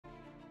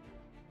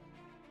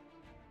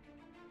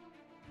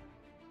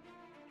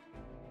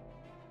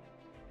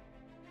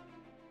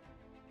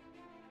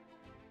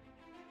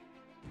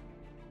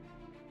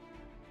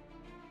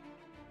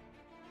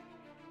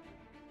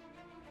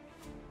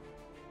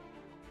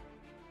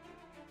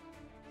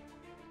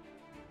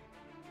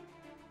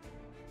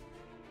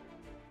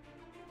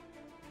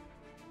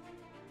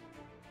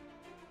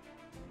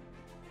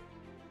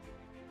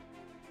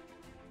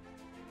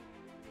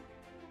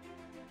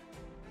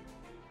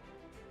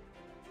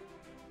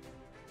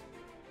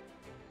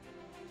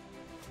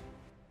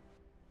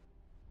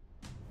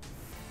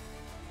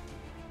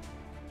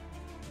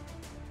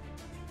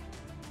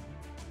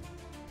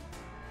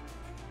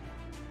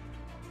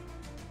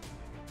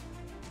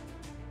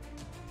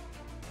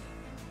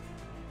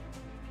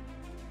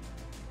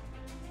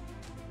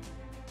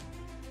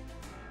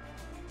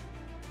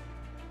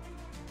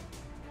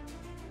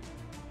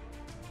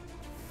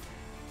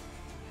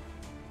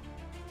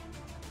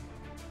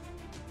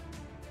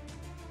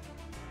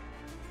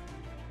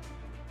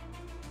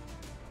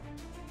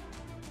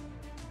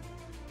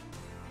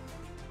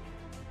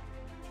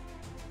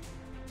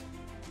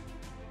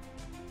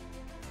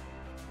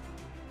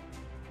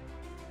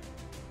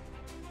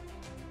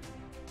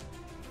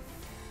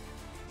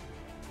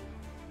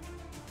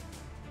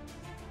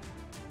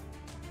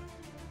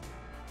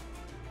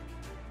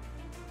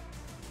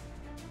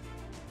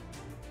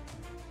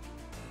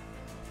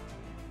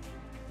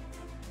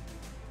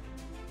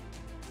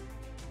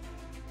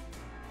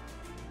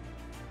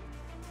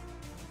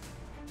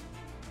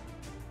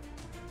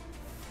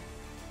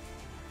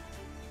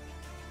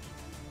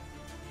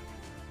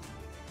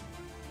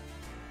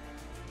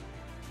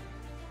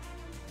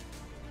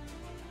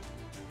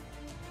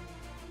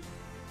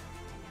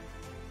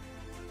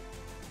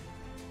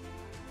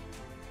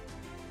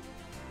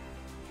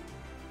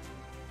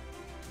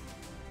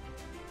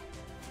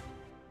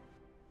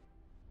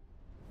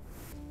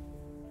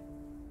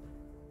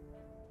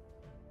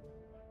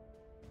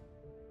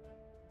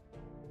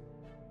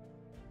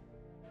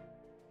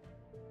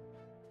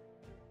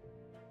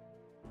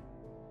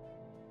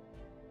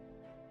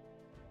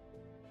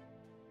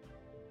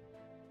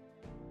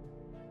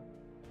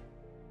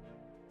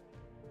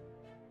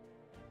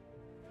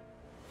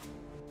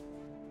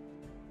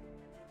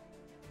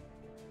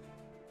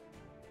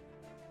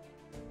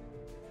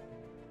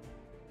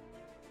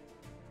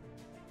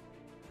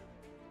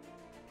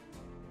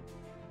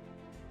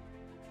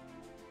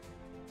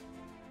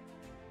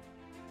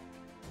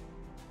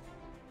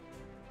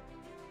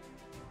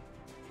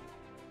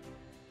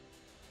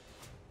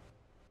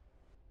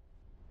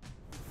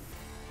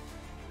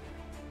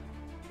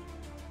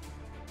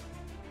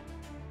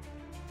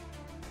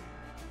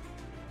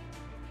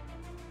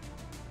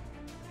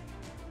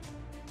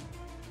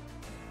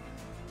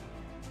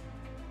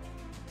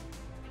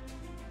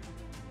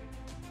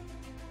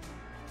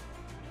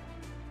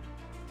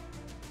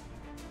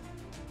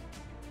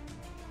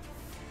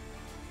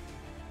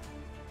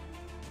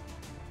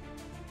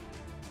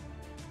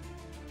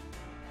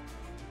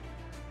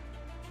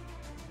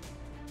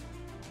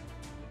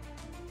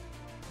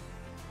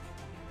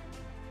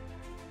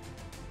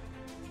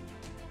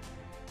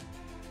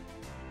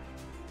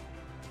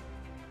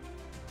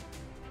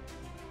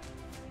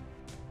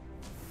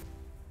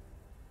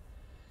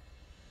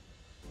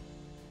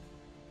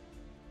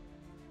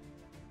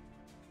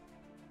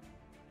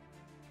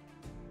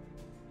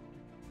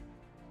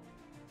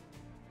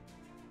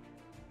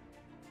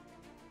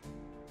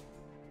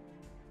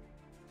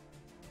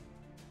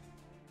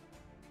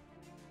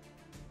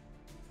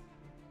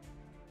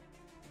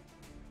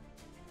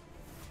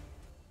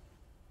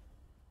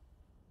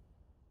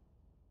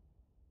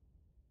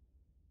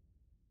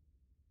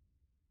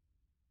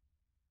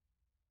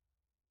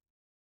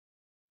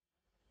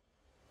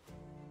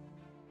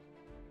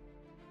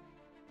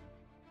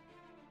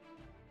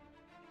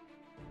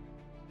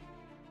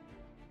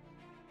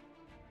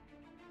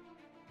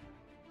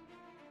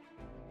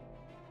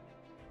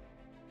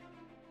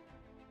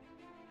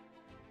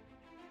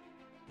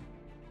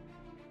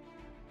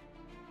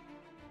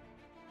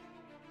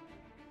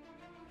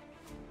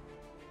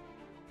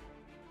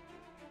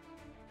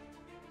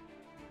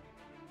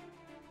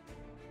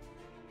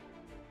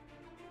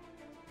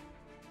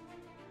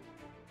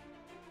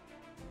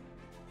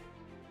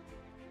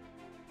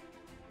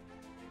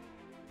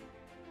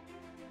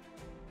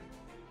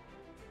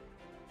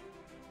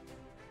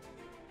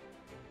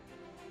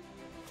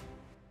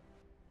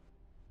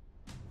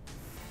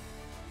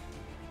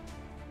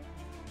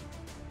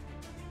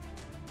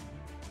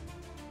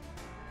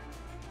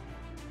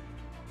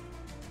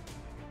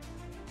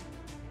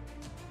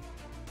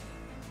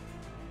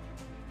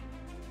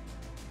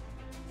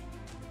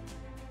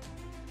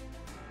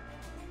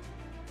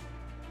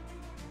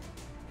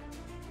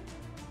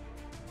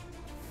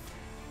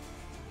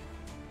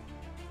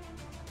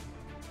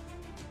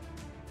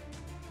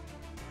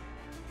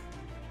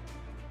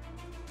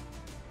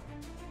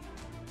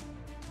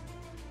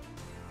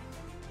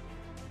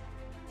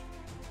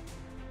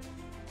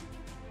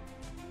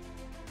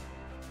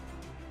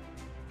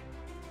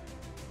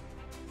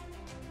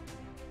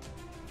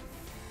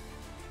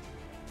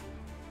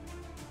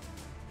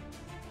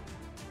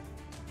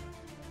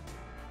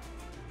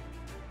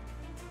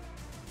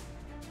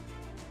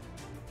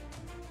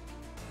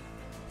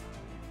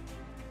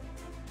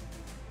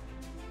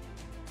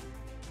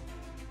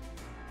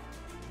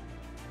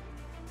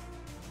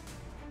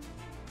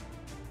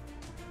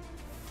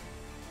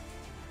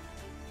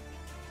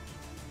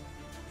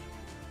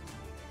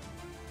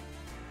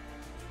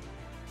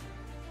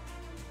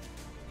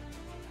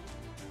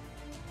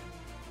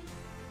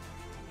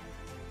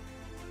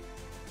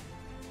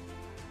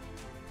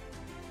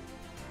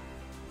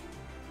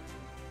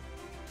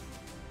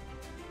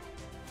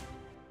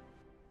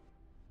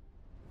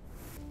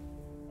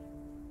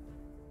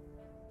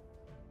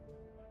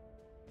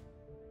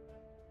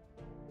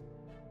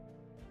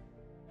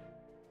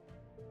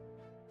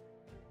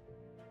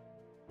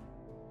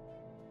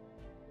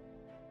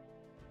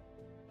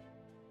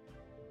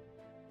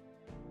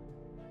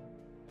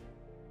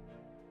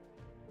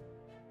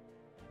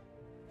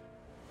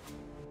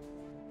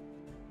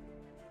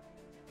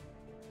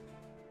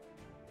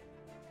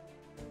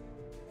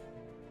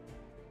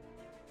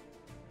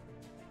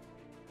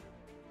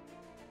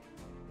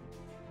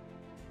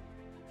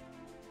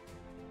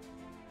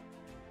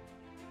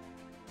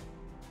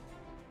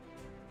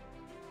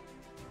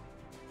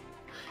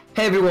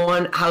Hey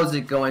everyone, how's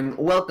it going?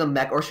 Welcome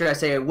back, or should I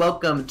say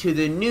welcome to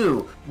the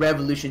new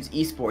Revolutions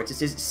eSports.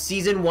 This is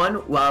Season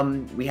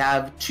 1. We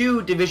have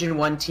two Division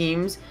 1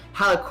 teams,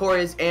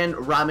 Halichoeres and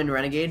Ramen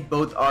Renegade.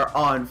 Both are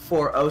on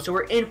 4-0, so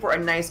we're in for a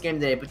nice game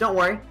today. But don't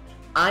worry,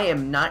 I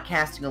am not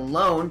casting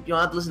alone. You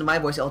don't have to listen to my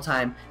voice all the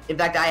time. In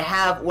fact, I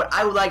have what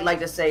I would like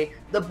to say,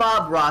 the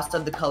Bob Ross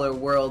of the color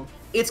world.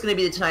 It's going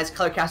to be tonight's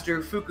color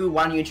caster. Fuku,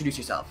 why don't you introduce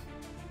yourself?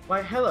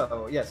 Why,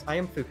 hello. Yes, I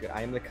am Fuku.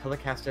 I am the color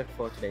caster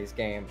for today's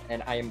game,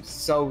 and I am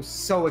so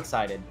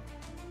excited.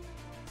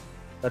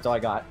 That's all I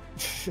got.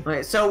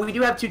 Okay, so we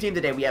do have two teams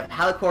today. We have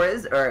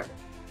Halichoeres, or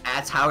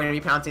that's how we're gonna be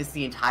pronouncing this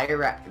the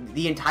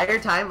entire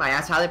time. I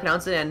asked how they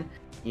pronounce it, and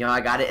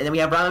I got it. And then we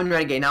have Ramen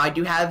Renegade. Now I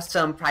do have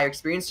some prior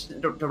experience to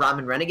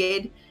Ramen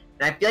Renegade,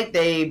 and I feel like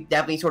they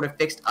definitely sort of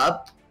fixed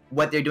up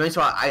what they're doing.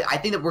 So I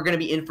think that we're gonna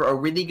be in for a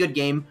really good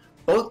game.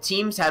 Both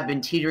teams have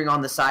been teetering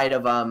on the side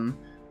of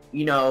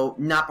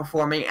not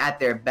performing at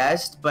their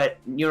best, but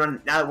now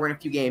that we're in a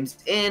few games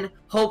in,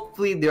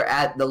 hopefully they're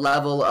at the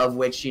level of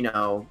which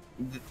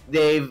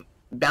they've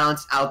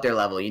balanced out their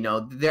level.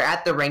 They're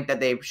at the rank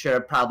that they should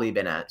have probably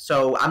been at.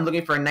 So I'm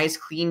looking for a nice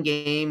clean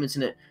game.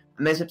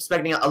 I'm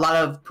expecting a lot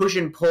of push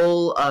and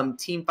pull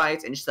team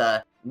fights, and just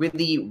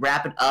really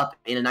wrap it up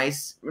in a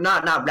nice,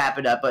 not wrap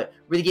it up, but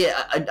really get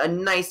a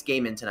nice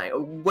game in tonight.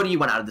 What do you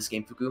want out of this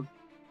game, Fuku?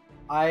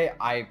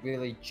 I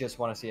really just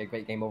want to see a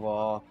great game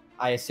overall.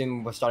 I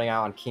assume we're starting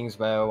out on King's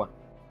Row.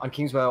 On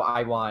King's Row,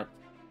 I want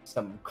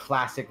some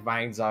classic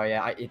Ryan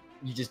Zarya.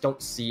 You just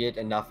don't see it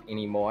enough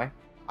anymore.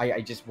 I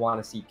just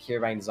want to see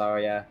pure Ryan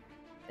Zarya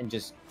and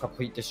just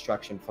complete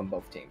destruction from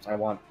both teams. I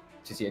want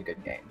to see a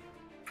good game.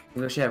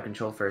 We should have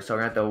control first, so we're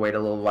gonna have to wait a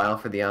little while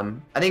for the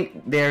I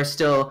think they're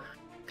still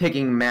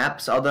picking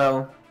maps,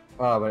 although.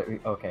 Oh, but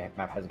okay,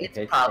 map hasn't been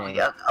picked. Probably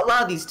a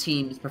lot of these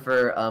teams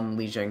prefer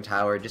Lijiang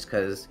Tower just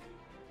because.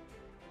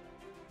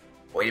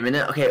 Wait a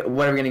minute. Okay,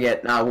 what are we gonna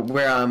get?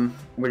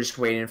 We're just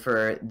waiting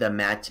for the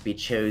map to be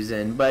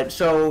chosen. But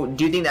so,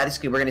 do you think that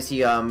we're gonna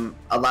see a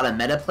lot of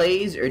meta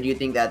plays, or do you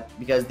think that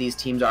because these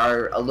teams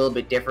are a little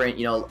bit different,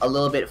 a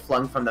little bit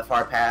flung from the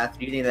far path,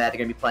 do you think that they're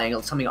gonna be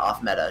playing something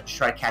off meta to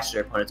try to catch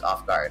their opponents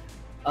off guard?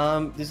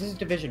 This is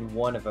Division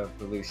 1 of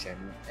Evolution,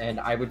 and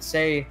I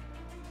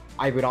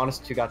would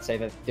honest to God say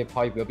that there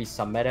probably will be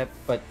some meta,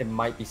 but there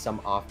might be some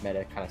off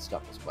meta kind of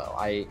stuff as well.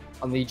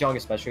 On Lijiang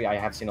especially, I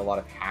have seen a lot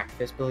of hack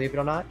this, believe it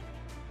or not.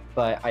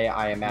 But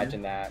I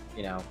imagine that,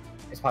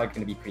 it's probably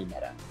going to be pretty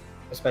meta.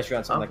 Especially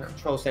on something like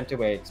Control Center,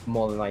 where it's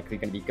more than likely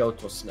going to be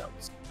goats or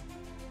snows.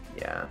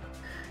 Yeah.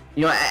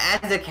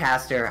 As a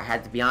caster, I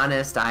had to be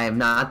honest, I am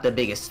not the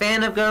biggest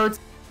fan of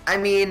goats. I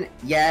mean,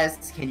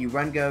 yes, can you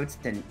run goats?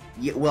 Then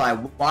will I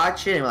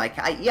watch it?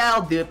 And yeah,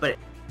 I'll do it, but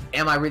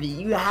am I really?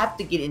 You have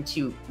to get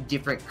into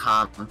different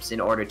comps in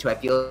order to, I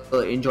feel,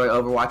 enjoy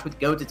Overwatch. With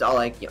goats, it's all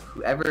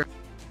whoever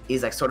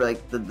is sort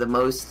of the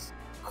most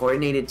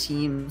coordinated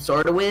team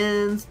sort of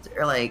wins,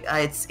 or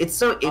it's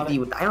so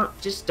iffy. I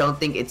don't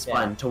think it's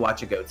fun to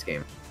watch a goats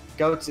game.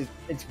 Goats,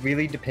 it's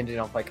really dependent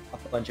on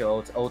a bunch of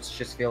ults. Ults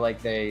just feel like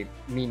they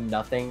mean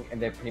nothing,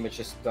 and they're pretty much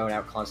just thrown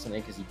out constantly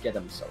because you get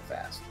them so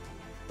fast.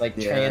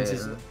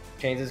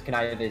 Transes can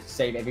either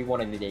save everyone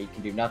and they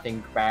can do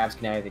nothing. Grabs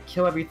can either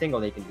kill everything or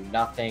they can do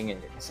nothing,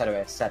 and etc.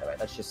 etc.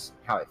 That's just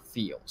how it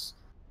feels.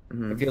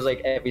 It feels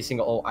like every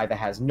single ult either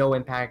has no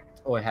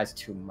impact or it has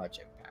too much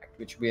impact,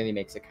 which really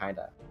makes it kind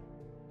of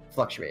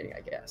fluctuating,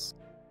 I guess.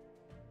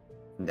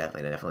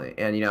 Definitely.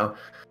 And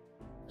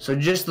so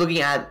just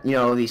looking at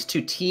these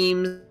two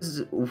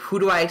teams, who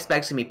do I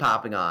expect to be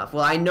popping off?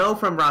 Well, I know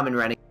from Ramen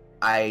Renegade,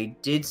 I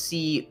did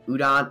see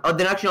Udon. Oh,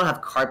 they actually don't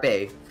have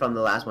Carpe from the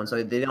last one,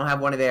 so they don't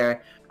have one of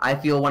their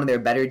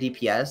better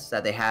DPS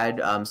that they had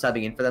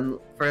subbing in for them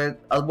for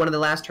one of the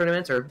last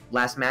tournaments or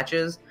last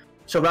matches.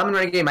 So Ramen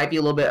Renegade might be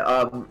a little bit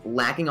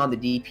lacking on the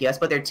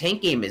DPS, but their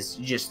tank game is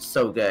just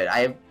so good. I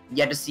have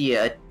yet to see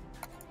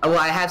well,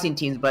 I have seen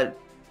teams, but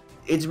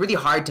it's really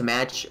hard to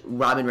match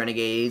Ramen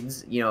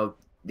Renegades,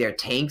 their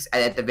tanks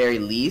at the very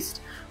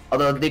least.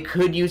 Although they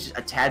could use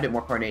a tad bit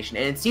more coordination.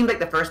 And it seems like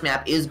the first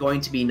map is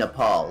going to be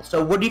Nepal.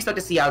 So what do you expect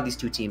to see out of these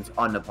two teams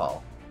on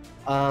Nepal?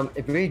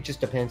 It really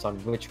just depends on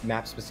which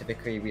map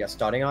specifically we are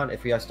starting on.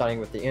 If we are starting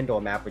with the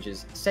indoor map, which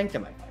is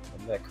Sanctum, if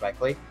I remember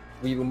correctly,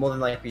 we will more than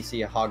likely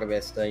see a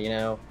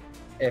Halichoeres,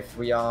 If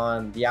we are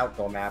on the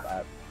outdoor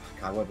map,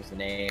 God, what was the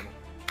name?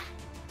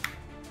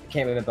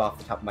 Can't remember off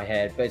the top of my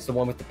head, but it's the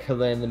one with the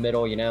pillar in the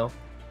middle,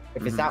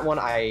 If it's that one,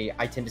 I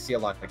tend to see a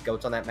lot of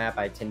goats on that map.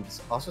 I tend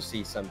to also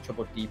see some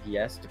triple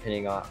DPS,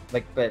 depending on,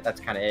 but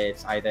that's kind of it.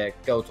 It's either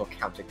goats or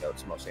counter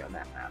goats mostly on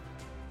that map.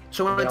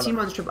 So when a team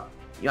runs triple,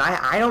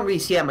 I don't really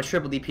see that much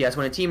triple DPS.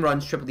 When a team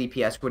runs triple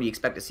DPS, what do you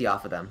expect to see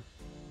off of them?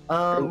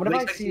 What do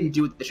you expect to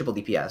do with the triple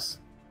DPS?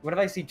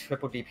 Whenever I see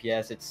triple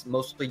DPS, it's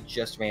mostly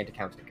just ran to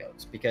counter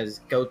goats,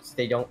 because goats,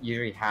 they don't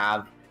usually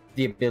have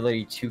the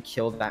ability to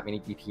kill that many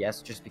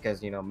DPS, just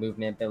because,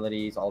 movement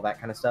abilities, all that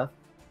kind of stuff.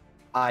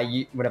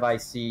 Whenever I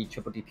see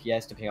triple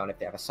DPS, depending on if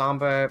they have a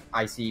Sombra,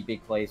 I see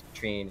big plays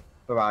between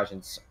Barrage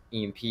and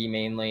EMP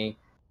mainly.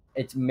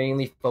 It's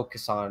mainly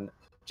focused on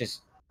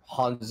just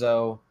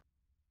Hanzo,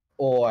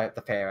 or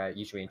the Pharah,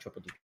 usually in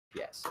triple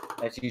DPS.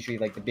 That's usually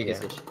like the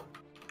biggest issue.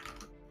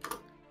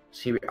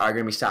 So we are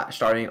going to be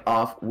starting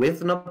off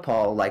with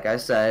Nepal, like I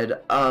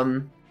said.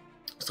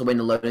 So when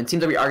the load, it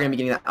seems like we are going to be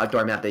getting that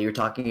outdoor map that you were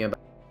talking about.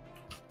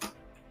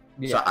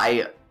 Yeah. So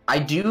I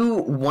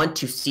do want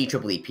to see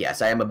triple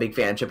EPS. I am a big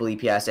fan of triple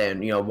EPS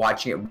and, you know,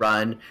 watching it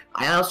run.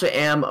 I also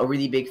am a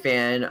really big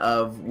fan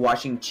of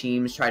watching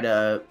teams try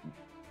to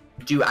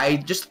do. I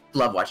just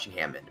love watching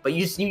Hammond, but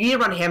you need to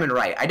run Hammond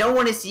right. I don't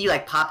want to see you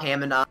like pop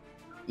Hammond up,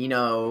 you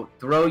know,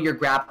 throw your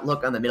grab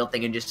look on the middle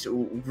thing and just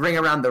ring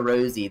around the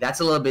Rosie.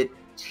 That's a little bit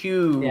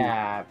too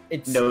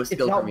no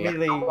skill for me.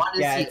 Really, I want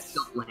to see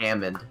skillful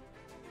Hammond.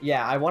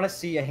 Yeah, I want to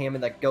see a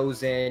Hammond that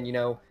goes in, you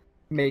know,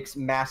 makes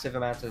massive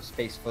amounts of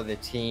space for the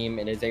team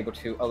and is able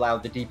to allow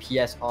the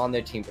DPS on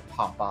their team to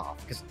pop off.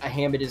 Because a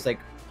Hammond is like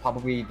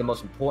probably the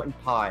most important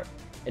part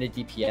in a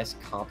DPS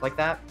comp like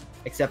that,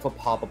 except for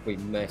probably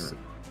Mercy.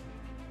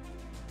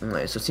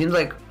 Alright, so it seems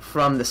like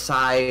from the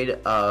side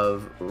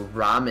of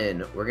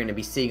Ramen, we're going to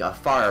be seeing a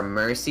Pharah,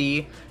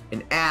 Mercy,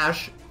 an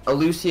Ashe, a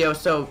Lucio.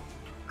 So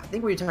I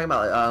think we were talking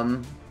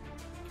about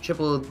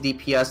triple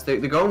DPS. They're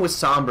going with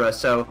Sombra,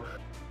 so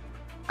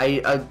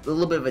a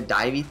little bit of a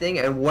divey thing.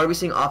 And what are we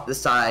seeing off the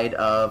side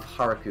of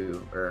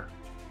Haruku? Or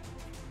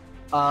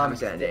how do you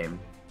say that name?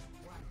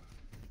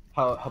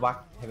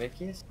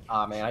 Halichoeres?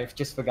 Oh man, I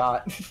just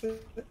forgot.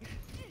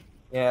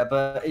 Yeah,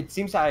 but it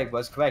seems I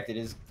was correct. It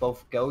is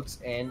both goats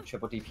and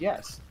triple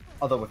DPS.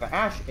 Although with an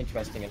Ashe,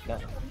 interesting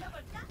enough.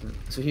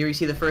 So here we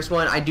see the first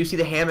one. I do see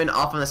the Hammond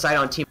off on the side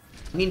on team.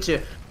 I mean,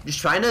 to just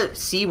trying to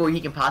see where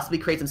he can possibly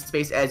create some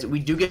space, as we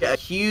do get a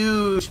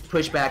huge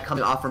pushback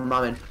coming off from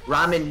Ramen.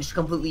 Ramen just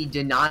completely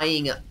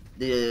denying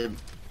the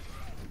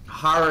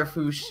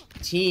Harufush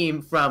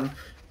team from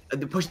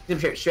pushing them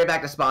straight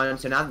back to spawn.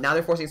 So now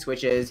they're forcing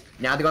switches.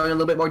 Now they're going a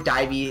little bit more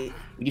divey.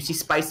 We do see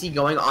Spicy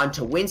going on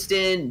to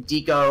Winston,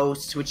 Deco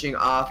switching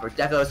off, or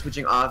Deco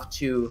switching off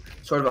to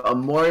sort of a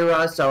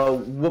Moira. So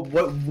what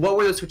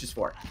were those switches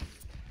for?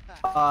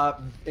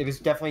 It was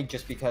definitely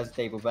just because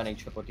they were running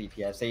triple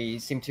DPS. They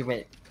seemed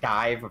to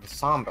dive with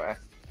Sombra.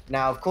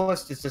 Now, of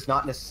course, this does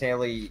not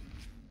necessarily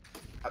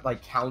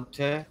like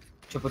counter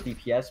triple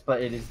DPS,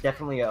 but it is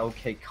definitely an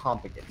okay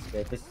comp against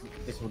it.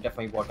 This will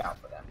definitely work out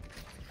for them,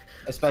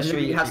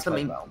 especially if you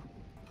play well.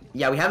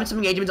 Yeah, we have some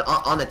engagements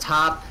on the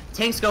top.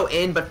 Tanks go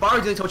in, but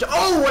Farah's doing so much.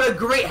 Oh, what a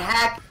great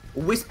hack!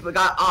 Wisp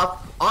got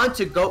off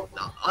onto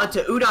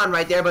Udon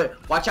right there,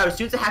 but watch out, as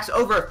soon as the hack's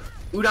over,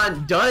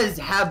 Udon does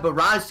have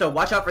Barrage, so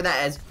watch out for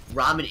that, as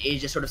Ramen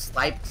is just sort of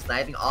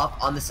sniping off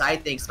on the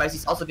side thing.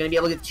 Spicy's also going to be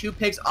able to get 2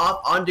 picks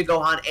off onto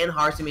Gohan and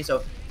Harusume,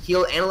 so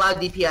heal and allow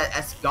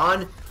DPS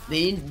gone.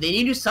 They need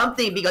to do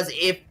something, because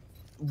if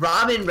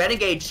Ramen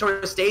Renegade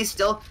sort of stays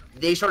still,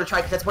 they sort of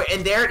try to catch the point,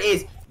 and there it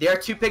is. There are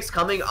 2 picks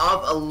coming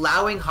off,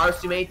 allowing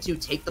Harusume to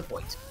take the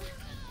point.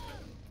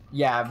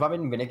 Yeah,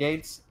 Ramen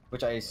Renegades,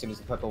 which I assume is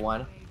the purple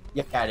one.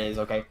 Yeah, it is,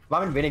 okay.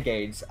 Ramen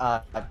Renegades,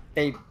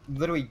 they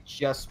literally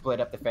just split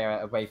up the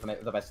Pharah away from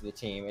the rest of the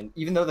team. And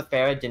even though the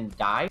Pharah didn't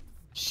die,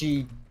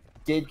 she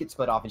did get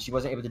split off, and she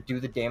wasn't able to do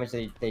the damage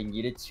they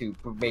needed to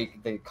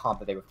break the comp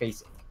that they were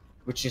facing.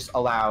 Which just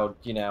allowed,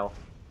 you know,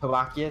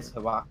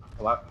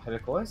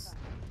 Halichoeres?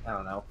 I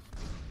don't know.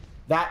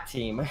 That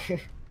team,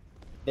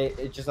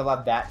 it just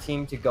allowed that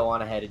team to go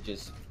on ahead and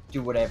just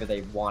do whatever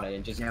they wanted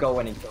and just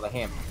go in and kill the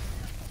Hammer.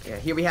 Yeah,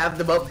 here we have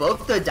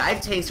both the dive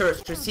tanks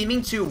sort of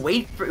seeming to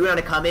wait for Udon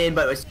to come in,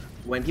 but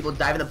when people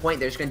dive in the point,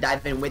 they're just going to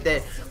dive in with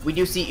it. We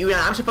do see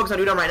Udon. I'm just focused on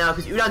Udon right now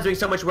because Udon's doing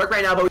so much work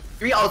right now, but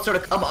 3 all sort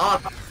of come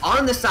off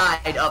on the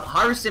side of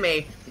Harusume.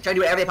 They try to do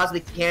whatever they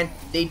possibly can.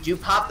 They do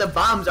pop. The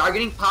bombs are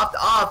getting popped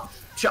off.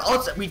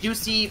 Also, we do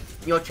see,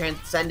 you know,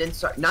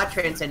 Transcendence, not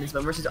Transcendence,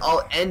 but versus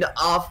all end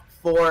off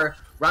for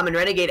Ramen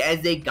Renegade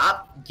as they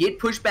get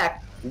pushed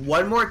back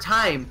one more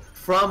time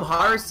from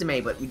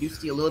Harusume, but we do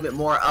see a little bit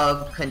more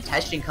of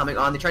contestion coming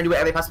on. They're trying to do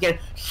whatever they possibly can.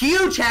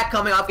 Huge hack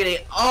coming off, getting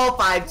all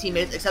 5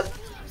 teammates, except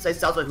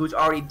Salsa, who's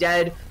already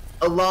dead,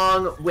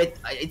 along with,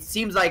 it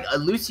seems like a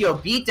Lucio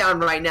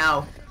beatdown right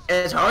now,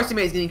 as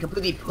Harusume is getting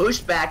completely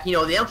pushed back. You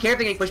know, they don't care if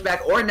they're getting pushed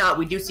back or not.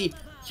 We do see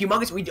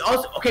humongous,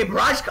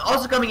 Barrage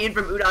also coming in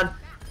from Udon.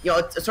 You know,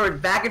 it's sort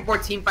of back and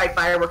forth team fight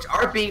fireworks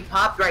are being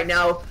popped right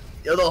now.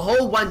 The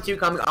whole 1-2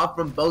 coming off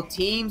from both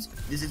teams.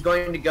 This is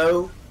going to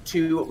go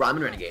to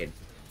Ramen Renegade.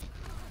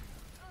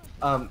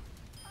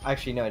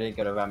 Actually, no, it didn't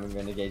go to Ramen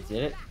Renegade,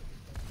 did it?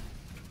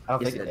 I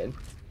don't think it did.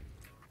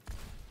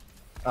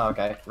 Oh,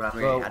 okay.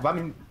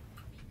 Ramen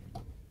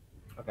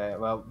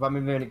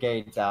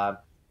Renegades, I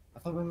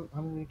thought Ramen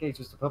Renegades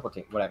was the purple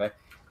team, whatever.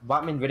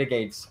 Ramen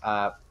Renegades,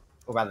 or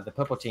rather the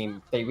purple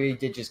team, they really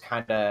did just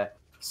kind of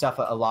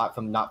suffer a lot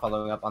from not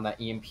following up on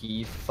that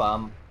EMP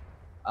from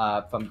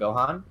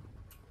Gohan.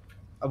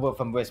 Well,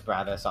 from Wisp,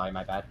 rather, sorry,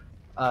 my bad.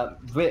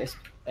 Wisp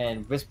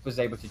was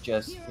able to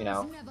just, you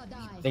know,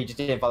 they just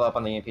didn't follow up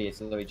on the EMP.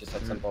 It's literally just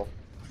that simple.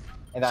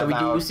 And so we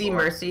do see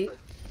Mercy.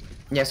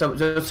 Yeah, so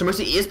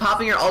Mercy is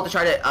popping her ult to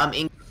try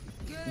to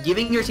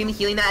giving your team the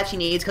healing that she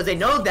needs, because they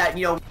know that,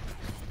 you know,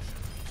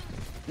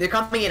 They're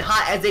coming in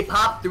hot as they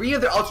pop 3 of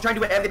their ults, trying to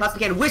do whatever they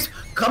possibly can. Wisp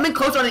coming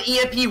close on an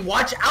EMP.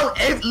 Watch out,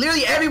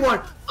 literally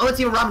everyone on the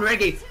team of Ramen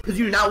Renegade, because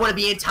you do not want to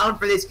be in town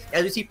for this.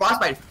 As we see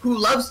Frostbite, who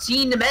loves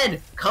seeing the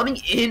men, coming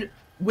in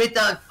with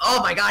the,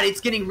 oh my god, it's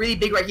getting really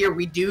big right here.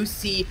 We do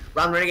see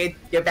Ramen Renegade,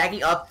 they're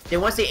backing up. They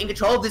want to stay in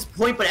control of this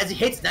point, but as it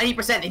hits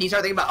 90%, and you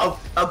start thinking about,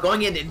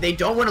 going in, they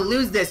don't want to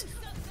lose this.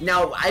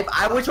 Now,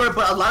 I would sort of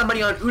put a lot of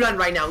money on Udon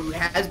right now, who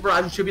has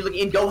Barrage, who should be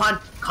looking in.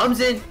 Gohan comes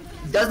in,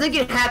 doesn't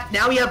get hacked.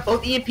 Now we have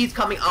both EMPs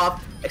coming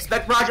off.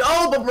 Expect Barrage.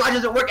 Oh, but Barrage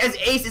doesn't work as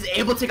Ace is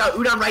able to take out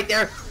Udon right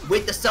there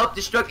with the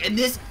self-destruct. And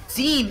this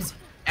seems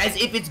as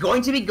if it's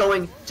going to be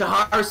going to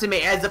Harusume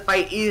as the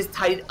fight is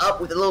tied up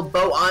with a little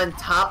bow on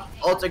top.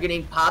 Ults are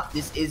getting popped.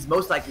 This is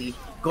most likely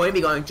going to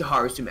be going to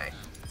Harusume.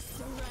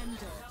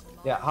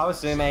 Yeah,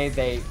 Harusume,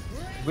 they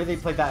really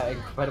played that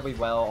incredibly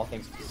well, all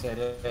things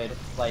considered.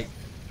 Like,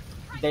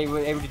 they were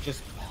able to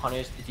just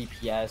punish the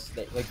DPS.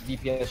 Like,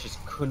 DPS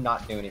just could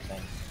not do anything.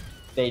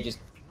 They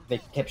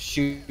kept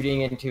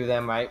shooting into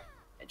them, right?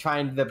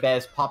 Trying their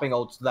best, popping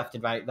ults left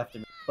and right.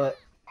 But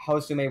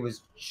Harusume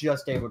was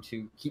just able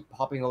to keep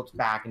popping ults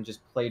back and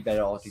just played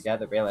better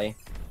altogether, really.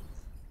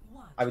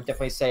 I would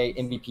definitely say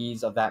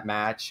MVPs of that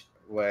match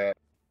were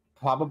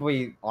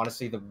probably,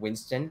 honestly, the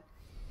Winston,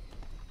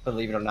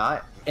 believe it or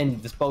not.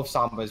 And both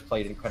Sambas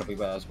played incredibly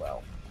well as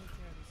well.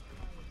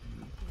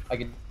 I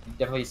could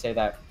definitely say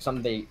that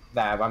something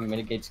that Ramen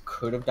Renegades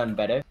could have done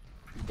better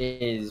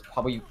is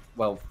probably,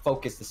 well,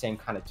 focus the same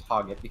kind of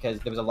target, because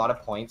there was a lot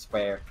of points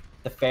where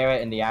the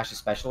Pharah and the Ashe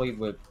especially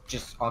were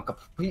just on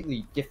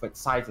completely different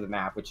sides of the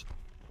map, which,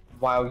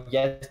 while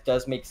yes,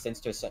 does make sense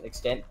to a certain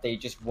extent, they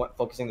just weren't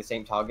focusing the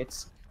same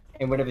targets.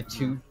 And whenever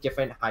 2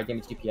 different high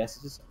damage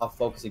DPSs are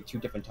focusing 2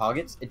 different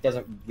targets, it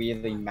doesn't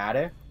really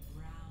matter,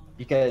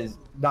 because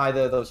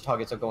neither of those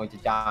targets are going to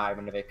die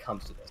whenever it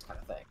comes to this kind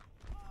of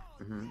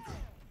thing.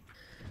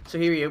 So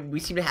here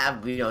we seem to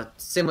have,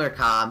 similar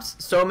comps.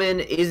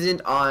 Somin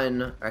isn't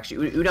on,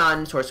 actually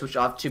Udon sort of switched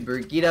off to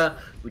Brigitte.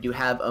 We do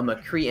have a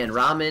McCree and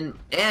Ramen,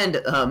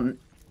 and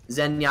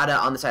Zenyatta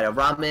on the side of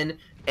Ramen,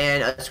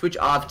 and a switch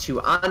off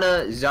to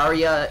Ana,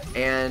 Zarya,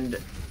 and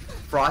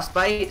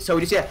Frostbite. So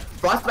we just see that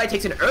Frostbite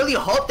takes an early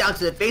halt down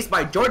to the face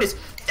by Jordis,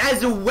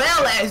 as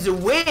well as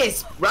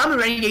Wisp. Ramen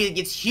Renegade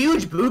gets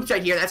huge boops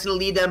right here, and that's going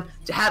to lead them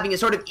to having a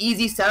sort of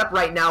easy setup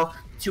right now.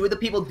 2 of the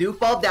people do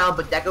fall down,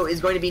 but Deco is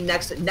going to be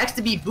next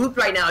to be booped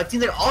right now. It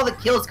seems like all the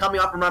kills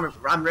coming off from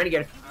Ramen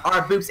Renegade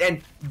are boops,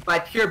 and by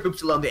pure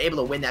boops alone, they're able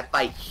to win that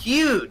fight.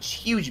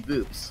 Huge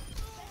boops.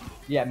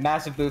 Yeah,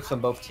 massive boops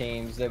on both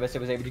teams. The Vista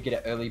was able to get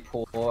an early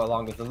pull,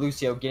 along with the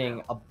Lucio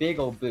getting a big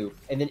old boop,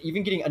 and then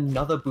even getting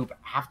another boop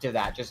after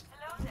that. Just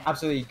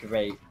absolutely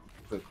great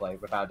boop play,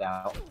 without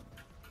doubt.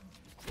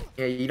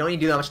 Yeah, you don't need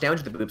to do that much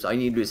damage with the boops. All you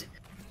need to do is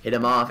hit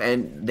them off,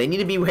 and they need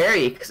to be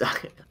wary, because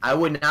I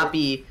would not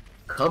be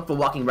comfortable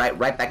walking right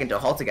back into a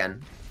halt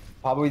again.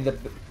 Probably the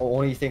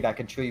only thing that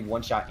can truly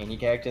one-shot any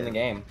character in the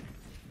game.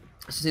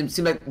 Seems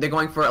like they're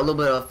going for a little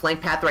bit of a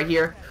flank path right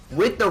here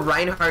with the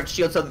Reinhardt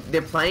shield, so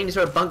they're planning to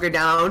sort of bunker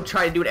down,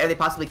 try to do whatever they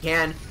possibly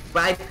can.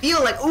 But I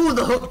feel like, ooh,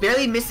 the hook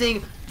barely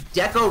missing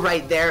Deco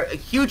right there. A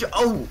huge,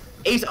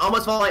 Ace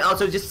almost falling out,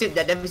 so that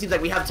definitely seems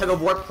like we have tug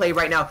of war play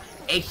right now.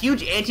 A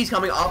huge anti's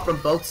coming off from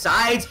both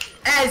sides,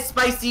 as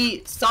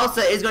Spicy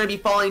Salsa is going to be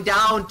falling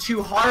down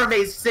to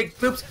Harume's 6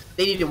 boops.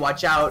 They need to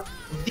watch out.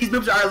 These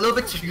boops are a little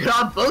bit too good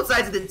on both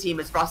sides of the team,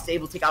 as Frost is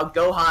able to take out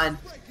Gohan.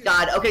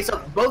 God, okay,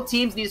 so both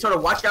teams need to sort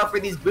of watch out for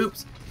these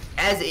boops,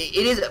 as it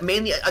is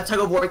mainly a tug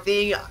of war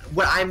thing.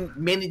 What I'm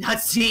mainly not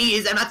seeing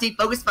is, I'm not seeing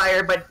focus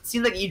fire, but it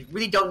seems like you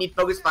really don't need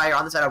focus fire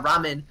on the side of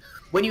Ramen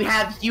when you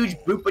have huge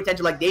boop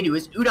potential like they do.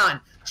 Is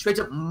Udon straight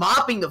up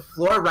mopping the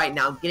floor right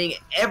now, getting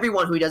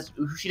everyone who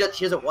she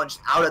doesn't want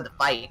out of the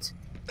fight.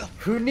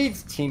 Who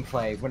needs team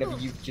play whenever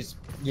you just,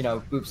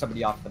 boop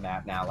somebody off the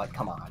map now? Like,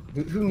 come on.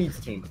 Who needs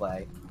team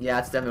play? Yeah,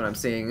 that's definitely what I'm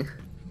seeing.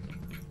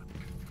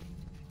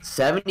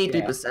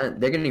 73%.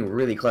 They're getting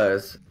really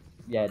close.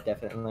 Yeah,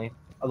 definitely.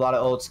 A lot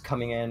of ults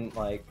coming in,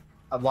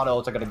 a lot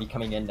of ults are going to be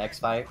coming in next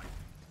fight.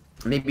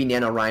 Maybe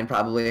Nano Ryan,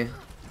 probably.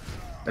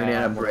 Or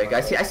Nano Break.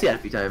 I see that a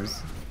few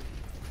times.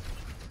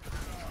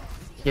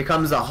 Here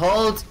comes a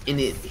halt in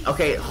the,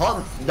 okay,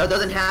 halt, that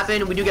doesn't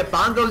happen. We do get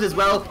bongos as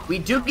well. We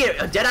do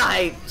get a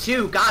Deadeye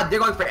too. God, they're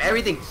going for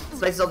everything.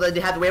 Spices all they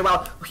have to wait a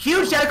while.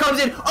 Huge shadow comes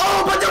in.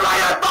 Oh, but the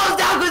rider falls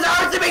down because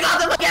Harusume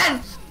got them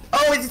again.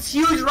 Oh, it's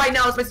huge right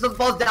now. Spices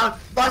falls down.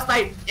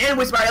 Frostbite and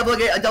Whisper are able to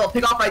get a double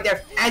pick off right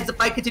there. As the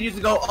fight continues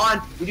to go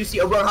on, we do see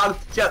a Roadhog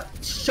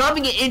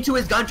shoving it into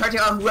his gun, trying to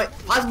take out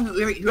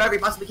whoever he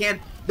possibly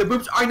can. The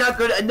boops are not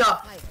good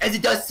enough, as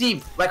it does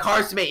seem like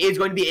Harusume is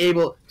going to be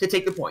able to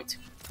take the point.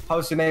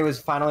 Harusume was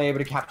finally able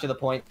to capture the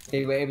point.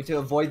 They were able to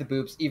avoid the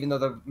boops, even though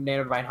the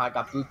Nano Reinhardt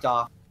got booped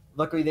off.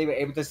 Luckily, they were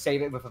able to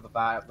save it with a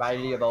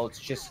variety of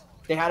ults.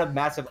 They had a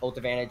massive ult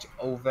advantage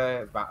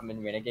over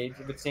Ramen Renegade,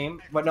 it would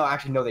seem. But no,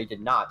 actually, no, they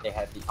did not. They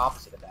had the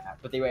opposite of that.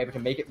 But they were able to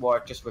make it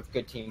work just with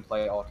good team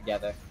play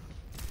altogether.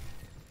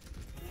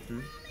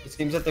 It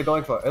seems that they're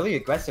going for an early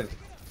aggressive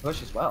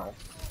push as well.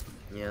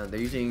 Yeah, they're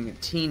using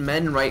Team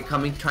Men right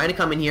trying to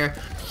come in here.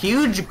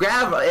 Huge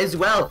grab as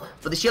well,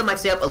 but the shield might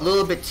stay up a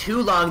little bit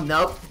too long.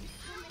 Nope.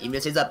 Even if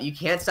it stays up, you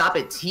can't stop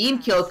it. Team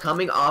kill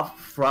coming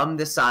off from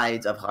the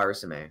sides of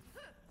Halichoeres.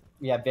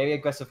 Yeah, very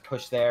aggressive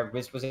push there.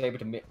 Riz was able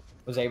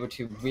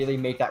to really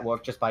make that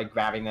work just by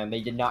grabbing them.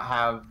 They did not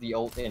have the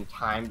ult in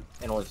time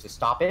in order to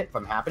stop it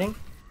from happening.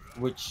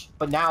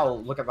 But now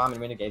look at Ramen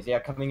Renegades. They are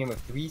coming in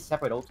with 3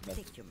 separate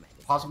ultimates,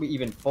 possibly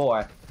even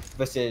 4.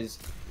 Versus,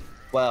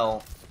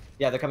 well,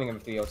 yeah, they're coming in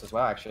with 3 ults as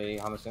well. Actually,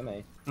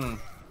 Halichoeres.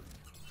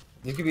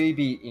 This could really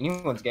be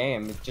anyone's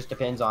game. It just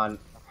depends on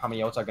how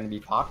many ults are going to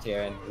be popped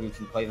here and who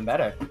can play them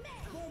better.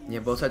 Yeah,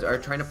 both sides are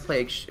trying to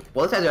play.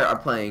 Both sides are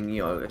playing,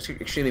 you know,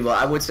 extremely well.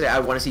 I would say I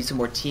want to see some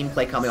more team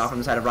play coming off from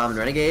the side of Ramen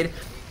Renegade.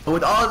 But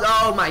with all,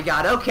 oh my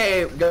God,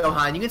 okay,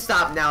 Gohan, you can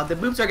stop now. The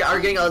moves are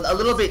getting a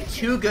little bit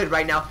too good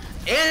right now.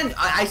 And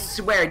I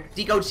swear,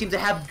 Deco seems to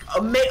have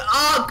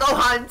oh,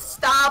 Gohan,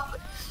 stop!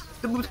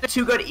 The moves are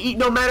too good.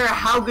 No matter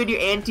how good your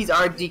antis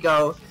are,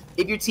 Deco,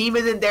 if your team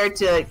isn't there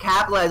to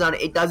capitalize on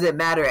it, it doesn't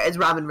matter, as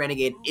Ramen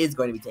Renegade is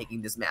going to be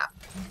taking this map.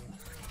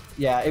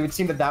 Yeah, it would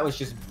seem that was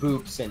just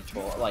boop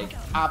central, like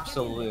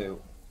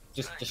absolute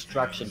just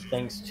destruction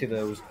thanks to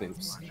those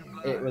boops.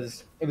 It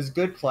was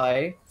good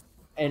play,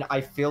 and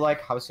I feel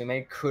like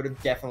Halichoeres could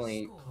have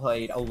definitely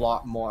played a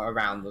lot more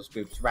around those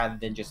boops rather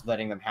than just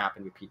letting them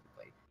happen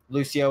repeatedly.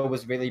 Lucio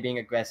was really being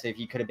aggressive.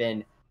 He could have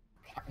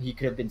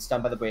been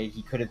stunned by the blade.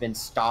 He could have been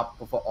stopped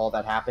before all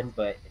that happened,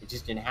 but it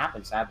just didn't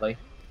happen, sadly.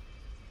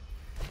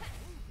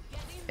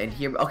 And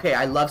here, okay,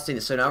 I love seeing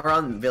this. So now we're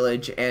on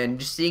Village, and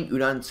just seeing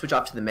Udon switch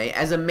off to the Mei.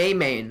 As a Mei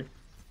main,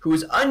 who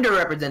is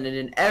underrepresented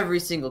in every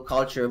single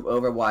culture of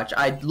Overwatch,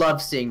 I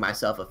love seeing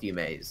myself a few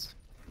Meis.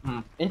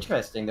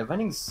 Interesting. They're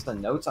running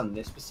some notes on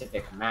this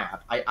specific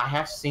map. I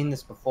have seen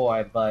this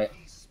before, but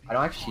I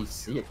don't actually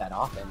see it that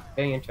often.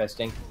 Very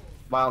interesting.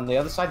 While on the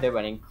other side, they're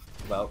running,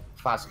 well,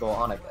 classical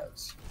Ana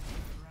goes.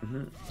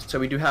 So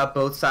we do have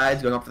both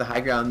sides going up for the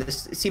high ground.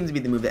 This seems to be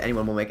the move that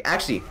anyone will make.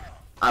 Actually,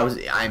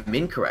 I'm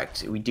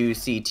incorrect. We do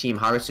see Team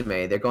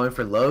Halichoeres. They're going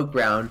for low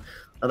ground.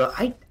 Although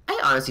I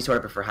honestly sort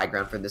of prefer high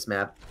ground for this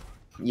map.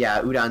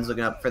 Yeah, Udon's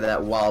looking up for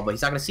that wall, but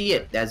he's not going to see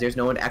it as there's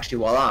no one to actually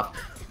wall off.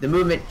 The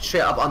movement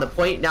straight up on the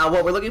point. Now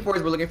what we're looking for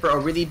is we're looking for a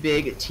really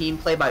big team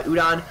play by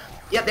Udon.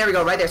 Yep, there we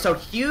go, right there. So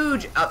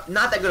huge,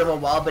 not that good of a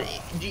wall, but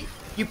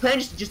you plan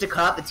just to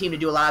cut off the team to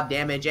do a lot of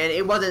damage, and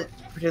it wasn't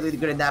particularly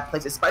good in that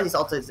place. Spicy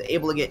Salsa is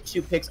able to get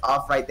 2 picks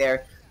off right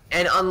there.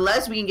 And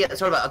unless we can get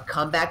sort of a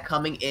comeback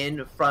coming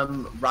in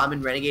from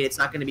Ramen Renegade, it's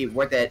not going to be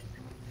worth it.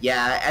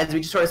 Yeah, as we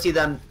just sort of see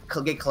them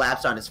get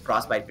collapsed on as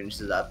Frostbite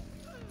finishes up.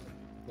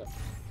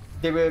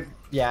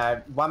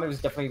 Ramen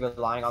was definitely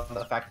relying on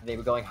the fact that they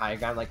were going high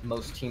ground like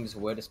most teams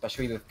would,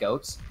 especially with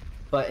goats.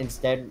 But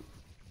instead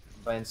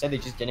they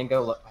just didn't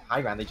go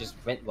high ground. They just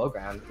went low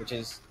ground, which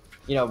is,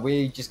 you know,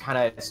 we just kind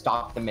of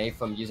stopped the Mei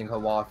from using her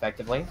wall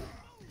effectively.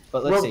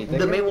 But let's see.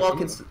 The Mei wall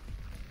can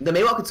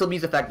still be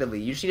used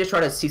effectively. You should just try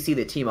to CC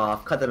the team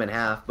off, cut them in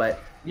half, but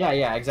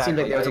yeah, exactly.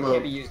 Seems like it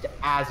can't be used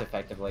as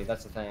effectively.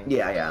 That's the thing.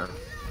 Yeah.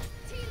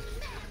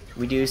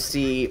 We do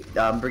see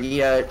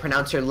Brigitte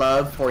pronounce her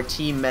love for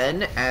Team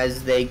Men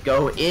as they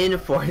go in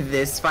for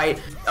this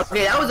fight.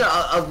 Okay, that was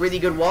a really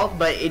good wall,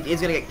 but it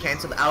is going to get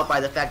canceled out by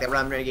the fact that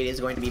Ramen Renegade is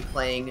going to be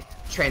playing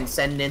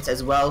Transcendence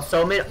as well.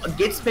 So Mid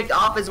gets picked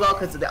off as well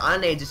because the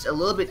Ana is just a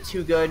little bit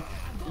too good.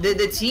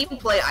 The team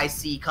play I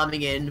see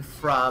coming in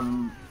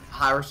from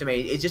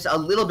Halichoeres is just a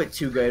little bit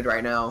too good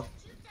right now.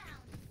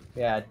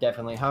 Yeah,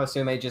 definitely.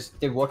 Halichoeres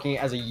they're working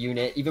as a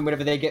unit. Even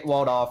whenever they get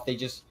walled off,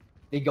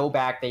 they go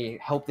back, they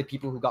help the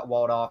people who got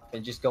walled off,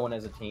 and just go in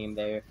as a team.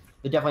 They're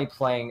definitely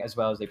playing as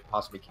well as they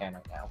possibly can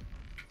right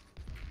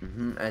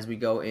now. As we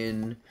go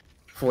in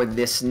for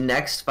this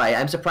next fight,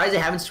 I'm surprised they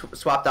haven't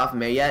swapped off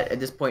Mei yet. At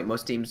this point,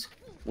 most teams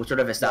will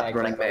sort of stop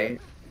running Mei.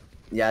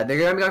 Yeah, they're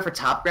gonna be going for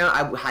top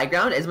ground, high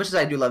ground. As much as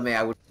I do love Mei,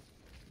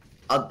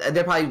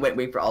 they'll probably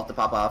wait for ult to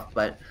pop off,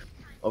 but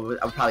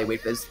I'll probably wait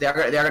for this. They're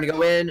gonna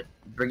go in.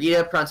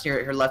 Brigitte pronouncing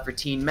her love for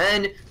Team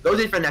Men, goes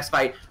in for the next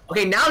fight.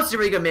 Okay, now it's a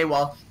really good Mei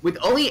wall. With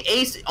only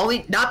Ace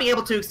not being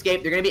able to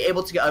escape, they're going to be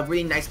able to get a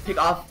really nice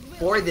pick off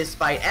for this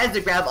fight. As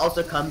the grab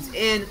also comes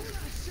in,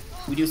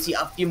 we do see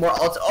a few more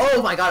ults.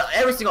 Oh my God,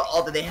 every single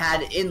ult that they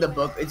had in the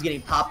book is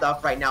getting popped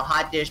off right now.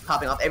 Hot Dish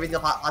popping off every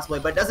single possible way,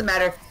 but it doesn't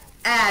matter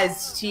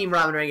as Team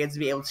Ramen Renegade to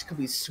be able to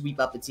completely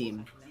sweep up the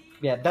team.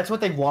 Yeah, that's what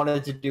they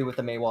wanted to do with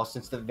the Mei wall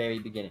since the very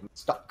beginning.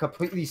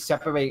 Completely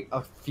separate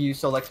a few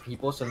select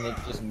people so they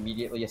could just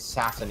immediately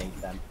assassinate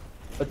them.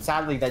 But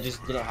sadly, that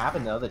just didn't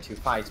happen in the other 2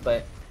 fights.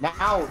 But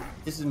now,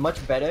 this is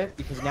much better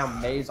because now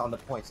Mei is on the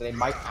point, so they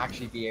might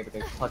actually be able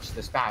to clutch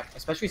this back,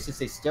 especially since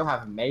they still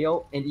have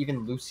Mayo and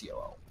even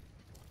Lucio.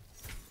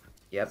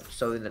 Yep,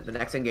 so the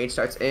next engage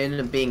starts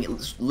in, being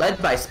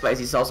led by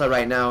Spicy Salsa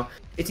right now.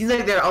 It seems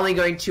like they're only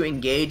going to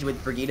engage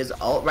with Brigitte's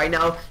ult right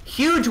now.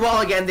 Huge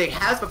wall again. They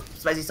have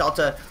Spicy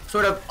Salsa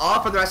sort of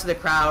off for the rest of the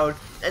crowd.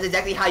 That's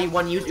exactly how you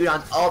want to use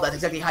Udon's ult. That's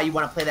exactly how you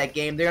want to play that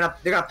game. They're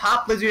gonna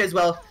pop Blizzard as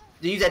well.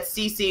 They use that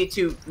CC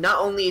to not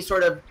only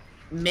sort of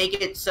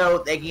make it so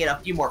they can get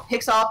a few more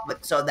picks off,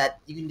 but so that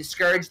you can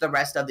discourage the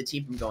rest of the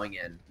team from going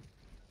in.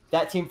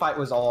 That team fight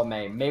was all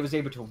Mei. Mei was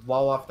able to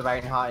wall off the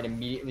Reinhardt and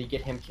immediately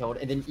get him killed,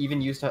 and then even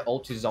used her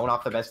ult to zone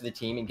off the rest of the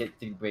team and get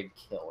the Brig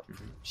killed.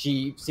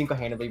 She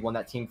single-handedly won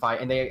that team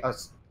fight, and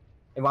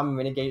Ramen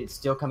Renegade is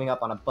still coming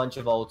up on a bunch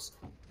of ults,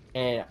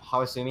 and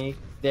Halichoeres,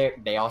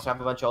 they also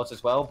have a bunch of ults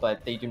as well,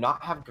 but they do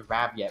not have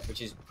grab yet,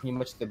 which is pretty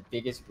much the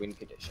biggest win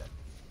condition.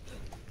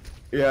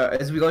 Yeah,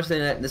 as we go to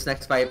this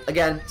next fight,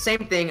 again, same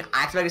thing.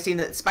 I expect to see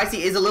that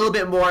Spicy is a little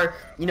bit more,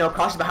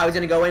 cautious about how he's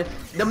going to go in.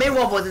 The main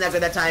Wolf wasn't that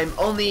good that time,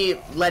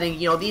 only letting,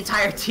 the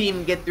entire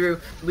team get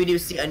through. We do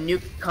see a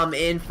nuke come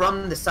in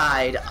from the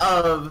side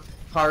of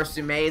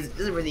Halichoeres. It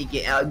doesn't really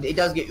get out. It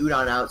does get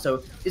Udon out,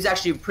 so it's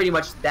actually pretty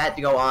much that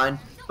to go on.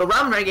 But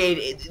Ramen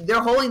Renegade,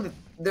 they're holding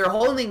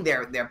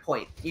their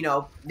point.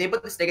 They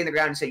put the stake in the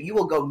ground and said, you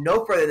will go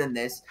no further than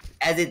this,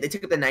 as they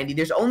took up the 90.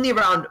 There's only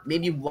around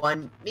maybe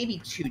 1,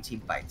 maybe 2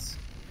 team fights.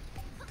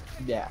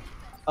 Yeah.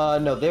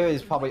 No, there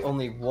is probably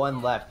only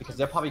one left, because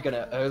they're probably going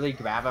to early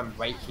grab him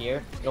right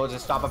here in order to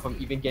stop him from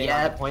even getting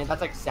on the point.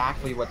 That's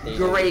exactly what they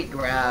Great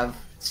grab.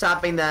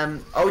 Stopping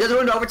them. Oh, it doesn't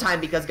go into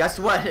overtime, because guess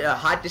what?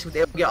 Hot Dish was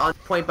able to get on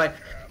point, but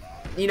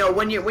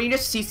when you're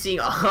just CCing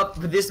up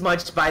this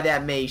much by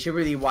that Mei, you should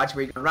really watch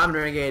where you're going. Ramen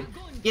Renegade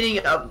getting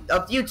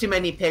a few too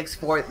many picks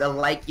for the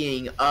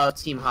liking of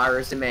Team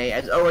Halichoeres,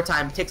 as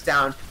overtime ticks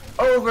down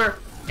over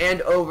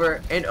and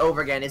over and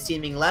over again. It's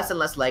seeming less and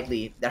less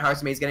likely that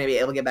Halichoeres is going to be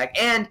able to get back,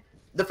 and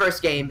the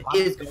first game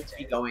is going to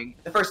be going,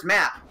 the first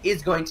map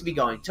is going to be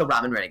going to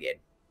Ramen Renegade.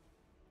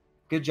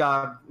 Good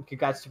job.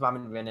 Congrats to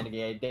Ramen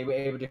Renegade. They were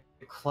able to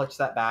clutch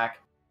that back.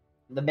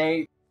 The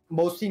Mei,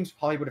 most teams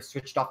probably would have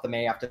switched off the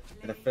Mei after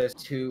the first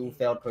 2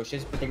 failed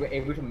pushes, but they were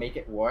able to make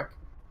it work.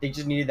 They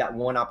just needed that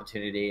one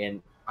opportunity,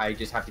 and I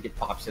just have to give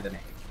props to the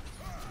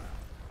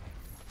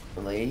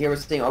Mei. Here we're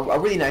seeing a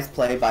really nice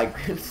play by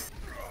Grips.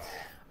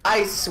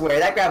 I swear,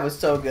 that grab was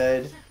so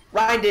good.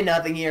 Ryan did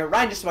nothing here.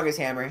 Ryan just swung his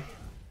hammer.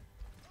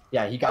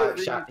 Yeah, he got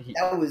shot.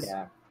 That was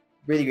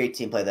really great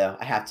team play, though,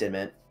 I have to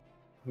admit.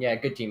 Yeah,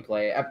 good team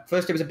play. At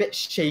first, it was a bit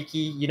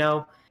shaky,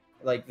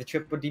 like the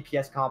triple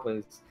DPS comp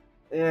was,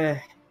 it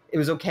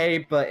was okay,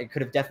 but it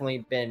could have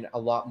definitely been a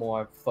lot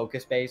more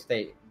focus-based.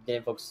 They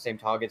didn't focus the same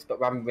targets, but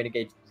Ramen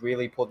Renegade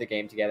really pulled the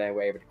game together and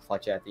were able to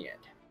clutch it at the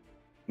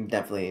end.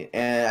 Definitely.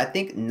 And I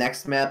think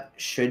next map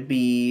should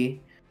be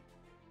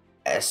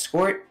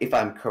Escort, if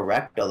I'm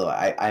correct, although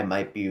I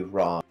might be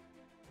wrong,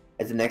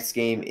 as the next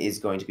game is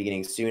going to be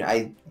getting soon.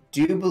 I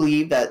do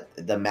believe that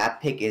the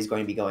map pick is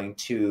going to be going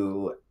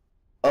to,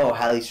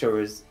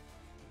 Halichoeres,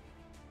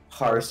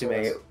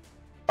 Halichoeres.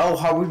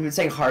 We've been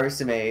saying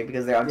Halichoeres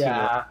because they're on team.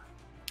 Yeah.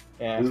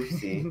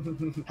 Oopsie.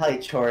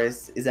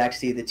 Halichoeres is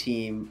actually the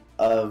team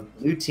of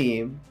Blue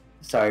Team.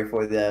 Sorry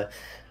for the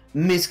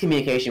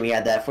miscommunication we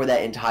had for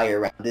that entire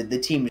round. The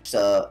team is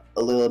a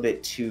little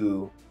bit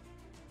too...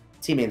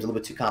 Team name's a little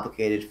bit too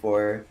complicated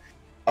for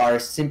our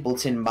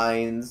simpleton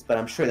minds, but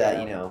I'm sure that,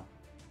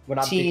 We're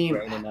not team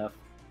big brain enough.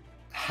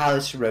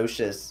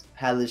 Halichoeres.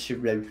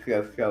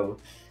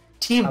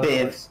 Team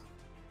Biv.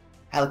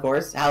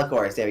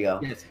 Halichoeres, there we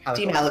go. Yes,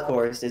 Team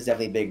Halichoeres is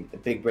definitely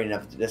big brain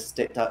enough to just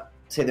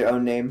say their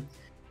own name.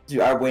 So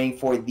we are waiting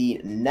for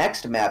the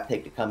next map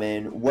pick to come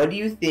in. What do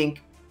you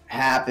think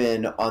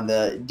happened on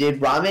the... Did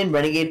Ramen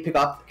Renegade pick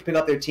up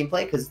their team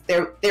play? Because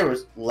there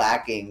was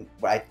lacking,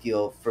 what I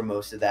feel, for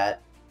most of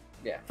that.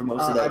 Yeah. For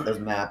most of those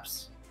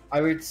maps.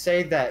 I would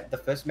say that the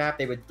first map,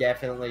 they were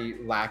definitely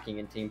lacking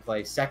in team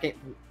play. Second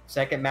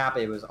map,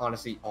 it was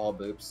honestly all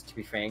boops, to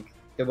be frank.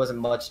 There wasn't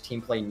much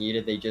team play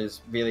needed. They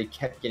just really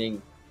kept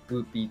getting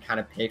boopy kind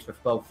of picks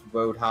with both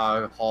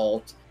Roadhog,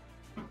 Halt,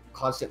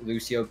 constant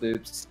Lucio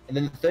boops. And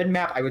then the third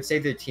map, I would say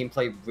the team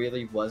play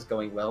really was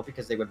going well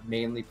because they were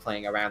mainly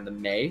playing around the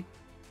Mei.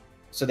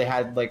 So they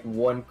had like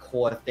one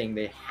core thing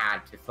they had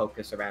to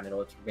focus around in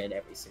order to win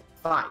every single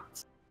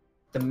fight.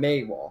 The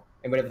Mei wall.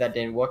 And whenever that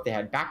didn't work, they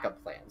had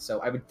backup plans. So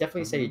I would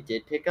definitely say it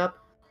did pick up,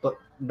 but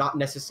not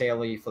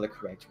necessarily for the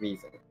correct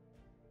reason.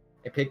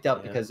 It picked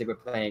up because they were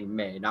playing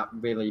Mei, not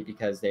really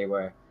because they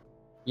were,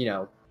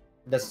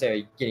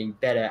 necessarily getting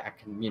better at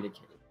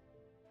communicating.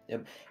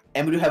 Yep.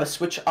 And we do have a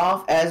switch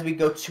off as we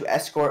go to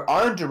Escort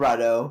on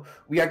Dorado.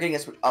 We are getting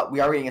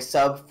a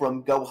sub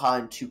from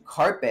Gohan to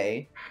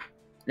Carpe.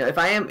 Now, if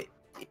I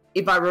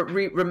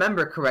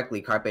remember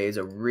correctly, Carpe is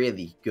a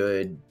really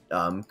good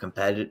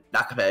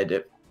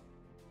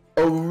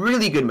a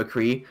really good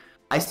McCree.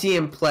 I see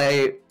him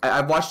play.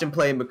 I've watched him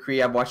play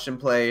McCree. I've watched him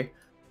play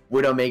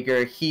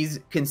Widowmaker. He's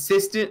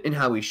consistent in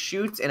how he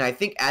shoots, and I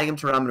think adding him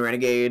to Ramen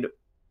Renegade,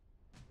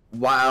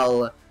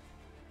 while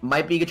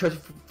might be a good choice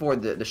for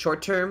the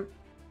short term,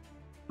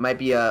 might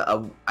be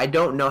I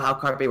don't know how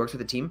Carpe works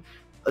with the team.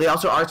 They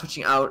also are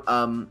switching out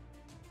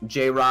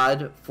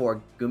J-Rod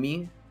for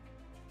Gumi.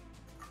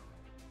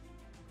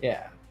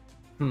 Yeah.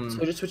 So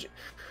just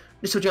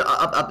switching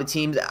up the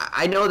teams.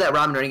 I know that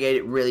Ramen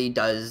Renegade really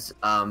does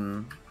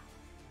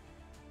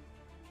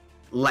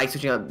like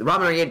switching up.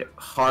 Ramen Renegade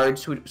hard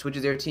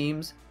switches their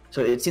teams,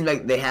 so it seems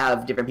like they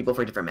have different people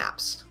for different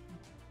maps.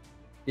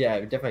 Yeah,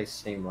 it definitely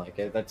seemed like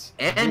it. That's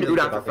And really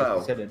Udon good for all things foe.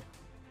 considered.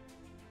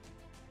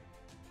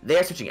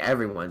 They're switching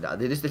everyone down.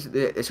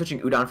 They're switching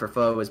Udon for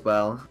foe as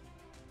well.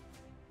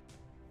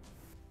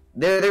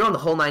 They're going the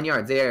whole 9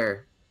 yards.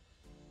 They're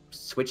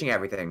switching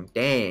everything.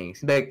 Dang.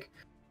 Seems like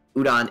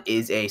Udon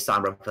is a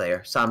Sombra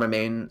player. Sombra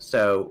main,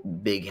 so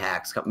big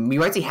hacks. We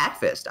might see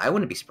Hackfist. I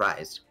wouldn't be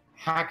surprised.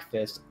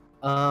 Hackfist.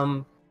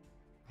 Have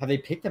they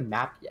picked a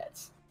map yet?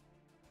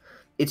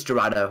 It's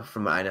Dorado,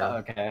 from what I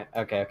know.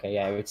 Okay.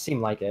 Yeah, it would seem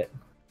like it.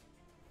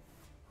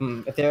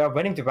 If they are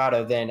running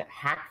Dorado, then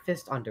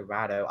Hackfist on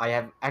Dorado. I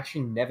have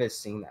actually never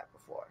seen that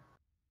before.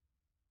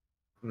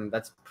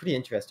 That's pretty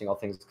interesting, all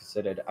things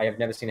considered. I have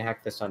never seen a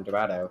Hackfist on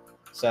Dorado.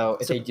 So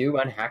if they do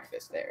run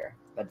Hackfist there,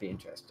 that'd be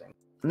interesting.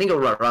 I think if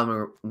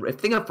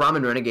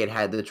Ramen Renegade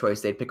had the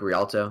choice, they'd pick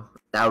Rialto.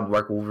 That would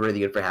work really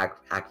good for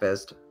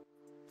Hackfist.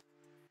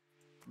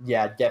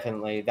 Yeah,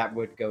 definitely. That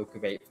would go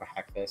great for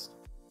Hackfist.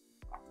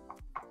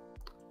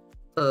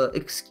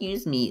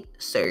 Excuse me,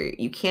 sir.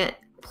 You can't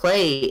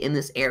play in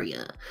this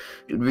area.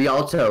 Dude,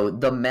 Rialto,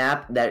 the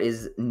map that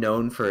is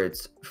known for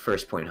its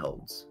first point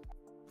holds.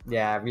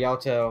 Yeah,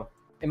 Rialto.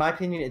 In my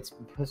opinion, it's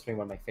personally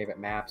one of my favorite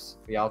maps.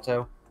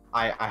 Rialto.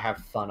 I have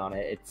fun on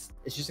it.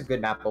 It's just a good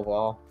map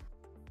overall.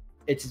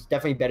 It's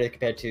definitely better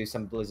compared to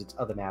some Blizzard's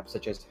other maps,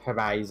 such as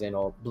Horizon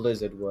or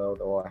Blizzard World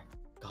or,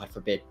 God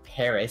forbid,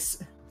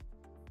 Paris.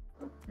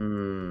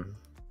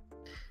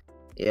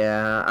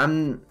 Yeah,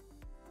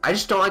 I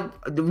just don't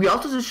like the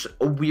Rialto's just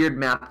a weird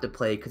map to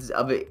play because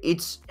of it.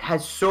 It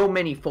has so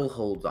many full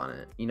holds on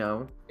it, you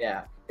know.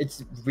 Yeah,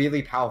 it's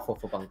really powerful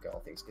for bunker,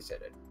 all things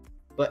considered.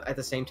 But at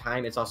the same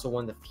time, it's also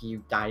one of the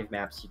few dive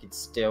maps you can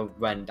still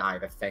run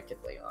dive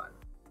effectively on.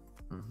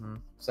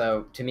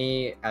 So to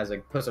me, as a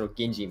personal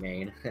Genji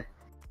main,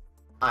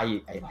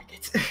 I like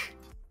it.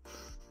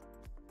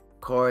 Of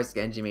course,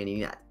 Genji main,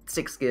 you got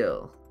 6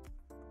 skill.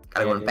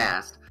 Gotta go in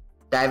fast.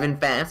 Dive in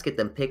fast, get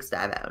them picks,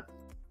 dive out.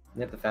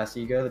 Yeah, the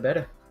faster you go, the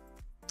better.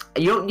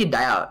 You don't need to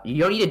dive out.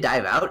 You don't need to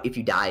dive out if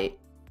you die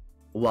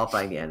while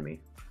fighting the enemy.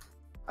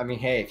 I mean,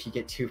 hey, if you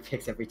get 2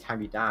 picks every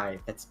time you die,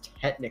 that's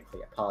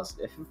technically a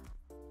positive.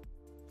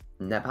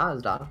 Net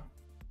pause, dog.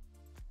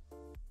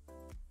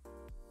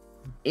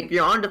 If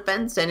you're on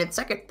defense and it's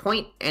second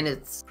point and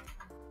it's...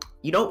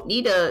 You don't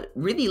need to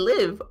really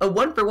live. A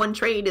 1-for-1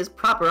 trade is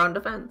proper on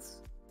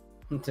defense.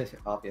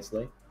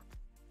 Obviously.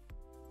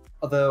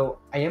 Although,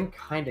 I am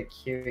kind of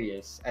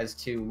curious as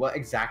to what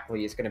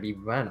exactly is going to be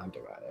run on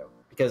Dorado.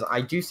 Because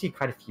I do see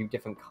quite a few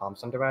different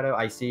comps on Dorado.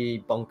 I see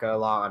Bunker a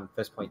lot on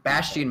first point.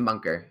 Bastion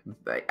Bunker.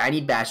 I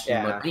need Bastion.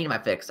 Yeah. I need my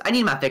fix. I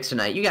need my fix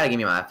tonight. You gotta give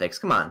me my fix.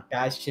 Come on.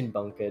 Bastion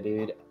Bunker,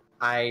 dude.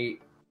 I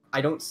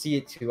don't see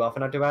it too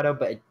often on Dorado,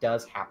 but it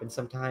does happen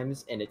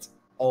sometimes, and it's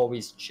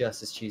always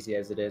just as cheesy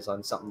as it is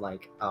on something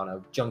like, I don't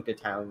know,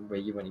 Junkertown, where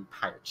you're running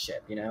pirate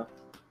ship, you know?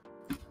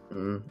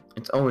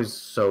 It's always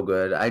so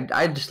good.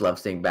 I just love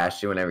seeing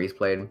Bastion whenever he's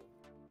played.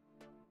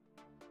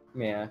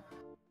 Yeah.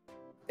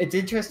 It's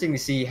interesting to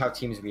see how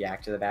teams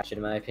react to the Bastion,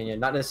 in my opinion.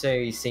 Not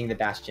necessarily seeing the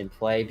Bastion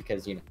play,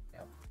 because, you know,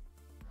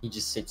 he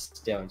just sits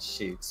still and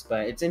shoots.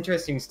 But it's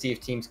interesting to see if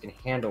teams can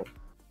handle.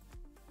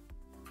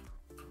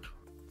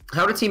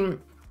 How would a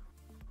team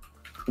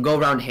go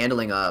around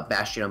handling a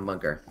Bastion on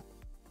Bunker?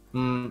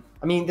 I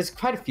mean, there's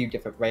quite a few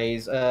different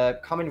ways. A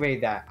common way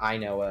that I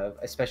know of,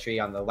 especially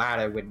on the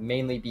ladder, would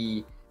mainly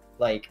be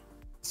like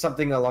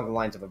something along the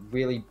lines of a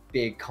really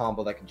big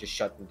combo that can just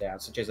shut them down,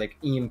 such as like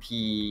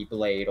EMP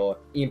Blade or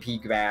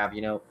EMP Grab,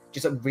 you know,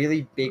 just a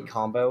really big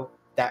combo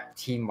that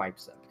team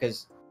wipes them.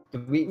 Because the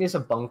weakness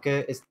of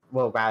Bunker is,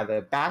 well,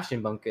 rather,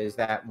 Bastion Bunker is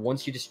that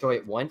once you destroy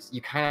it once,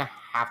 you kind of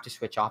have to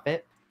switch off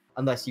it,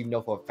 unless you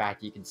know for a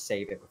fact you can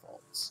save it with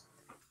ults.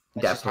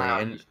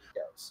 Definitely. And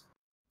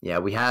yeah,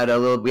 we're having a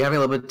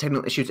little bit of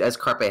technical issues as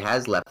Carpe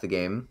has left the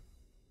game.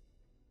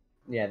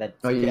 Yeah, that.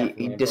 Oh,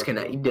 he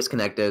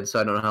disconnected, so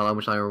I don't know how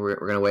much longer we're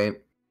gonna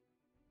wait.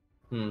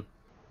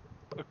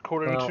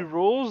 According to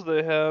rules,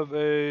 they have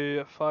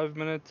a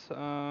 5-minute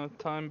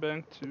time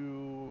bank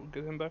to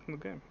get him back in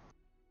the game.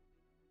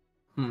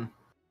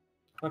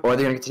 Okay. Or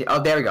they're gonna continue. Oh,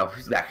 there we go.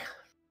 He's back.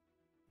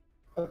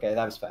 Okay,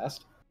 that was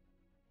fast.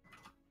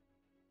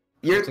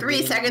 Your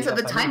 3 seconds of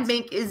the time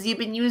bank is you've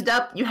been used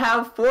up. You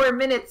have 4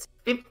 minutes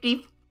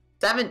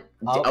 57.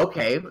 Oh.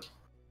 Okay.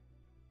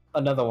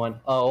 Another one.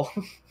 Oh.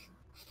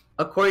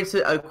 According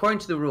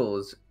to the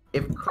rules,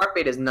 if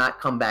Carpe does not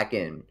come back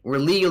in, we're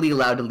legally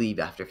allowed to leave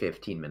after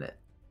 15 minutes.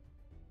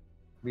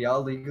 We are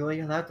legally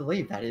allowed to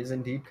leave. That is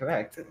indeed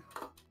correct.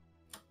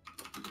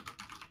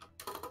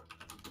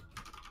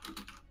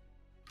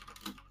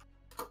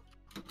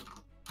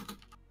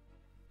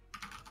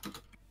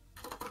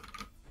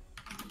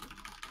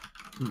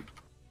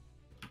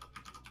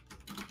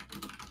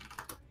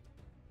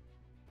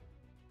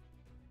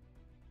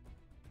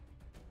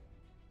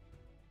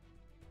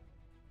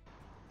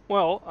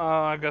 Well,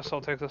 I guess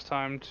I'll take this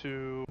time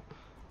to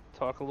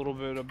talk a little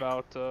bit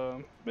about,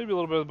 maybe a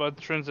little bit about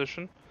the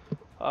transition.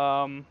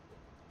 I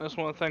just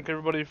want to thank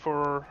everybody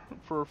for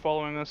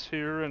following us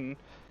here and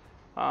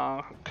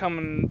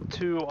coming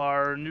to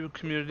our new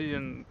community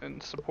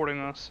and supporting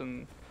us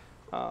and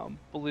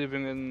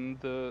believing in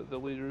the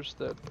leaders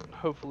that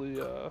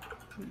hopefully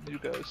you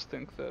guys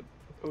think that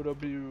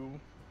OW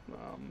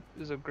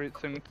is a great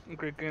thing,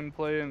 great game to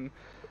play, and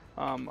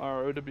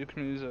our OW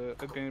community is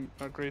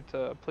a great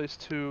place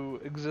to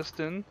exist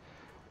in.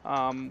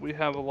 We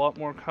have a lot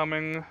more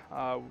coming.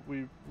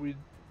 We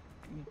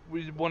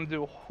want to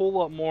do a whole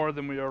lot more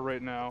than we are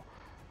right now.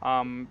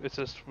 It's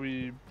just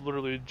we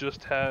literally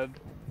just had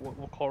what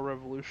we'll call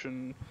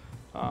revolution,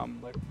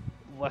 like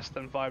less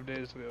than 5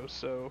 days ago.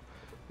 So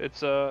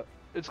it's going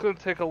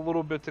to take a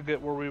little bit to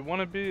get where we want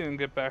to be and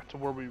get back to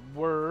where we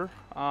were.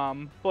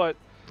 But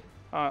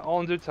all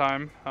in due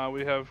time.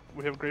 We have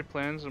great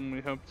plans, and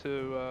we hope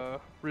to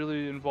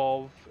really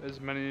involve as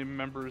many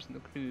members in the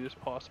community as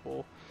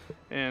possible,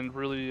 and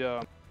really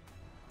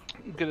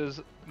get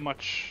as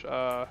much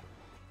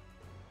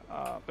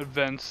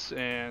events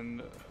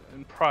and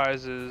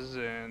prizes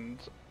and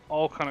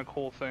all kind of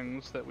cool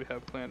things that we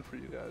have planned for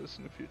you guys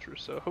in the future.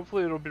 So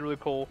hopefully it'll be really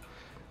cool,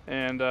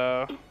 and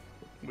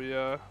we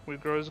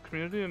grow as a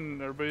community,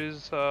 and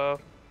everybody's all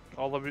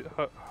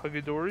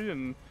huggy dory,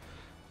 and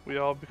we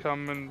all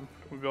become, and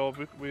we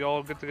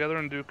all get together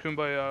and do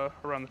kumbaya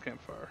around the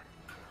campfire.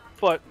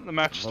 But the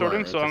match is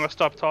starting, so I'm gonna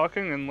stop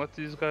talking and let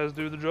these guys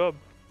do the job.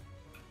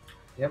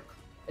 Yep.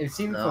 It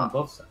seems from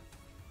both sides.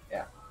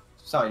 Yeah.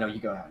 Sorry, no, you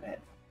go ahead.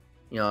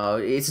 You know,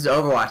 it's just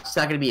Overwatch. It's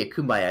not gonna be a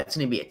kumbaya. It's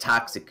gonna be a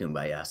toxic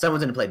kumbaya.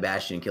 Someone's gonna play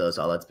Bastion and kill us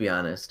all. Let's be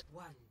honest.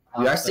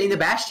 We are seeing the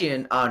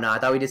Bastion. Oh no, I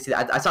thought we did see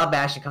that. I saw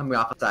Bastion coming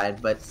off the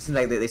side, but it seems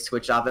like they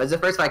switched off. As the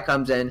first fight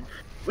comes in,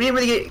 we didn't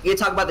really get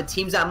to talk about the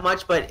teams that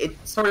much, but it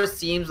sort of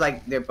seems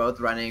like they're both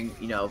running,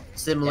 you know,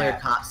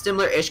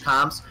 similar-ish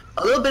comps.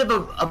 A little bit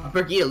of a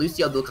Brigitte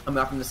Lucio duel coming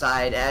off from the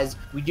side as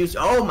we do.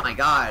 Oh my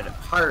God,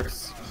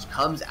 Hearts just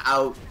comes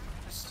out,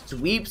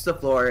 sweeps the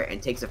floor,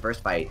 and takes the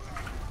first fight.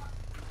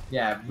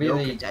 Yeah,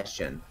 really. No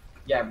contention.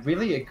 Yeah,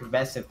 really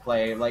aggressive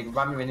play. Like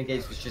Ramen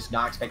Renegades was just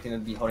not expecting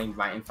them to be holding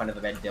right in front of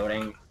the red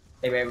building.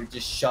 They were able to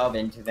just shove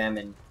into them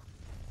and,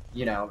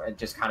 you know, and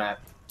just kind of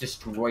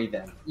destroy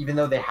them. Even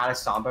though they had a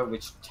Samba,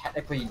 which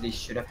technically they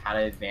should have had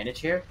an advantage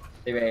here,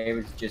 they were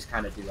able to just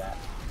kind of do that.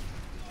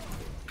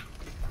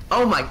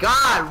 Oh my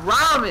God,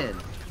 Ramen!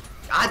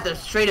 Got the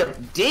straight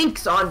up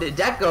dinks on the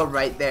Deco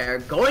right there.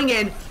 Going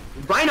in,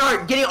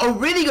 Reinhardt getting a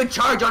really good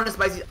charge on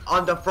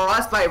the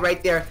Frostbite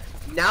right there.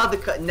 Now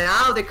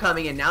they're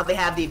coming in. Now they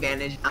have the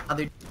advantage. Now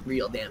they're doing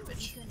real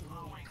damage.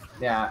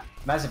 Yeah,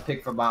 massive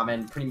pick for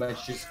Ramen. Pretty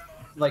much just,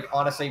 like,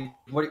 honestly,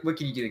 what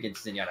can you do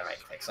against Zenyatta right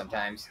click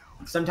sometimes?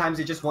 Sometimes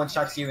it just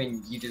one-shots you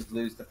and you just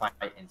lose the fight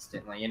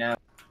instantly, you know?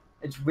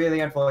 It's really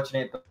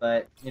unfortunate,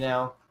 but you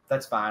know,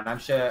 that's fine. I'm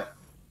sure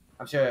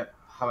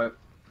Halichoeres,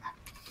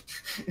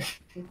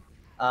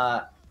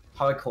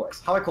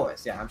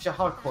 yeah, I'm sure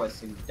Halichoeres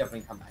can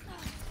definitely come back.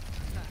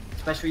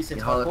 Especially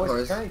since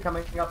Halichoeres is currently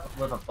coming up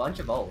with a bunch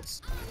of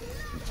ults.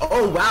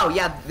 Oh wow,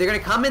 yeah, they're gonna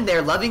come in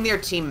there, loving their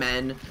team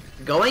men,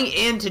 going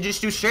in to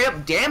just do straight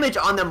up damage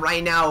on them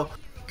right now.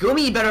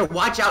 Gummy, you better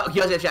watch out. He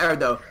doesn't have Shatter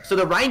though, so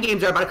the Ryan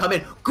games are about to come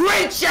in.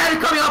 Great Shatter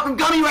coming off from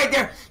Gummy right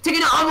there,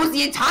 taking out almost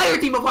the entire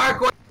team of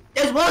Hardcore,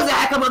 as well as the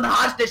Hack'em on the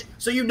hostage.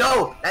 So you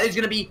know that is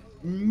gonna be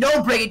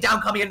no break it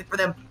down coming in for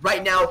them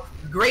right now.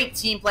 Great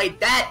team play.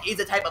 That is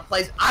the type of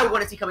plays I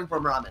want to see coming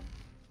from Ramen.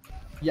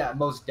 Yeah,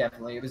 most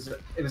definitely. It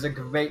was a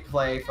great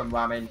play from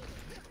Ramen.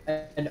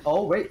 And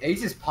oh wait,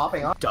 Ace is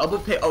popping up. Double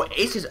pick. Oh,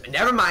 Ace is.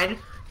 Never mind.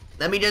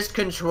 Let me just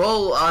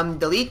control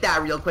delete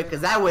that real quick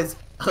because that was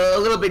a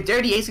little bit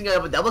dirty. Ace got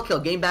up a double kill,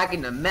 game back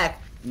in the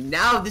mech.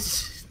 Now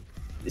this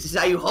is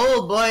how you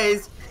hold,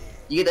 boys.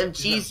 You get them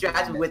cheese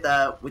strats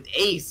with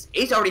Ace.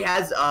 Ace already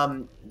has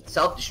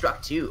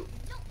self-destruct too.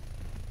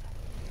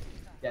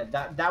 Yeah,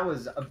 that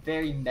was a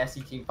very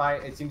messy team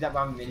fight. It seems that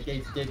Ramen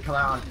Renegades did come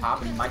out on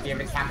top and might be able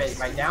to cap it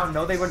right now.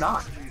 No, they were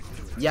not.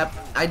 Yep,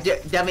 I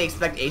definitely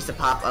expect Ace to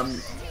pop.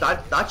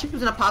 Thought she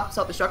was gonna pop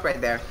self-destruct right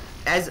there,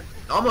 as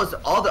almost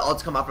all the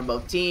ults come off from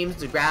both teams.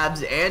 The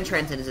grabs and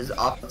transcendences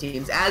off the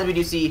teams, as we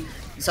do see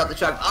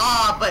self-destruct.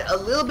 But a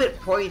little bit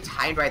poorly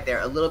timed right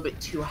there. A little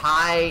bit too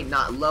high,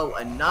 not low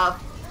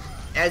enough.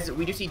 As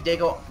we do see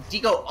Deco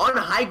on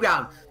high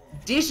ground,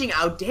 dishing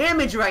out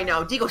damage right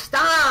now. Deco,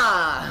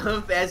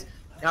 stop! As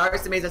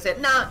Arsemeza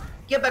said, nah,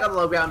 get back on the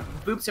low ground,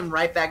 boops him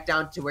right back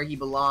down to where he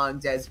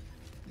belongs, as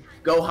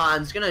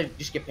Gohan's gonna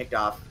just get picked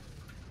off.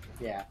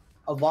 Yeah,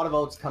 a lot of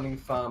ults coming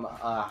from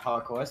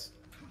Halichoeres.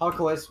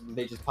 Halichoeres,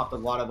 they just popped a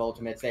lot of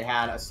ultimates. They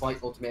had a slight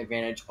ultimate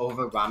advantage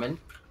over Ramen.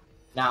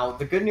 Now,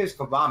 the good news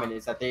for Ramen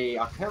is that they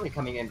are currently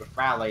coming in with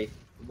Rally,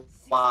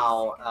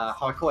 while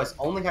Halichoeres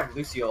only have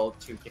Lucio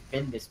to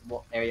defend this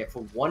area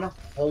for 1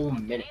 whole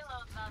minute.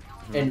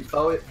 And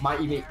Foe might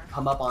even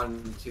come up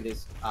onto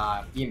this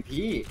EMP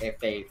if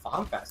they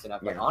farm fast enough,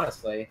 but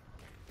honestly.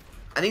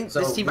 I think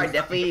this team might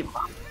definitely...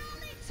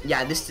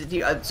 Yeah, this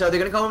team, so they're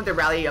going to go in with their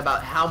rally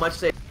about how much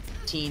they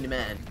 15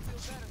 men.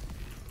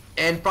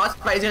 And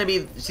Frostbite is going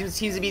to be, seems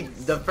to be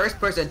the first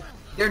person.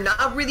 They're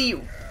not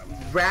really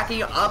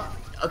racking up...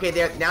 Okay,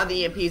 now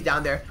the EMP is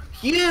down there.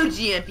 huge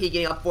EMP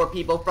getting up 4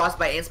 people.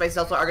 Frostbite and Spicy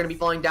Salsa are going to be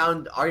falling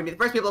down, are going to be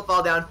the first people to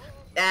fall down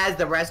as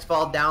the rest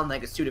fall down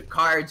like a suit of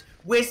cards.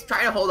 Wisp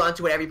trying to hold on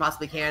to whatever he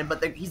possibly can,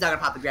 but he's not going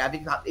to pop the grab.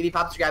 If he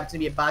pops the grab, it's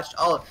going to be a botched.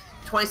 All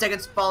 20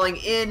 seconds falling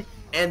in,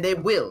 and they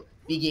will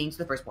be getting to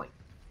the first point.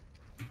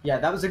 Yeah,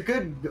 that was a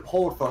good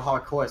hold for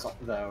Halichoeres,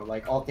 though.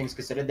 Like, all things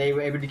considered, they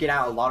were able to get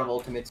out a lot of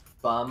ultimates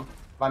from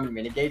Ramen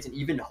Renegades and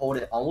even hold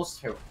it almost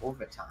to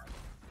overtime.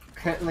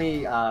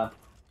 Currently,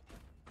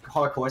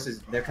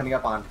 Halichoeres they're coming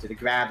up on to the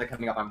grab, they're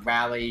coming up on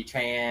rally,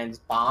 trans,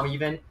 bomb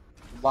even.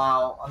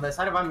 While on the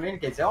side of Ramen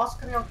Renegades, they're also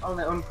coming up on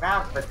their own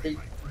grab, but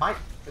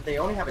they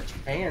only have a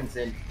trans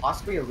and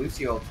possibly a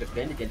Lucio to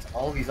defend against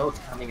all these ults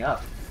coming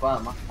up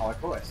from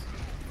Halichoeres.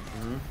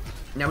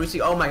 Now we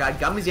see, oh my god,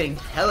 Gummy's getting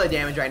hella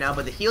damage right now,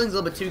 but the healing's a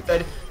little bit too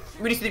good.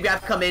 We see the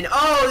grab come in.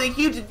 Oh, the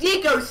huge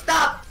deco,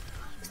 stop!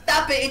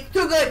 Stop it, it's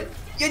too good!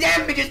 Your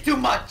damage is too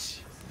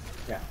much!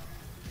 Yeah.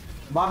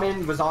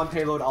 Ramen was on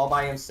payload all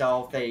by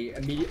himself. They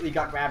immediately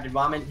got grabbed, and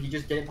Ramen, he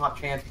just didn't pop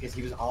trans because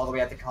he was all the way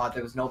at the card.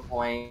 There was no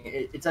point.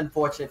 It's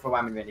unfortunate for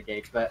Ramen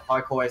Renegades, but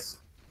Halichoeres,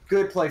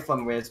 good play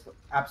from Wisp.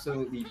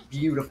 Absolutely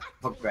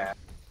beautiful grab.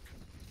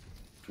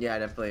 Yeah,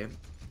 definitely.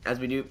 As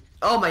we do.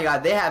 Oh my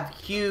god, they have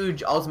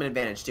huge ultimate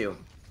advantage too.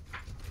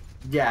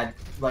 Yeah,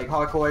 like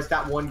Halichoeres,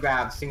 that one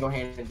grab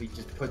single-handedly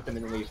just put them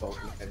in the lead for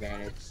ultimate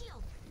advantage.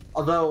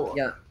 Although,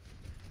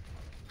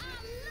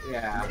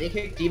 yeah, they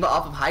kick D.Va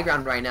off of high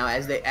ground right now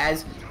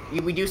as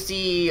we do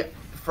see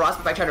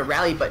Frostbite try to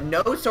rally, but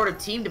no sort of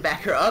team to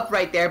back her up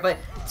right there. But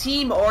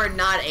team or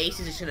not, Ace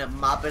is just gonna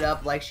mop it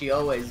up like she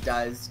always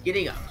does,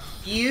 getting a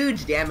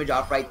huge damage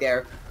off right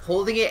there,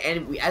 holding it,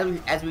 and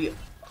as we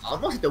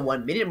almost at the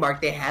 1 minute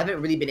mark, they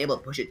haven't really been able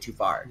to push it too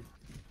far.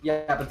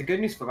 Yeah, but the good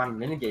news for Ramen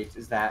Renegades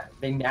is that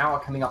they now are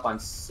coming up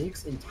on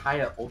 6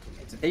 entire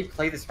ultimates. If they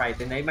play this right,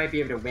 then they might be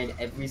able to win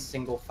every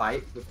single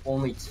fight with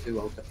only 2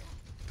 ultimates.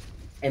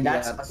 And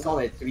that's a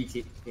solid 3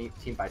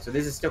 team fight. So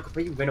this is still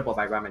completely winnable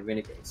by Ramen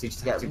Renegades. So you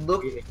just have to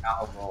look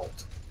out of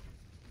ult.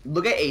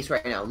 Look at Ace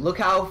right now. Look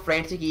how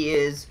frantic he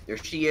is, or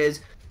she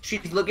is.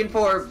 She's looking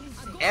for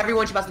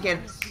everyone she possibly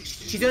can.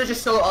 She's gonna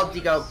just solo ult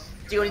Deco.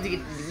 Deco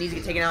needs to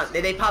get taken out.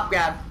 They pop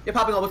grab. They're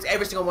popping almost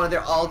every single one of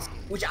their ults,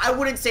 which I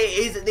wouldn't say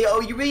is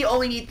you really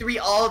only need 3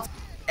 ults,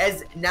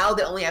 as now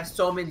they only have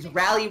Soman's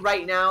rally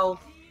right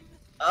now.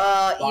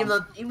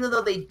 Even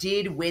though they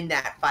did win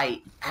that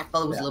fight, I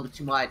felt it was a little bit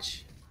too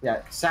much.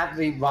 Yeah,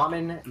 sadly,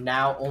 Ramen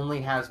now only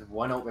has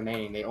 1 ult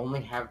remaining. They only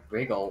have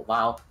Brig ult,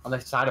 while on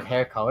the side of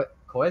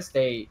Halichoeres,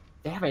 they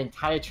have an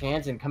entire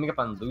trans and coming up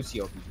on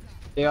Lucio.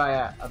 They are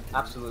at an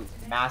absolute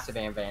massive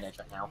advantage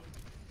right now.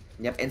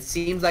 Yep, and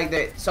seems like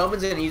that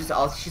someone's gonna use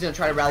all. She's gonna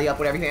try to rally up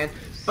whatever he can,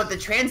 but the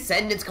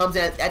Transcendence comes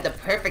in at the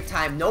perfect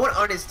time. No one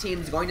on his team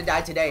is going to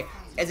die today,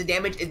 as the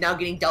damage is now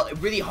getting dealt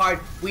really hard.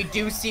 We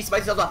do see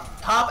Spicy Salsa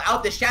pop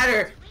out the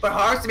shatter, but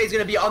Harsame is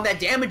gonna be on that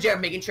damage there,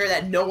 making sure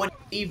that no one can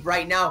leave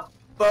right now.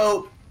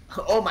 Bo,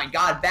 oh my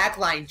god,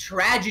 backline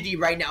tragedy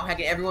right now,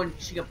 hacking everyone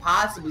she can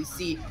possibly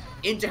see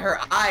into her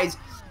eyes,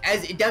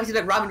 as it does seem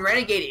like Ramen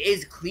Renegade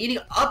is cleaning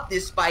up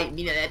this fight,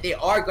 meaning that they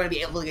are going to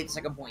be able to get the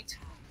second point.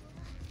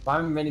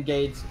 Ramen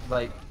Renegades,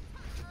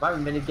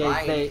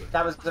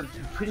 that was a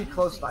pretty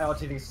close fight all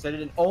to be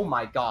considered, and oh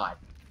my god.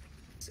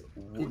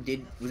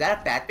 Was that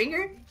a fat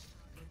finger?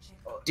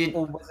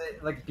 Or was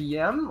it like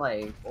BM?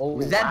 Like, oh,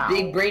 was that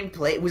big brain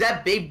play? Was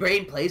that big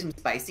brain plays from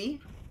Spicy?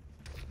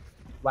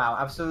 Wow,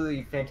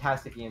 absolutely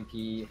fantastic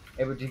EMP.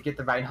 Able to get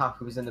the Reinhardt,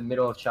 who was in the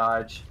middle of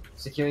charge,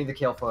 securing the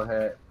kill for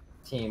her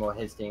team or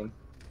his team.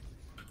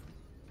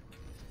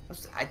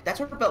 That's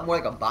what felt more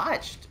like a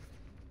botched.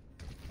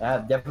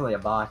 Yeah, definitely a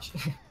botch.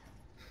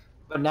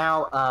 but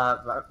now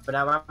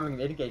Ramen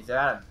Renegades, they're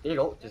at a big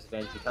ult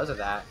disadvantage because of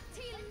that.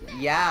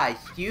 Yeah,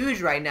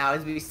 huge right now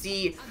as we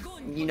see,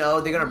 you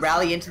know, they're gonna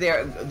rally into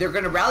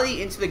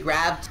the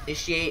grab to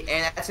initiate,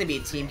 and that's gonna be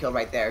a team kill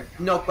right there.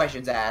 No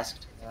questions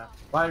asked. Yeah.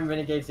 Ramen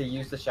Renegades, they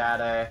use the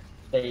shatter.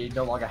 They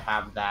no longer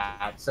have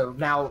that, so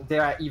now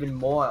they're at even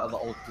more of an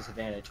ult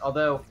disadvantage.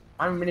 Although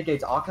Ramen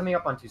Renegades are coming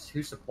up onto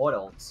 2 support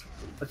ults,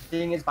 but the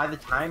thing is, by the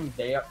time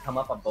they come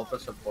up on both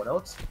those support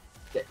ults,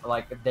 the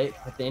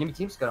enemy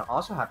team's gonna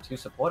also have 2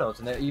 support ults,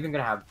 and they're even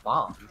gonna have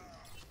bomb.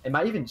 It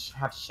might even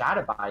have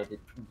shatter by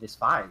this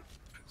fight.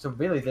 So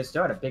really, they're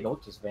still at a big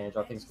ult disadvantage,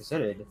 all things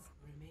considered.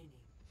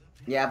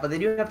 Yeah, but they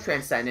do have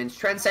Transcendence.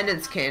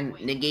 Transcendence can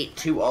negate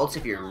 2 ults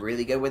if you're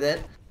really good with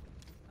it.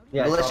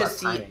 Yeah, but let's just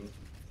see. Timing.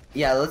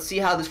 Yeah, let's see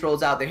how this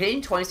rolls out. They're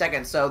hitting 20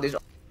 seconds, so there's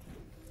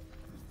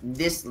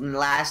this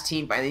last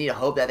team fight. They need to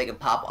hope that they can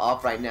pop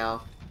off right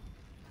now.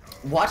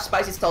 Watch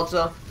Spicy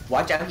Salsa.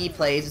 Watch how he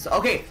plays.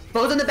 Okay,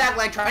 Bo's on the back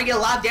line, trying to get a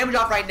lot of damage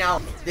off right now.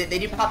 They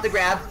do pop the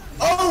grab.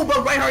 Oh,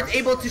 but Reinhardt's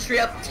able to straight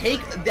up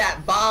take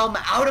that bomb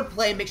out of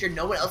play, make sure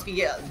no one else can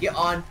get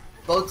on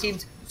both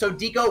teams. So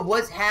Deco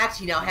was hacked.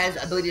 He now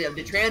has ability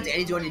to trans, and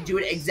he's going to do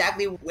it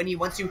exactly when he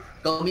wants to.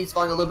 Gummy's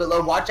falling a little bit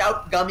low. Watch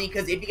out, Gummy,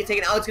 because if you get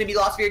taken out, it's going to be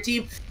lost for your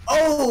team.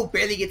 Oh,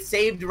 barely gets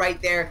saved right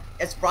there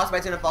as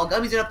Frostbite's going to fall.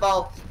 Gummy's going to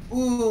fall.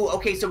 Ooh,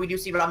 okay, so we do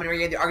see Ramen and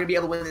Renegade. They are going to be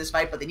able to win this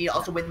fight, but they need to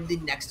also win the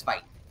next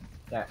fight.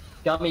 Yeah,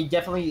 Gummy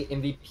definitely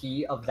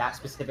MVP of that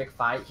specific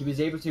fight. He was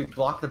able to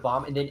block the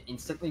bomb and then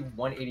instantly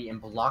 180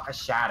 and block a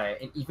shatter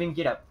and even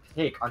get a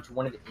pick onto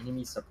one of the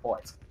enemy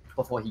supports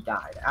before he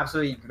died.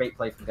 Absolutely great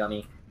play from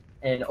Gummy.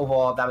 And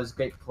overall, that was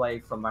great play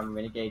from Ramen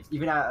Renegades.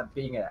 Even at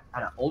being at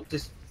an ult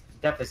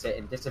deficit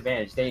and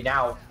disadvantage, they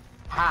now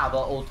have an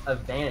ult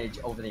advantage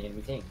over the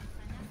enemy team.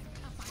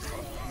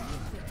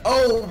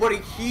 Oh, what a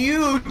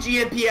huge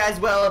EMP as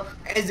well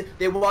as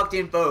they walked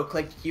in for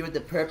clicked Q at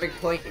the perfect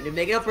point. And to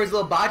make it up for his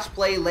little botch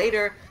play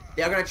later,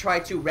 they're going to try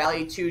to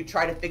rally to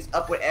try to fix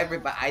up whatever,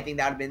 but I think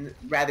that would have been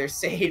rather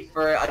saved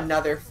for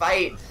another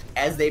fight.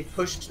 As they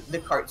pushed the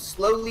cart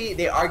slowly,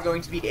 they are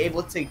going to be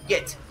able to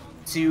get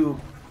to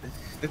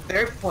the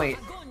third point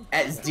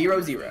at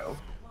 0-0.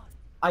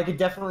 I could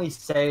definitely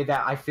say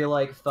that I feel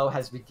like Foe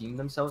has redeemed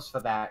themselves for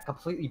that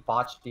completely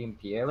botched EMP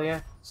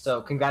earlier. So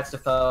congrats to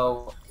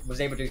Foe, was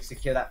able to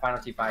secure that final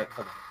team fight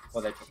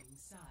for their team.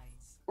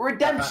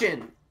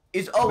 Redemption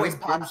is always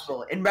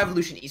possible in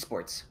Revolution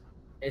Esports.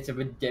 It's a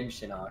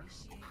redemption arc.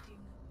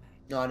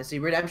 Honestly,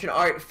 redemption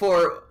art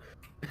for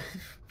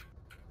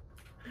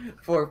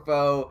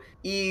Foe.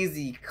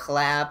 Easy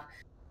clap.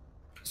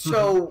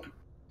 So,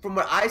 from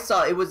what I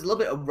saw, it was a little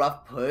bit of a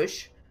rough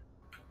push.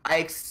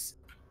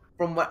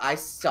 From what I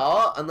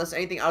saw, unless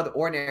anything out of the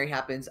ordinary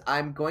happens,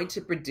 I'm going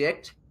to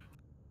predict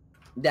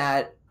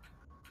that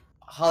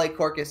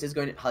Halichoeres is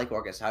going to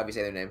Halichoeres, however you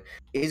say their name,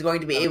 is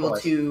going to be able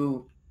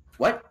to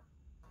what?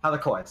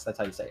 Halichoeres, that's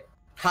how you say it.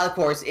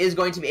 Halichoeres is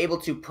going to be able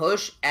to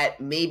push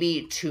at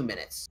maybe 2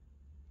 minutes.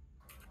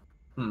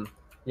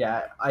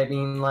 Yeah, I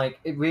mean, like,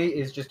 it really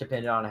is just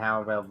dependent on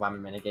how well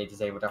Ramen Renegade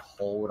is able to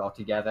hold all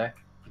together.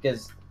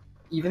 Because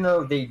even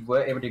though they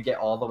were able to get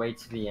all the way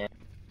to the end,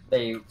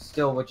 they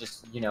still were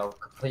just, you know,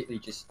 completely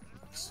just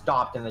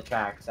stopped in the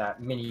tracks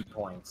at many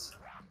points.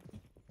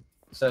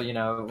 So, you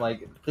know,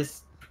 like,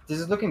 this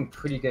is looking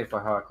pretty good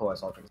for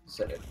Halichoeres, all things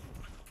considered.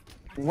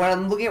 What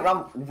I'm looking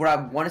at, what I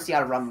want to see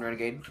out of Ramen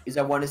Renegade is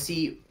I want to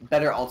see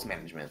better ult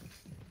management.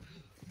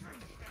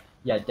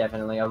 Yeah,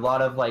 definitely. A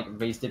lot of, like,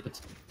 wasted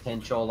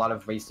potential, a lot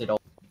of wasted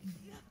ult.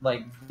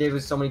 Like, there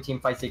was so many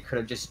team fights they could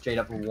have just straight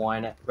up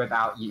won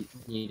without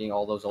needing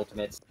all those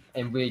ultimates.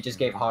 And really just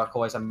gave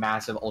Halichoeres a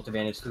massive ult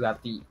advantage throughout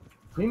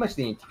pretty much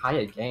the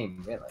entire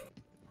game, really.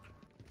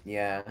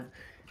 Yeah.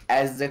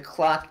 As the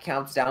clock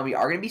counts down, we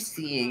are going to be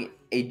seeing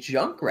a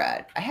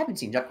Junkrat. I haven't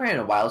seen Junkrat in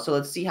a while, so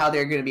let's see how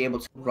they're going to be able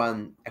to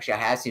run. Actually, I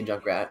have seen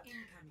Junkrat.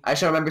 I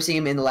just don't remember seeing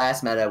him in the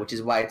last meta, which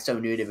is why it's so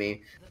new to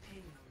me.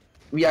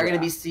 We are going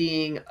to be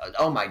seeing...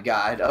 Oh my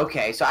god.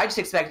 Okay, so I just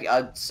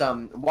expect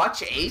some...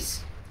 Watch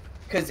Ace,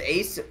 because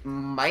Ace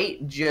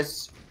might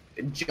just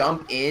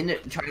jump in,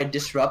 try to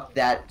disrupt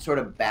that sort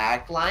of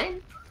back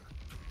line.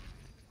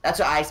 That's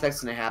what I expect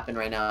is going to happen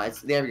right now.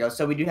 There we go.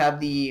 So we do have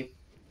the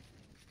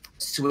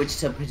switch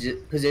to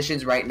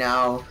positions right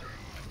now.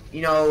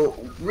 You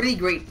know, really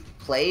great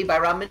play by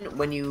Ramen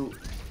when you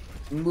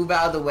move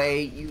out of the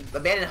way, you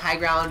abandon high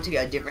ground to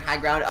get a different high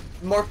ground,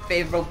 a more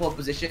favorable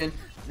position.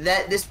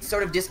 That this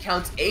sort of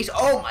discounts Ace.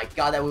 Oh my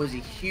god, that was a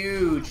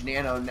huge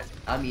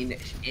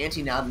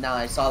anti now that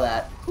I saw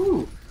that.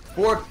 Whew,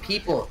 4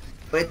 people.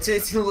 But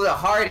it's a little bit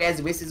hard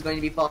as Whis is going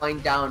to be falling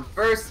down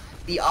first.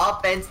 The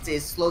offense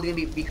is slowly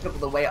going to be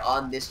crippled away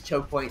on this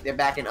choke point. They're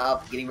backing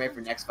up, getting ready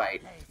for next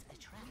fight.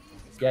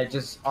 Yeah,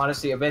 just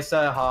honestly,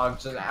 Abyssa, Hog,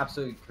 just an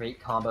absolutely great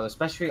combo,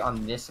 especially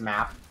on this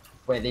map,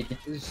 where they could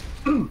just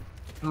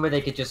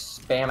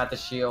spam at the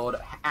shield,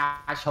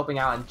 Ash helping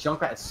out, and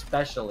Junkrat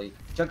especially.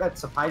 Junkrat,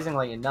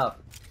 surprisingly enough,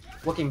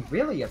 working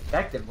really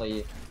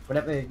effectively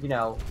whenever, you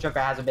know,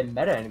 Junkrat hasn't been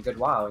meta in a good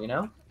while, you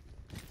know?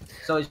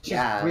 So it's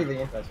just really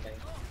interesting.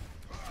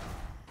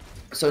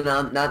 So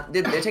now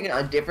they're taking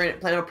a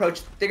different plan of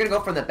approach. They're going to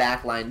go from the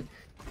back line.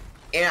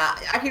 And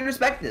I can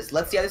respect this.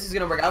 Let's see how this is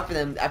going to work out for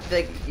them. I feel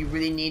like you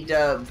really need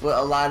to put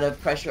a lot of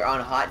pressure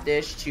on Hot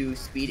Dish to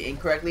speed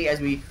incorrectly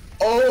as we...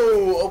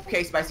 Oh,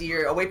 okay, Spicy,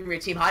 you're away from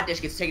your team. Hot Dish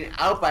gets taken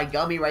out by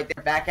Gummy right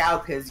there. Back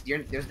out, because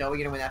there's no way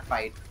you're going to win that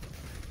fight.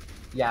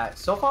 Yeah,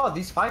 so far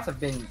these fights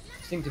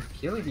seem to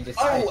purely be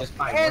decided just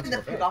by and the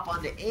pick off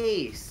on the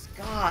Ace.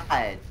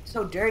 God,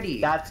 so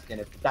dirty. That's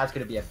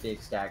gonna be a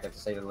big stagger, to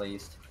say the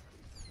least.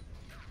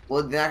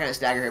 Well, they're not going to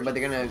stagger her, but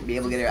they're going to be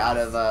able to get her out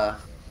of...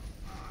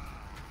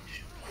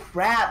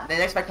 Crap! The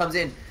next fight comes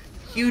in.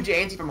 Huge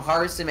anti from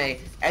Halichoeres.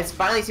 It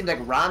finally seems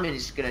like Ramen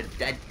is going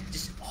to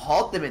just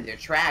halt them in their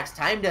tracks.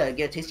 Time to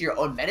get a taste of your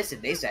own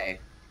medicine, they say.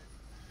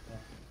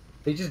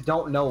 They just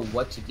don't know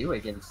what to do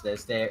against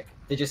this. They're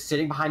just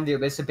sitting behind the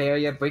Abyssa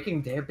barrier,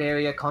 breaking their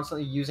barrier,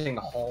 constantly using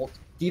a halt.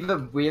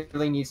 D.Va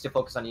really needs to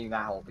focus on eating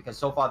that halt, because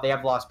so far they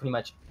have lost pretty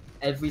much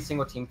every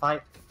single team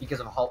fight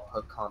because of a halt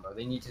hook combo.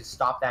 They need to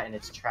stop that in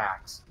its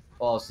tracks,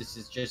 or else this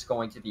is just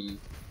going to be,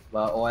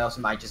 well, or else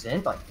it might just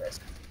end like this.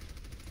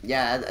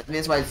 Yeah, I mean,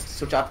 that's why I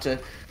switch off to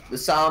the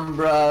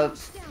Sombra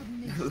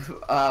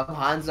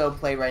Hanzo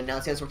play right now.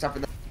 Let's see how this works out for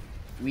them.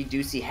 We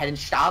do see Head and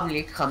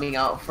Shabni coming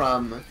out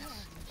from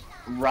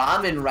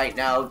Ramen right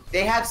now.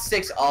 They have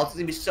 6 ults. It's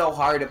going to be so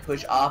hard to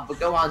push off, but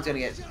Gohan's going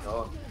to get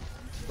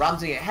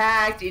Ramen's gonna get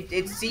hacked.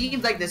 It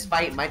seems like this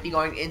fight might be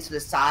going into the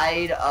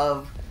side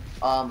of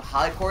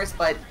Halichoeres,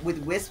 but with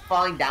Wisp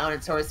falling down,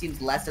 it sort of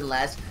seems less and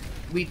less.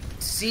 We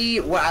see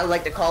what I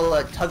like to call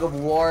a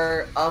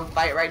tug-of-war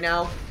fight right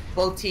now.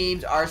 Both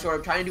teams are sort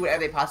of trying to do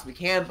whatever they possibly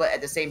can, but at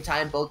the same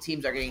time, both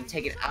teams are getting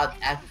taken out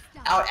at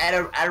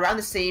around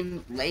the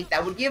same length.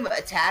 That would give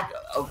attack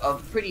a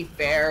pretty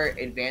fair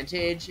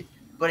advantage,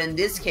 but in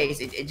this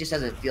case, it just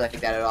doesn't feel like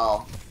that at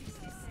all.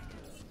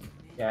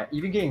 Yeah,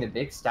 even getting the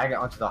big stagger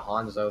onto the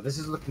Hanzo, this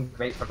is looking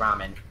great for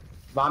Ramen.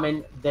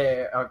 Ramen,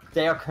 they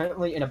are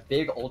currently in a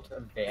big ult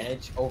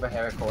advantage over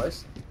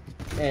Halichoeres,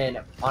 and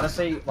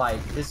honestly,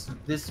 like this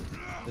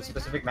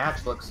specific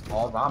match looks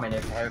all Ramen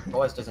if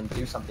Halichoeres doesn't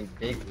do something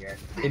big here.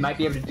 They might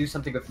be able to do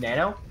something with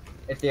Nano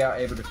if they are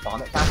able to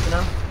farm it fast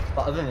enough,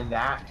 but other than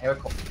that,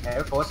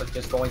 Halichoeres are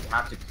just going to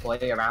have to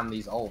play around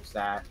these ults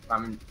that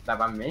Ramen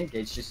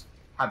Renegades just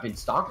have been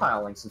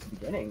stockpiling since the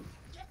beginning.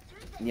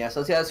 Yeah,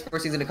 so let's see how this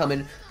first thing's gonna come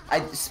in.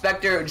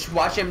 Spectre, just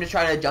watch him to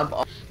try to jump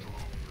on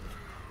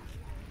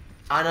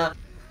Ana,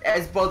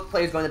 as both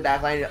players go in the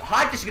back line.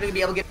 Hot is gonna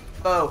be able to get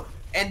Foe,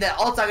 and the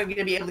ult's not gonna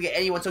be able to get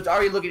anyone, so it's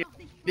already looking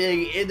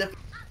big in the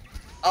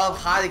of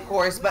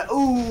Halichoeres, but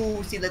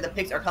ooh, seems like the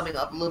picks are coming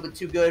up a little bit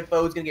too good.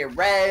 Foe's gonna get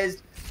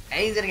rezzed, and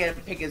he's gonna get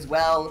a pick as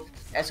well,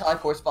 as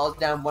Halichoeres falls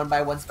down one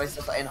by one. Spice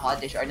and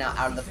Hotdish are now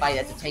out of the fight.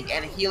 That's a tank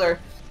and a healer.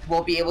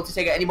 Won't be able to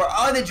take it anymore.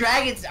 Oh, the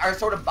dragons are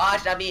sort of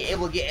botched, not being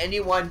able to get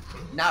anyone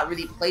not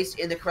really placed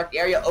in the correct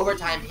area.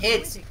 Overtime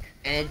hits,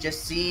 and it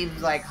just seems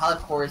like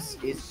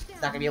Halichoeres is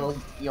not gonna be able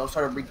to, you know,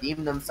 sort of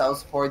redeem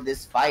themselves for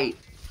this fight.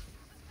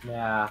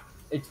 Yeah,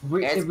 it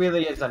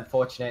really is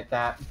unfortunate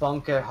that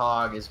Bunker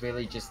Hog is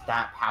really just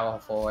that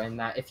powerful, and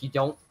that if you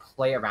don't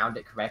play around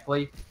it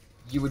correctly,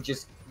 you would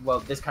just,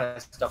 well, this kind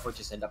of stuff would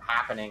just end up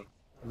happening.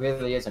 It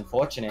really is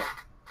unfortunate.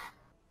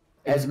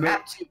 As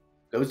map 2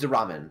 goes to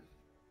Ramen.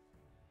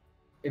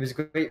 It was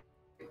great.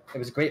 It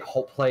was great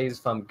Holt plays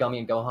from Gummy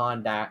and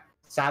Gohan that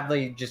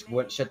sadly just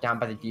weren't shut down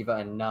by the D.Va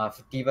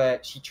enough. D.Va,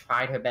 she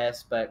tried her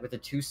best, but with a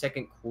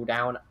 2-second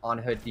cooldown on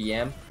her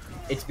DM,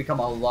 it's become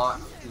a lot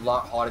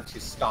harder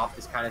to stop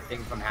this kind of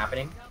thing from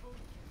happening.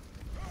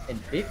 And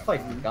big play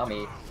from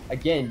Gummy,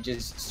 again,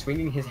 just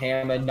swinging his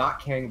hammer, not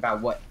caring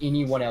about what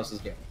anyone else is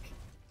doing.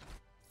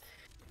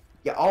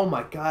 Yeah, oh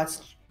my god,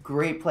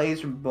 great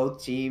plays from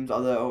both teams,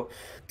 although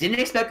didn't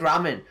expect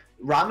Ramen.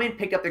 Ramen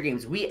picked up their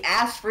games. We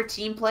asked for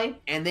team play,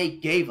 and they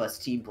gave us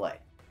team play.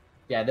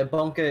 Yeah, the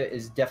bunker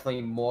is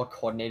definitely more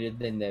coordinated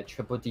than the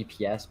triple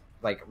DPS.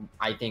 Like,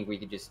 I think we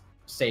could just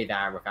say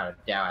that without a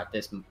doubt at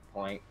this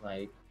point.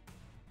 Like,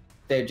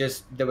 they're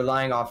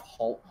relying off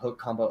hook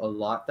combo a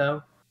lot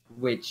though,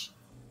 which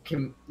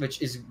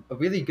is a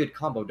really good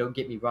combo. Don't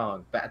get me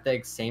wrong, but at the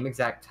same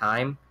exact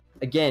time,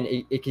 again,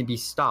 it can be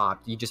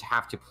stopped. You just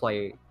have to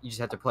play. You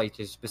just have to play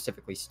to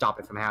specifically stop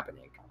it from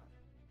happening.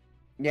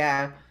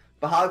 Yeah.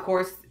 But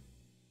Halichoeres,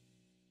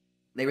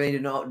 they really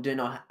didn't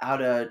know how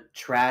to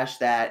trash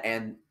that,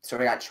 and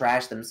sort of got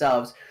trashed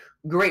themselves.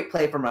 Great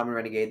play from Ramen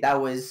Renegade. That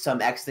was some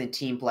excellent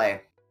team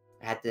play,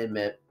 I have to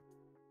admit.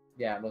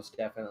 Yeah, most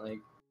definitely.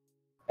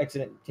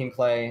 Excellent team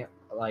play,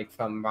 like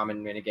from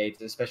Ramen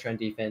Renegades, especially on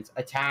defense.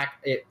 Attack,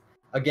 it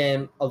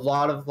again, a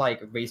lot of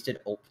like wasted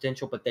ult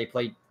potential, but they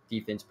played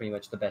defense pretty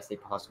much the best they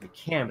possibly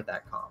can with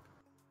that comp.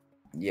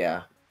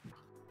 Yeah.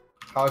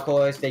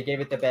 Halichoeres, they gave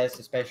it the best,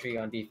 especially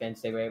on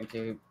defense. They were able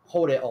to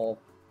hold it all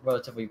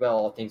relatively well,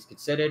 all things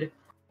considered.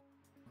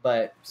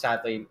 But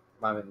sadly,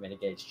 Ramen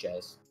Renegades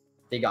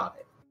they got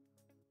it.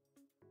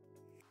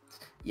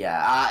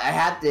 Yeah, I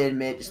have to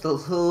admit, just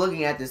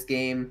looking at this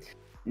game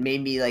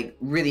made me like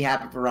really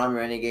happy for Ramen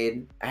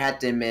Renegade. I had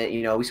to admit,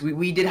 you know,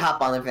 we did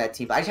hop on them for that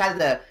team, but I just had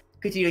to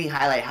continually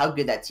highlight how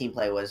good that team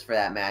play was for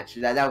that match.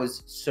 That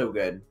was so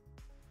good.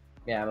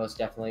 Yeah, most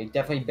definitely.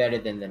 Definitely better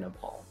than the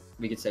Nepal.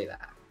 We could say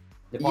that.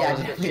 Nepal Yeah, was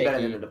a bit definitely better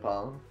shaky. than the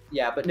Nepal.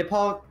 Yeah, but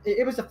Nepal,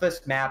 it was the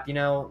first map, you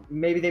know.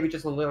 Maybe they were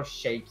just a little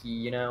shaky,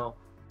 you know.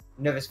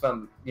 Nervous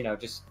from, you know,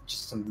 just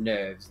some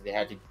nerves they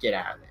had to get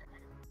out of there.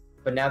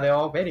 But now they're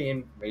all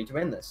ready to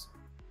win this.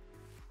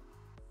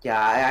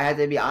 Yeah, I had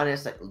to be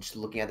honest, like, just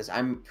looking at this,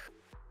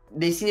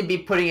 they seem to be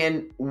putting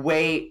in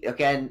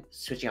again,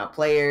 switching out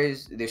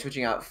players, they're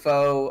switching out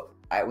Foe.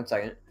 Alright, 1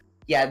 second.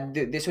 Yeah,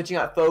 they're switching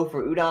out Foe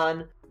for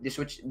Udon.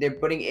 They're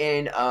putting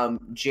in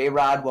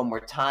J-Rod one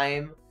more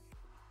time.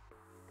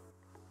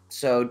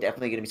 So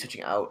definitely gonna be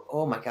switching out.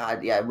 Oh my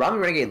god, yeah, Ramen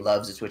Renegade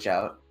loves to switch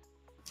out.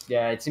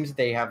 Yeah, it seems that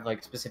they have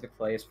like specific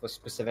players for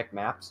specific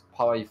maps,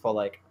 probably for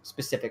like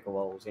specific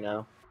roles, you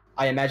know.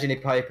 I imagine they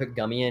probably put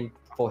Gummy in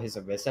for his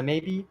Orisa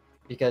maybe,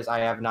 because I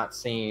have not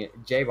seen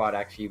J-Rod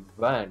actually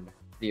run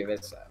the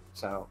Orisa.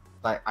 So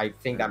I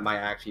think that might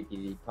actually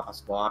be the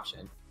possible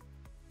option.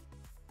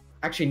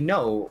 Actually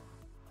no,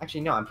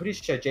 I'm pretty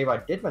sure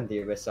J-Rod did run the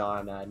Orisa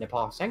on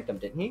Nepal Sanctum,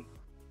 didn't he?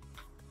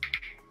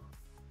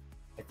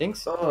 I think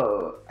so.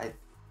 Oh, I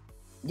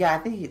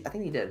think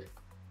he did.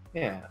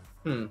 Yeah.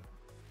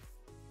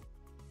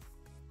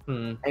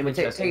 Anyway,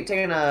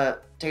 taking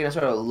a sort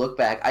of look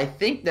back, I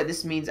think that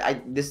this means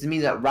that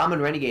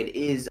Ramen Renegade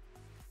is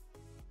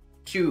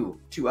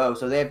 2-0,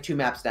 so they have 2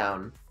 maps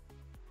down.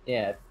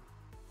 Yeah.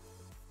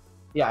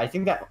 Yeah, I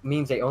think that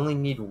means they only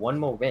need 1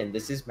 more win.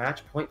 This is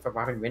match point for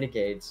Ramen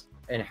Renegades,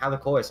 and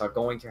Halichoeres are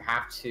going to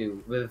have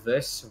to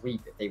reverse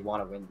sweep if they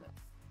want to win this.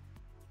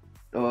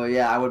 Oh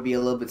yeah, I would be a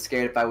little bit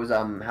scared if I was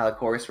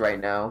Halichoeres right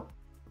now.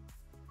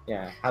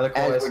 Yeah, As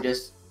Halichoeres. we're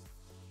just,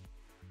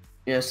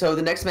 so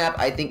the next map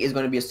I think is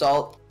going to be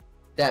Assault.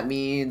 That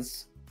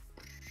means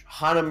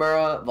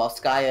Hanamura,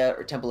 Volskaya,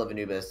 or Temple of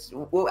Anubis.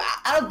 Well,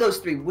 out of those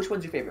 3, which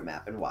one's your favorite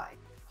map and why?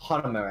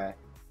 Hanamura.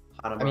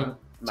 Hanamura. I mean,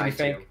 to be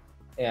frank,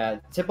 yeah,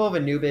 Temple of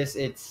Anubis,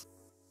 it's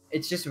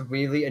just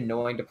really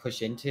annoying to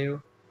push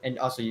into, and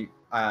also you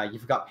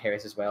forgot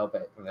Paris as well,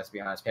 but let's be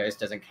honest, Paris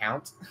doesn't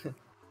count.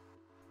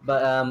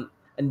 But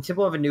in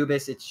Temple of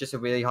Anubis, it's just a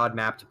really hard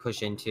map to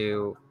push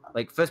into.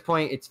 Like, first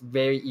point, it's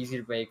very easy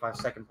to break. On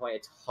second point,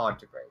 it's hard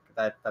to break.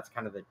 That's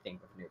kind of the thing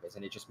with Anubis,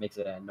 and it just makes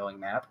it an annoying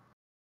map.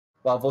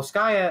 While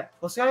Volskaya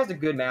is a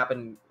good map,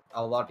 and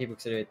a lot of people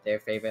consider it their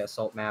favorite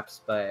assault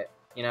maps, but,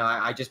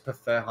 I just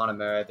prefer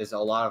Hanamura. There's a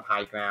lot of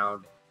high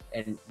ground,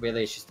 and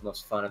really it's just the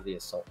most fun of the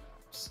assault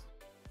maps.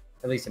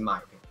 At least in my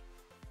opinion.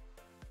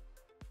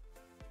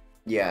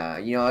 Yeah,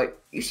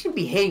 you shouldn't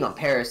be hating on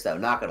Paris, though,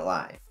 not gonna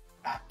lie.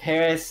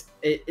 Paris,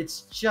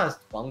 it's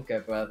just bunker,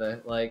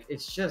 brother. Like,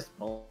 it's just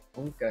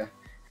bunker.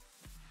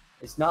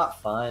 It's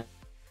not fun.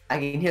 I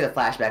can hear the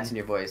flashbacks in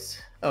your voice.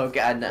 Oh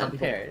god, no,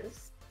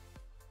 Paris.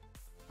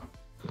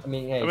 I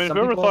mean, hey,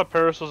 whoever thought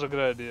Paris was a good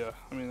idea.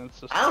 I mean,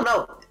 that's just. I don't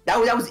know.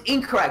 That was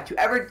incorrect.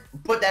 Whoever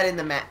put that in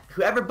the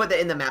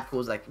map pool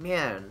was like,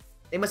 man,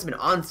 they must have been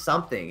on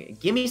something.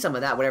 Give me some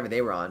of that, whatever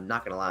they were on.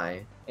 Not gonna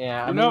lie.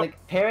 Yeah, I mean,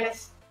 like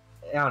Paris.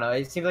 I don't know.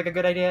 It seems like a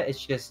good idea. It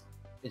just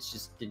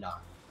did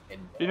not.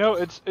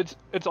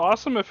 It's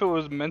awesome if it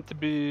was meant to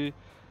be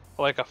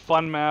like a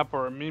fun map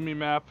or a meme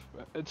map.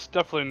 It's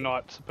definitely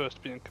not supposed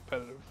to be in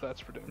competitive. That's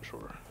for damn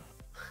sure.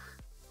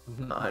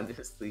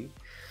 Honestly.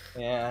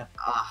 Yeah.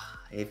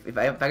 If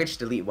I could just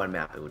delete one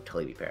map, it would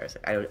totally be Paris.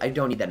 I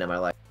don't need that in my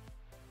life.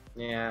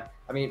 Yeah.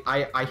 I mean,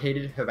 I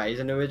hated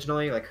Horizon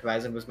originally. Like,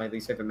 Horizon was my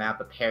least favorite map,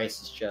 but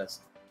Paris is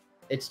just,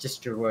 it's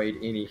destroyed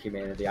any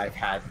humanity I've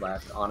had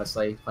left,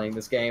 honestly, playing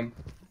this game.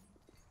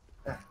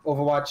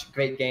 Overwatch,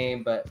 great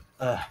game, but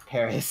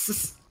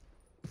Paris.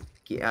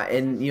 Yeah,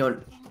 and while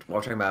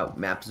we're talking about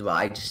maps as well,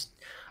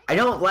 I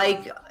don't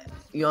like,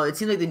 it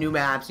seems like the new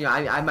maps,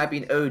 I might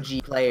be an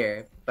OG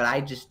player, but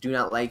I just do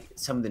not like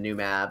some of the new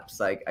maps.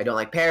 Like, I don't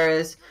like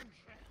Paris.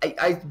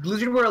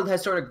 Blizzard World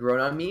has sort of grown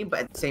on me, but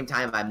at the same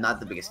time, I'm not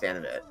the biggest fan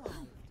of it.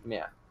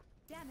 Yeah.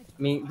 I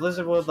mean,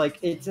 Blizzard World, like,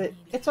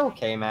 it's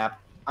okay map.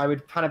 I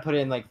would kind of put it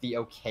in, like, the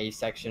okay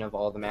section of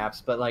all the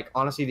maps, but, like,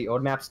 honestly, the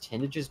old maps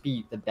tend to just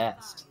be the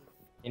best.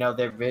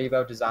 They're very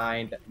well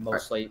designed,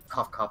 mostly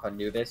Cough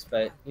Anubis,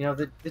 but,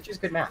 they're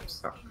just good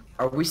maps.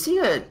 Are we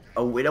seeing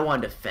a Widow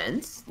on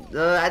defense?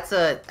 That's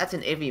an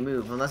iffy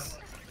move, unless...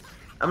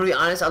 I'm gonna be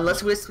honest,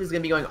 unless Wisp is gonna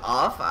be going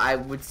off, I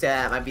would say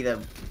that might be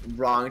the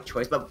wrong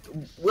choice, but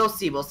we'll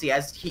see,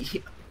 as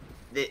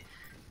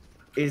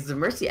is the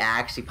Mercy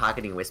actually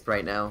pocketing Wisp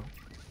right now?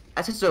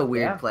 That's just a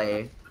weird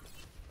play.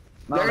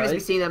 We're gonna be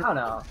seeing them... I don't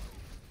know.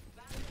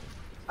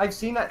 I've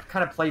seen that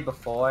kind of play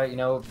before,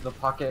 the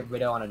pocket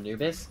Widow on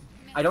Anubis.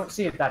 I don't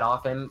see it that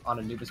often on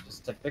Anubis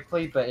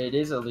specifically, but it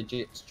is a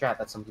legit strat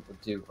that some people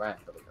do, right?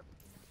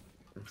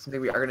 Something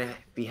we are gonna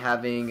be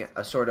having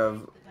a sort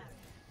of...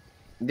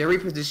 They're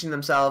repositioning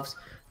themselves.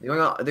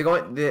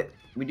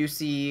 We do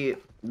see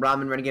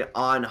Ramen Renegade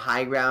on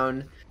high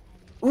ground.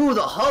 Ooh,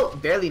 the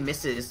Hulk barely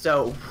misses,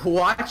 so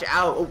watch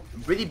out. Oh,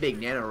 really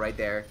big nano right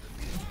there.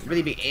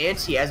 Really big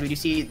anti as we do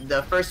see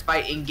the first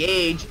fight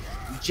engage.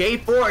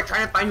 J4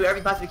 trying to find whoever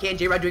he possibly can.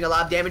 J-Rod doing a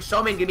lot of damage.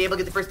 Soman gonna be able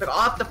to get the first pick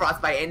off the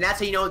Frostbite, and that's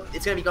how you know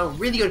it's gonna be going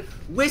really good.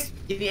 Wisp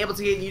getting able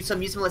to get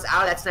some usefulness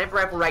out of that sniper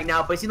rifle right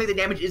now, but it seems like the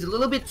damage is a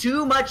little bit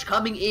too much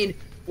coming in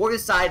for the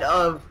side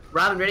of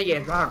Ramen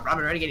Renegade.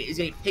 Ramen Renegade is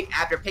getting pick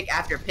after pick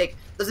after pick.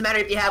 Doesn't matter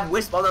if you have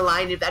Wisp on the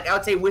line. In fact, I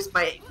would say Wisp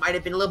might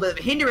have been a little bit of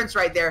a hindrance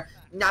right there,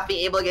 not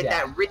being able to get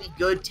that really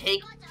good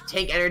tank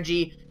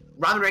energy.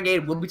 Ramen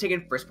Renegade will be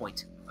taking first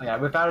point. Yeah,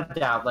 without a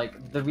doubt,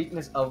 like, the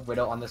weakness of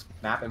Widow on this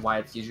map and why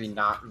it's usually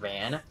not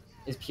ran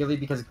is purely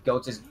because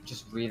Goats is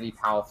just really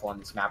powerful on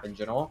this map in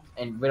general,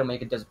 and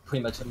Widowmaker does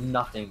pretty much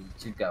nothing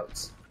to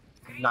Goats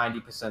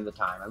 90% of the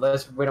time.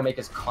 Unless Widowmaker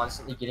is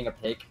constantly getting a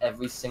pick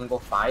every single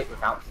fight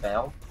without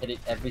fail, hitting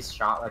every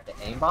shot like the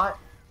aimbot,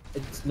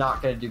 it's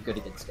not going to do good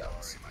against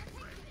Goats.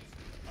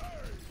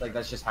 Like,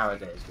 that's just how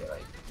it is, really.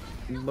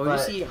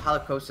 But you see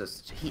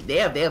Halichoeres,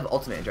 they have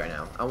ultimate right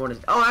now. I want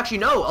to. Oh, actually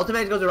no.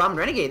 Ultimate goes to Ramen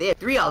Renegade. They have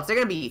 3 ults. They're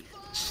gonna be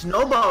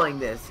snowballing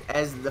this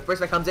as the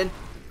first fight comes in.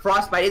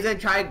 Frostbite is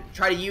gonna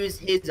try to use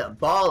his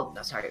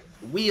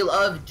Wheel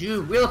of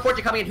Doom, Wheel of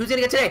Fortune coming in. Who's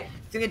gonna get today?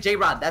 It's gonna get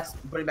J-Rod. That's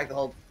putting back the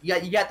whole.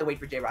 You got to wait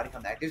for J-Rod to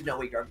come back. There's no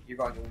way you're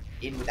going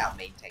in without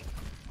main tank.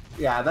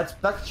 Yeah, that's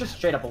just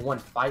straight up a one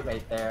fight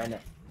right there, and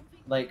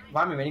like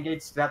Ramen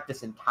Renegades throughout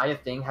this entire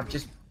thing have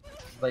just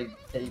like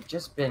they've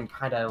just been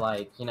kind of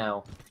like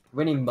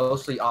winning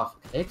mostly off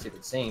picks, it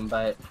would seem,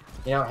 but,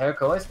 you know,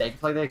 Halichoeres, they can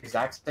play the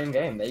exact same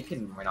game. They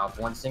can win off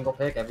one single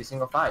pick every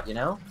single fight, you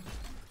know?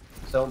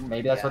 So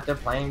maybe that's what they're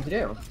planning to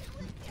do.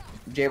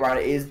 J-Rod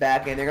is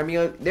back, and they're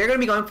gonna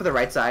be going for the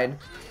right side.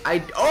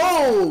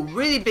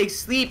 Really big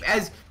sleep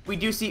as we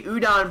do see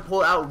Udon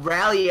pull out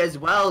Rally as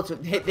well. So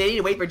they need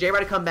to wait for J-Rod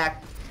to come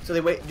back. So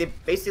they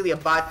basically a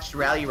botched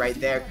Rally right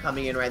there,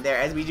 coming in right there,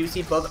 as we do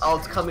see both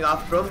ults coming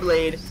off from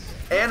Blade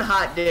and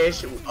Hot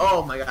Dish.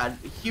 Oh my god,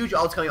 huge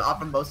ults coming off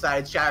from both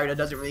sides. Shattered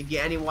doesn't really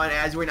get anyone,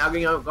 as we're now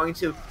going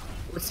to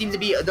what seems to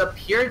be the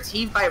pure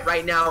team fight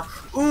right now.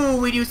 Ooh,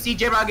 we do see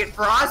J-Rod get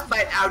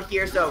Frostbite out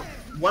here, so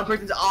one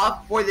person's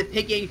off for the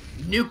picking.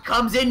 Nuke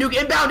comes in, Nuke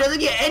inbound, doesn't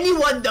get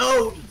anyone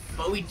though.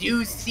 But we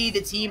do see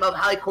the team of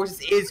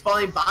Halichoeres is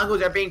falling.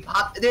 Bongos are being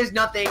popped. There's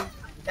nothing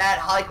that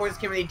Halichoeres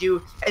can really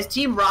do, as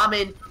Team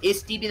Ramen is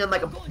steeping them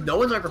like no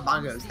one's learned for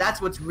Bongos.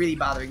 That's what's really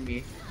bothering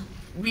me.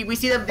 We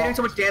see them doing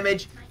so much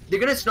damage. They're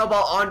gonna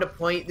snowball on to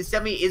point. This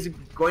definitely is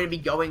going to be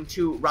going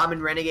to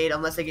Ramen Renegade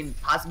unless they can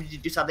possibly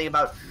do something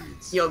about,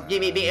 you know,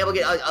 being able to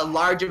get a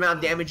large amount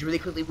of damage really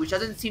quickly, which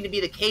doesn't seem to be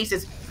the case.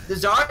 As the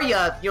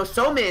Zarya, you know,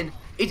 Somin,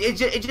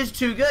 it's just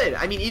too good.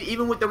 I mean,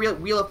 even with the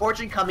Wheel of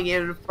Fortune coming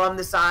in from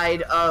the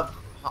side of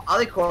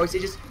Halichoeres,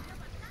 it just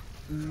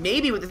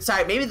maybe with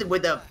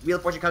the Wheel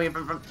of Fortune coming in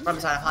from the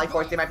side of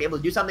Halichoeres, they might be able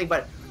to do something.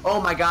 But oh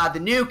my god, the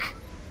nuke!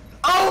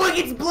 Oh, it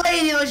gets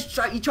Blade. You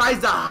know, he tries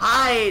to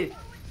hide.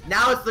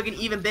 Now it's looking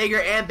even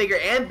bigger and bigger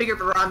and bigger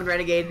for Ramen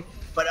Renegade.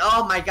 But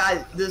oh my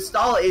god, the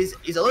stall is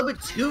a little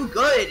bit too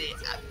good.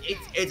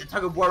 It's a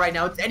tug of war right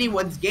now. It's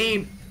anyone's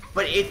game,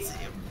 but it's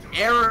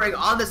erroring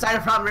on the side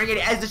of Ramen Renegade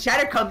as the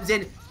Shatter comes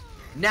in.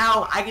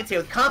 Now I can say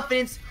with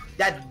confidence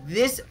that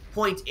this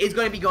point is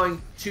going to be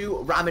going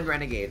to Ramen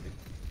Renegade.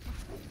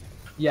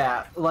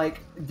 Yeah, like,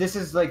 this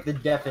is like the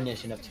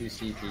definition of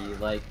 2CP.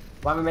 Like,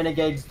 Ramen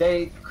Renegades,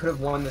 they could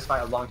have won this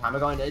fight a long time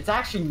ago, and it's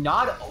actually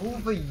not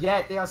over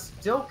yet. They are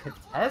still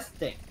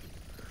contesting.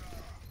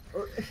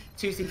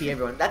 2CP,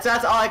 everyone. That's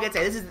all I can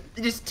say. This is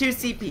just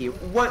 2CP.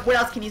 What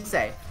else can you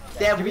say?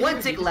 They have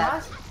one tick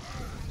left.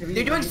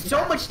 They're doing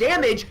so much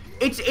damage.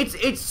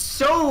 It's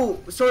so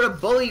sort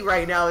of bully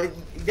right now.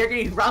 They're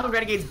getting Ramen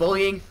Renegades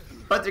bullying,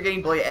 but they're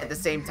getting bullied at the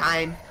same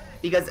time,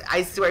 because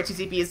I swear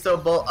 2CP is so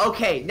bull.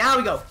 Okay, now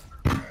we go.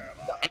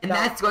 And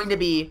that's going to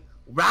be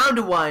round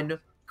 1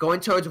 going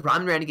towards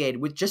Ramen Renegade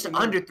with just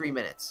under 3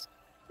 minutes.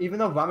 Even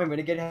though Ramen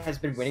Renegade has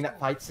been winning that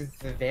fight since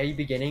the very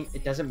beginning,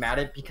 it doesn't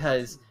matter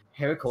because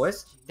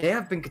Halichoeres, they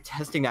have been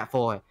contesting that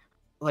for,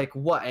 like,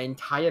 what, an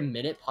entire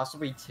minute,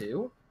 possibly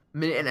 2?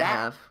 Minute and a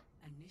half.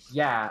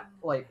 Yeah,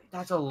 like,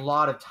 that's a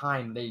lot of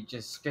time they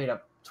just straight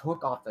up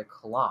took off the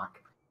clock.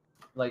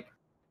 Like,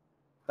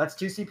 that's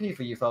 2CP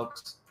for you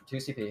folks.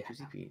 2CP.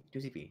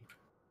 2CP.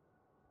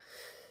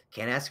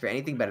 Can't ask for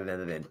anything better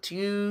than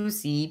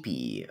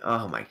 2CP.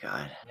 Oh my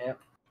god. Yep.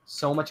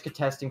 So much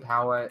contesting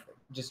power,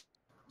 just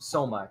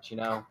so much, you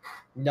know?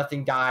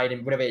 Nothing died,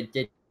 and whatever it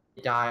did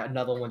die,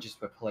 another one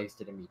just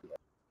replaced it immediately.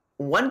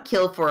 1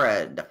 kill for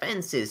a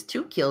defense is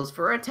 2 kills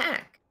for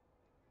attack.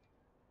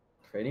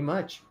 Pretty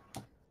much.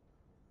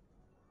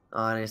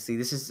 Honestly,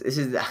 this is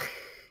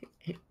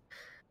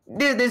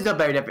there's no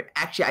better definition.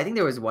 Actually, I think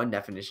there was one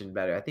definition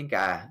better. I think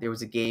there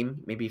was a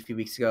game maybe a few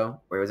weeks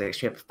ago where it was like a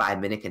straight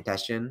 5-minute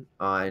contestation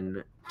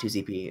on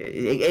 2CP.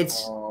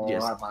 It's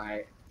just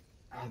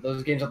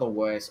those games are the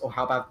worst. Or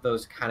how about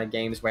those kind of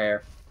games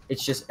where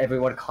it's just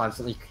everyone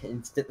constantly,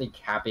 instantly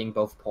capping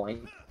both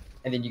points,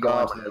 and then you go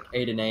on to like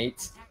 8 and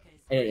 8,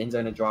 and it ends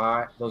in a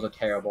draw. Those are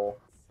terrible.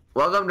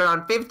 Welcome to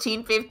round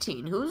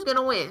 15-15. Who's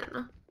gonna win?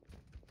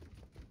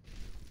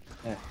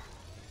 Yeah.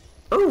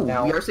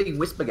 Oh, we are seeing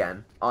Wisp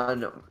again.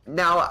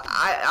 Now,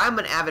 I'm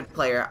an avid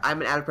player.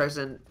 I'm an avid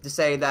person to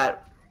say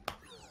that,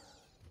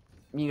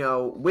 you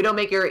know,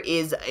 Widowmaker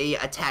is a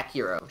attack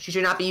hero. She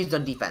should not be used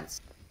on defense.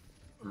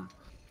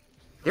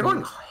 They're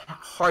going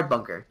hard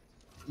bunker.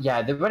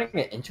 Yeah, they're running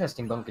an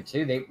interesting bunker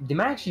too. They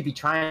might actually be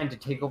trying to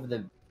take over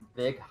the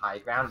big high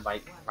ground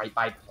right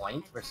by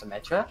point for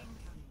Symmetra.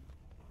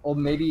 Or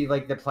maybe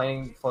like they're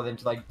planning for them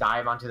to like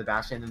dive onto the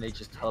bastion and then they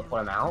just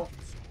teleport them out.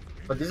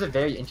 But this is a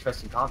very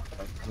interesting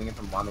conflict coming in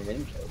from Ramen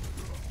Renegade.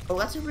 Oh,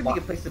 that's a really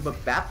good place to book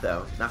BAP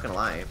though, not gonna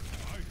lie.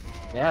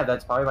 Yeah,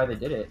 that's probably why they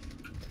did it.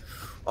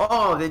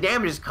 Oh, the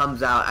damage just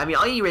comes out. I mean,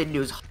 all you really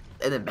do is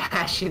and then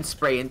bastion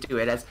spray into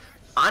it as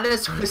Anna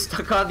sort of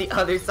stuck on the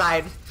other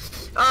side.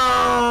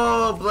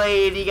 Oh,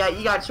 Blade,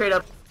 you got straight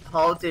up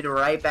halted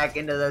right back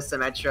into the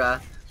Symmetra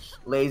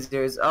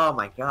lasers. Oh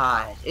my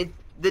god.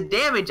 The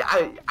damage,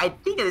 I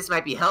think that this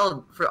might be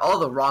held for all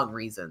the wrong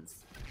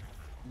reasons.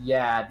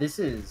 Yeah, this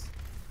is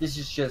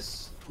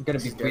just gonna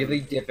be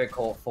really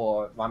difficult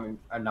for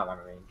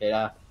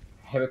Halichoeres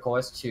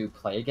to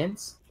play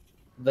against.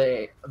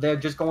 They're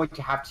just going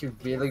to have to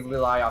really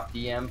rely off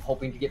DM,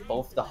 hoping to get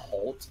both the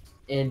halt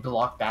and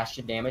block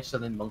bastion damage, so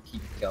then Monk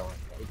keeps going.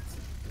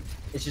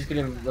 It's just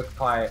gonna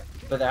require,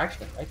 but they're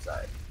actually on the right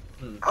side.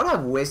 I would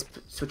have Wisp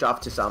switch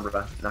off to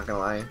Sombra, not gonna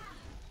lie.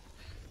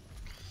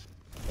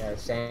 Yeah,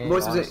 same.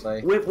 Wisp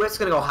Honestly. Wisp's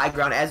gonna go high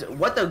ground. As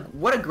what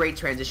a great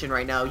transition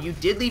right now. You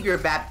did leave your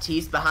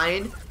Baptiste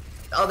behind,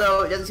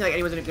 although it doesn't seem like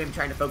anyone's gonna be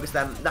trying to focus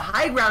them. The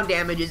high ground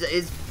damage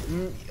is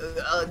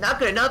not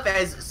good enough,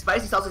 as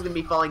Spicy Salsa is gonna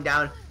be falling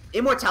down.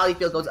 Immortality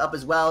field goes up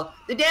as well.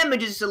 The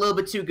damage is just a little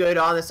bit too good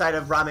on the side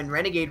of Ramen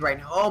Renegade right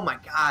now. Oh my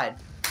god.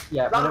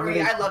 Yeah, Ramen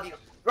Renegade, I love you.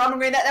 Ramen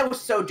Renegade, that was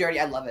so dirty.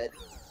 I love it.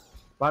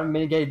 Ramen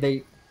Renegade,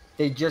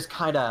 they just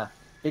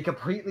they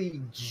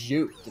completely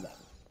juked them.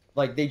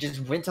 Like, they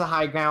just went to the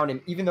high ground,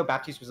 and even though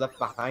Baptiste was left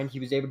behind, he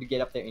was able to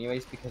get up there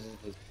anyways because of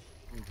his,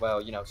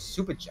 well, you know,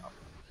 super jump.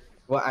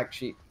 Well,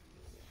 actually,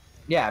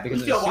 yeah,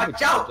 because of his super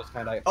jump. Just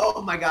kinda...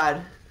 Oh my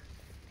god.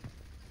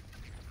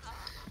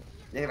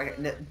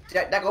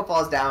 Deco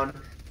falls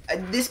down.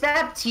 This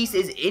Baptiste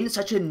is in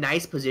such a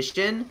nice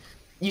position.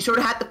 You sort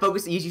of have to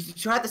focus, you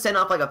sort of have to send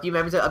off like a few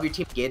members of your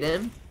team to get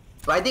him.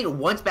 But I think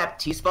once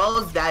Baptiste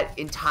falls, that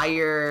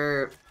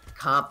entire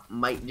comp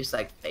might just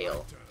like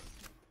fail.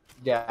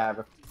 Yeah,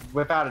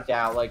 without a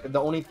doubt. Like,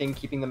 the only thing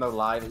keeping them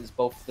alive is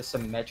both the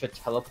Symmetra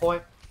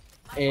teleport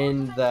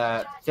and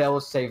the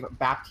fail-safe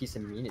Baptiste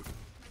immunity.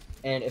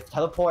 And if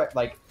teleport,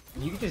 like,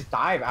 you can just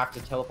dive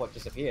after teleport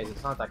disappears.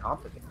 It's not that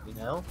complicated, you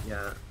know?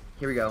 Yeah.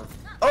 Here we go.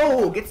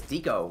 Oh, gets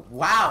Deco.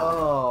 Wow.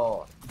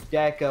 Oh,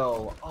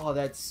 Deco. Oh,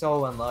 that's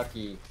so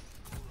unlucky.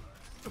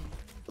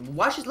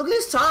 Watch this. Look at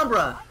this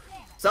Sombra.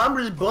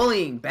 Sombra's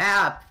bullying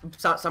Bap.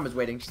 Sombra's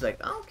waiting. She's like,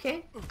 oh,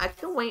 okay, I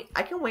can wait.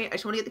 I can wait. I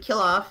just want to get the kill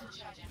off.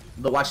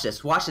 But watch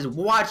this. Watch this.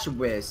 Watch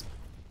Wisp.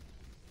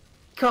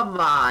 Come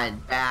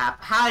on,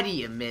 Bap. How do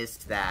you miss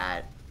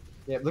that?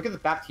 Yeah, look at the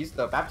Baptiste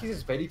though. Baptiste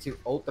is ready to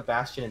ult the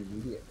Bastion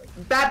immediately.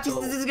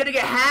 Baptiste is gonna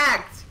get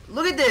hacked.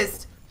 Look at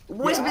this.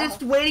 Wisp is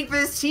just waiting for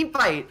this team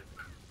fight.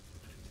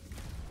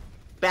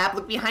 Bap,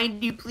 look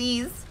behind you,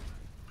 please.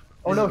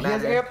 Oh no, he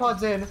has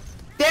AirPods in.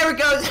 There it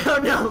goes. Oh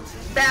no,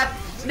 Bap.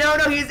 No,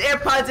 he has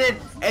AirPods in.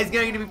 And it's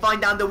going to be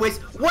falling down the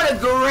Wisp. What a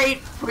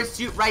great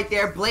pursuit right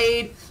there.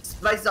 Blade,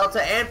 Spice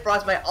Salsa, and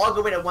Frostbite all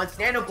go in at once.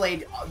 Nano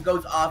Blade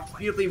goes off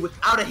beautifully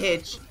without a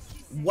hitch.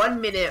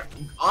 1 minute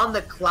on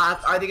the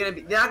clock. Are they gonna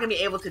be? They're not gonna be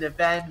able to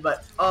defend.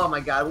 But oh my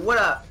god, what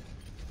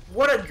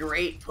a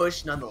great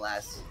push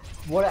nonetheless.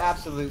 What an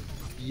absolute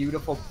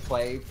beautiful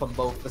play from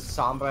both the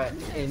Sombra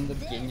and the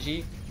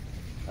Genji.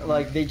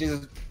 Like, they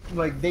just,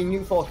 like, they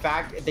knew for a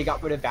fact if they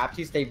got rid of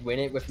Baptiste, they'd win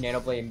it with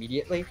Nano Blade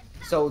immediately.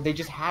 So they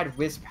just had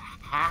Wisp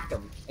hack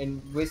him,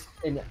 and Wisp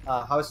in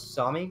House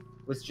Sami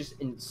was just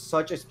in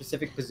such a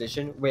specific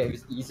position where it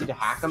was easy to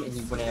hack him, and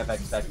you wouldn't have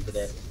expected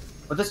it.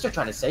 But they're still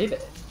trying to save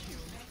it.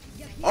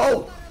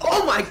 Oh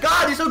my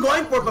god, they're still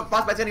going for it, but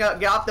Frostbite's gonna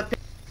get off the pin.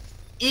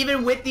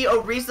 Even with the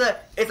Orisa,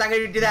 it's not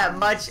gonna do that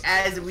much,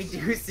 as we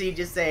do see,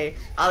 just say,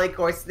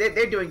 Halichoeres,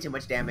 they're doing too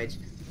much damage.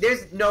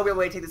 There's no real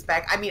way to take this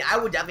back. I mean, I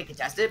would definitely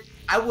contest it.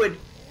 I would...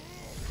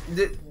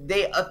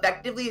 They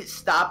effectively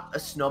stopped a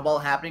snowball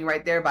happening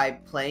right there by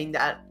playing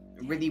that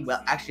really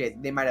well. Actually,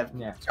 they might have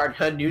started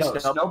a new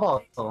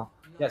snowball.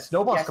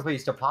 Snowball's completely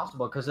still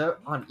possible because they're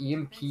on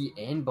EMP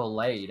and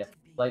Blade.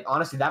 Like,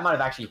 honestly, that might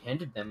have actually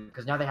hindered them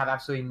because now they have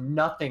absolutely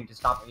nothing to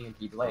stop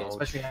EMP Blade,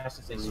 especially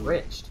since they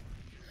switched.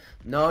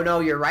 No,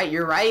 you're right.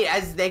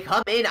 As they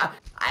come in,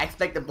 I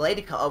expect the Blade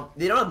to come.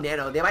 They don't have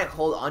Nano. They might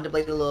hold on to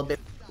Blade a little bit.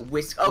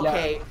 Whisk.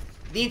 Okay. Yeah.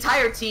 The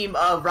entire team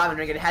of Ramen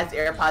Renegade has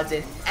AirPods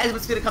in, as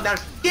what's gonna come down.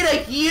 Get a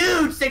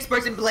huge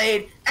 6-person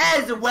Blade,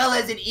 as well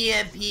as an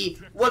EMP.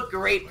 What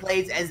great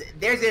plays, as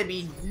there's gonna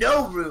be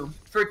no room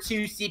for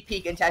 2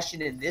 CP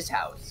contention in this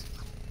house.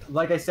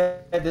 Like I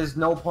said, there's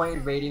no point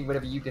in raiding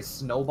whenever you can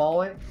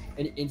snowball it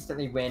and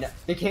instantly win.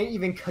 They can't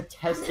even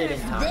contest it in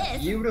time.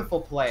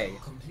 Beautiful play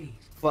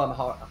from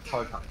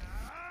Halichoeres.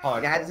 I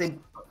had to say,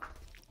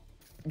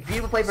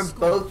 beautiful play from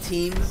both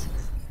teams,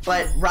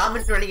 but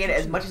Ramen Renegade,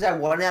 as much as I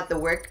wanted that to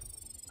work,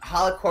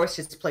 Halichoeres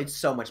just played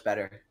so much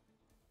better.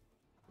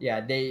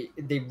 Yeah, they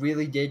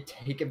really did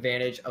take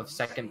advantage of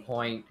second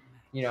point.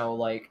 You know,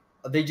 like,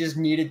 they just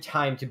needed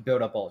time to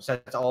build up ults.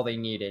 That's all they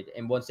needed.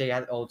 And once they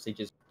had ults,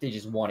 they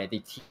just won it. They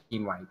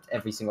team wiped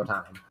every single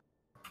time.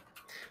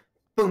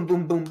 Boom,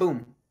 boom, boom,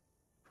 boom.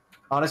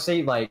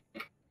 Honestly, like,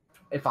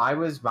 if I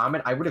was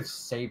Ramen, I would have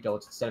saved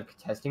ults instead of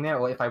contesting that.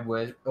 Or if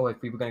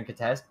we were going to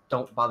contest,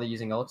 don't bother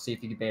using ults. See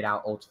if you can bait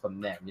out ults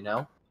from them, you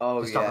know?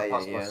 Oh, to stop a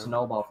possible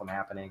snowball from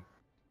happening.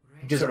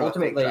 Because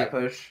ultimately,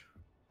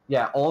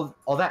 yeah, all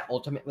that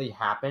ultimately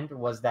happened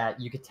was that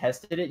you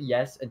contested it,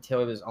 yes, until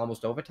it was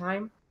almost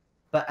overtime,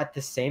 but at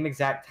the same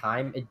exact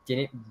time, it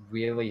didn't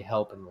really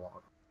help in the long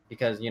run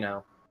because, you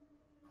know,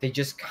 they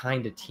just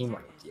kind of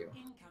team-wiped you.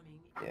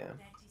 Yeah,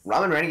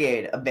 Ramen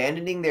Renegade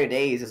abandoning their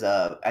days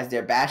as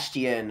their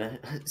Bastion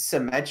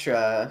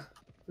Symmetra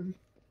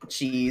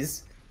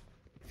cheese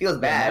feels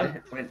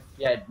bad.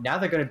 Now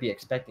they're gonna be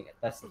expecting it.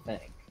 That's the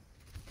thing.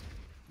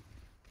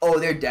 Oh,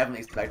 they're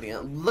definitely expecting it.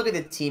 Look at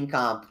the team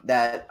comp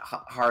that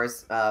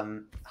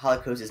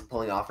Halichoeres is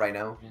pulling off right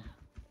now.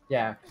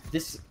 Yeah,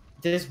 this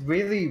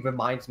really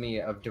reminds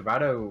me of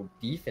Dorado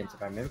defense,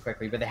 if I remember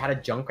correctly, but they had a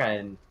Junkrat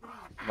and,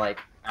 like,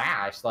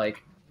 Ash.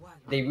 Like,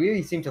 they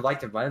really seem to like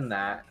to run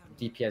that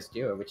DPS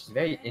duo, which is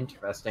very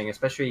interesting,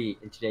 especially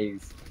in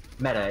today's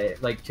meta.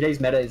 Like, today's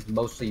meta is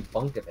mostly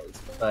bunker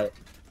based, but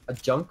a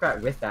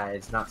Junkrat with that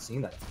is not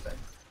seen that often.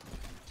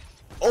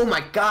 Oh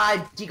my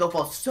god, Deagle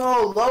falls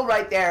so low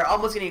right there,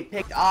 almost getting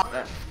picked off.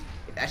 That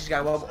just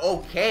got well.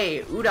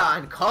 Okay,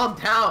 Udon, calm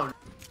down.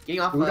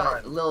 Getting off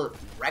a little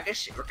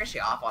ricochet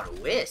off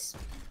on Wisp.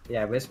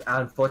 Yeah, Wisp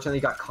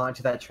unfortunately got caught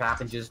into that trap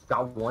and just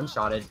got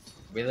one-shotted.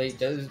 Really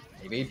does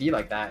maybe be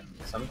like that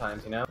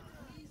sometimes, you know?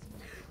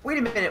 Wait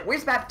a minute,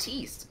 where's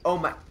Baptiste? Oh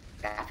my,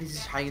 Baptiste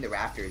is hiding in the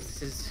rafters.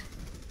 This is...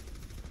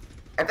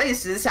 I think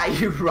this is how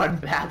you run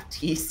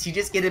Baptiste. You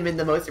just get him in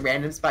the most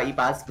random spot you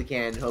possibly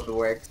can and hope it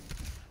works.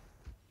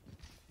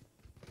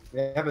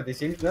 Yeah, but they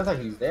seem to know that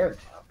he's there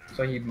now,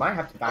 so he might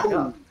have to back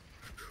up.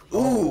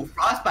 Ooh,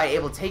 Frostbite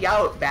able to take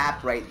out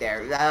Bap right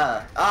there.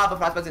 But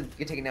Frostbite's gonna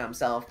get taken out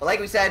himself. But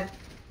like we said,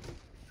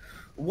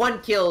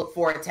 1 kill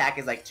for attack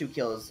is like 2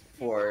 kills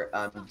for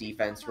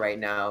defense right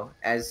now.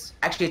 As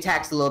actually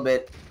attack's a little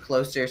bit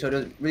closer, so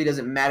it really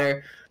doesn't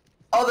matter.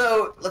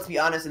 Although, let's be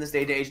honest, in this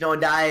day and age, no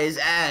one dies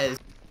as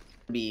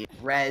be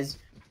res.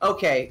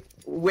 Okay,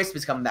 Wisp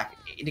is coming back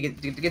to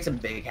get some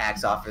big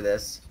hacks off for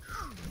this.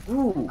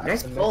 Ooh,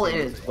 nice pull in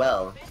as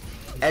well.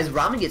 As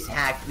Ramen gets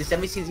hacked, this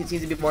definitely seems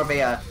to be more of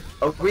a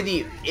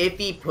really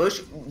iffy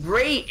push.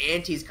 Great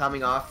antis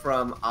coming off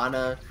from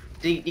Ana.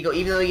 Even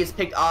though he gets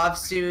picked off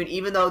soon,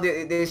 even though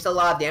there's still a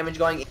lot of damage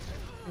going.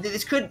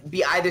 This could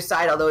be either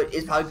side, although it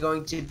is probably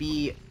going to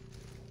be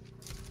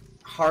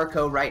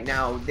Hardcore right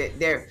now.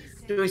 They're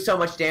doing so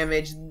much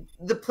damage.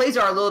 The plays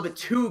are a little bit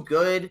too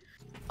good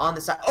on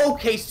the side.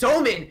 Okay,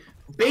 Somin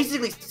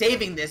basically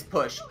saving this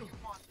push.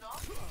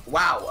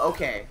 Wow,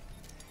 okay.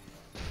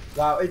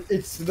 Wow,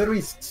 it's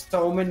literally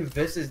Somin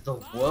versus the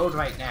world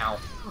right now.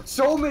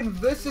 Somin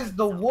versus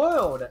the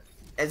world!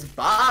 As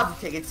Bob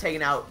gets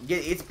taken out,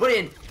 it's put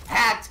in,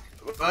 hacked.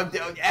 Bob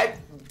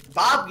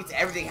gets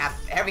everything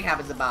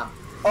happens to Bob.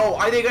 Oh,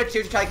 are they gonna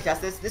choose to try to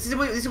contest this? This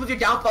was your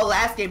downfall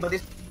last game, but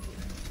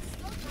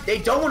they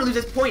don't want to lose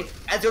this point.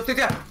 As they're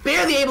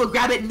barely able to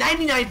grab it,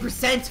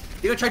 99%.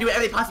 They're gonna try to do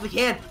whatever they possibly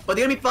can, but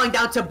they're gonna be falling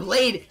down to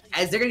Blade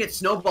as they're gonna get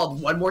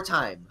snowballed one more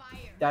time.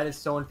 That is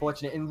so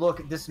unfortunate. And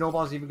look, this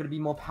snowball is even going to be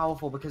more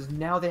powerful because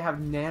now they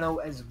have Nano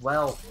as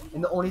well.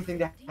 And the only thing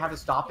they have to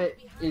stop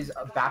it is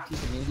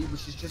Baptiste immunity,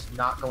 which is just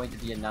not going to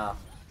be enough.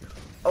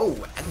 Oh,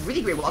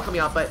 really great wall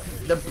coming out, but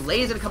the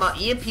Blaze is going to come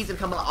out. EMP's going to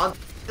come out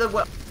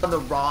on the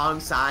wrong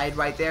side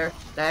right there.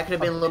 That could have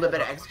been a little bit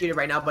better executed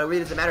right now, but it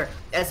really doesn't matter.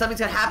 And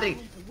something's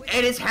happening.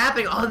 And it's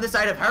happening on the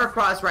side of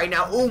Halichoeres right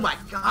now. Oh my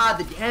god,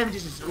 the damage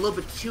is just a little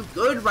bit too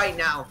good right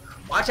now.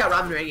 Watch out,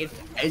 Ramen Renegade,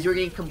 as you're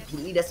getting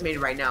completely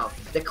decimated right now.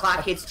 The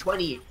clock hits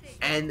 20,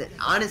 and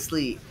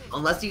honestly,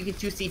 unless you can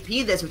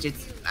 2CP this, which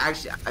it's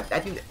actually, I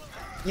think, that,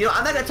 you know,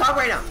 I'm not gonna talk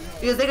right now,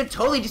 because they could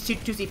totally just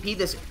 2CP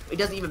this. It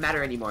doesn't even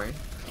matter anymore.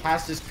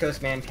 Cast his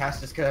curse, man, cast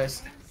his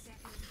curse.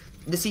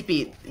 The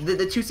CP,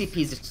 the 2CP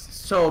is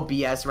just so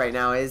BS right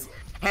now, is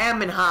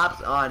Hammond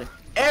hops on,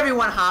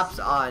 everyone hops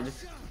on.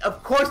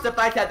 Of course, the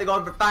fights have to go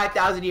on for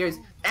 5,000 years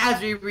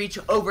as we reach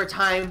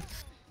overtime.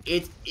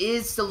 It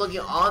is still looking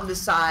on the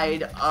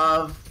side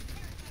of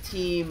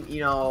team, you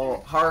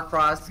know,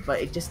 Halichoeres, but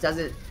it just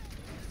doesn't.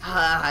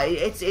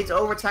 It's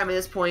overtime at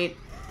this point.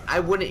 I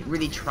wouldn't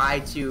really try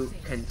to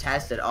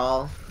contest at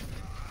all.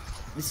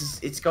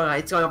 It's going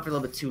on for a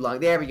little bit too long.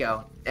 There we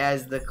go.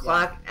 As the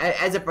clock,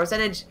 as the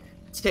percentage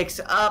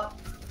ticks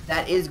up,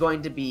 that is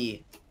going to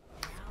be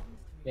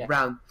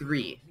round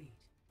 3.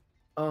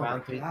 Oh my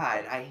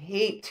god, I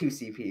hate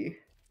 2CP.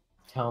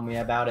 Tell me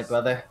about it,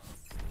 brother.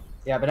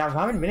 Yeah, but now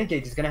Ramen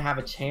Renegade is going to have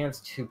a chance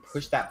to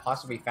push that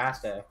possibly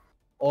faster.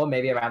 Or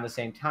maybe around the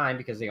same time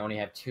because they only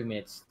have 2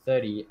 minutes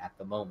 30 at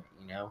the moment,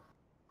 you know?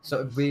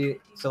 So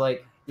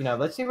like, you know,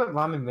 let's see what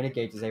Ramen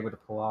Renegade is able to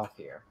pull off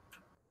here.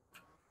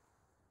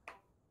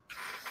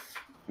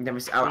 I'm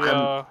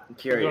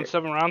curious. We're doing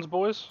 7 rounds,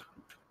 boys?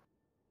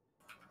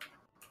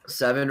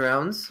 7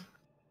 rounds?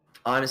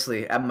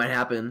 Honestly, that might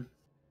happen.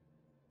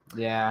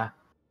 Yeah.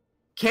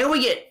 Can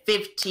we get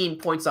 15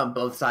 points on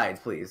both sides,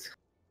 please?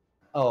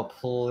 Oh,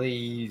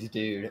 please,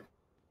 dude.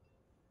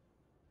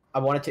 I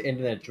wanted to end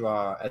in a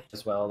draw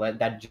as well.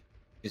 That'd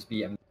just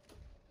be amazing.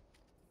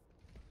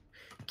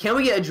 Can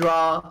we get a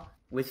draw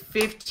with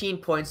 15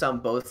 points on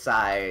both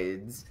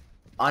sides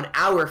on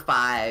hour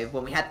 5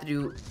 when we have to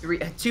do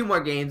 2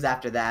 more games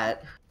after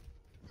that?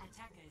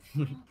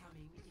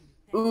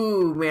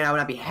 Ooh, man, I would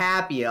not be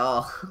happy at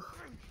all.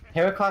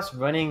 Halichoeres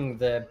running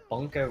the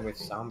bunker with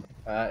some,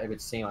 it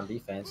would seem on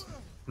defense.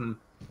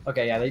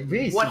 Okay, yeah, they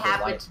really. What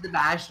happened to the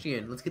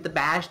Bastion? Let's get the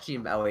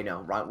Bastion. Oh wait,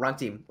 no, wrong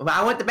team.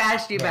 I want the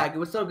Bastion back. It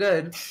was so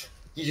good.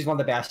 You just want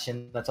the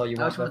Bastion. That's all you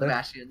want. I just want the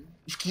Bastion.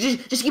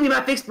 Just give me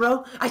my fix,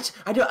 bro. I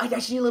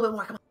just need a little bit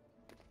more. Come on.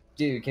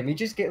 Dude, can we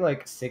just get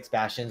like 6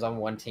 Bastions on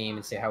one team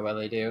and see how well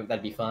they do?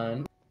 That'd be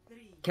fun.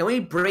 Can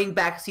we bring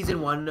back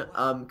season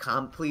 1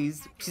 comp,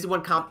 please? Season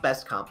 1 comp,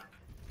 best comp.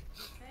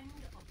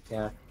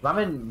 Yeah,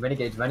 Ramen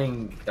Renegade's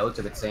running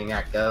Goats with saying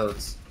at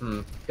Goats.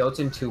 Goats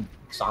into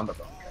Sombra.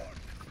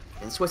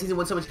 And this is why season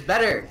 1's so much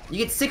better. You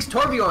get 6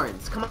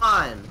 Torbjorns. Come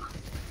on.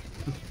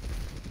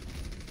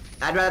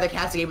 I'd rather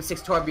cast a game with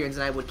 6 Torbjorns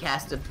than I would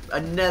cast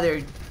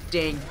another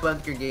dang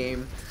bunker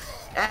game.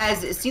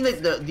 As it seems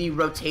like the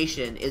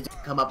rotation is to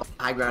come up on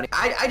high ground.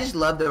 I just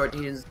love the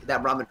rotations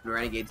that Ramen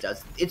Renegades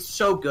does. It's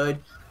so good,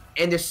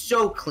 and they're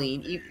so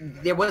clean.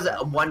 There was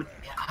one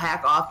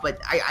hack off, but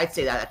I'd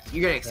say that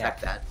you're gonna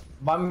expect that.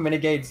 Ramen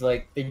Renegades,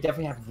 like, they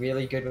definitely have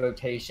really good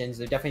rotations.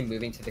 They're definitely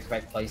moving to the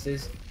correct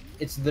places.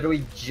 It's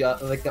literally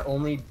just, like, the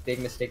only big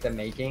mistake they're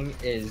making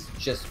is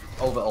just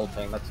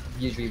over-ulting. That's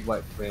usually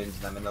what ruins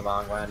them in the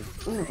long run.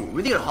 Ooh,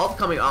 really good halt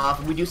coming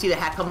off. We do see the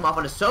hack coming off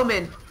on a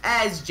Soman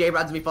as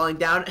J-Rod's gonna be falling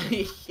down.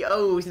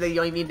 Yo, see that you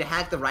only need to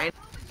hack the Ryan.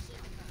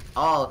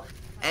 All,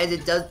 as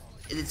it does,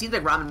 it seems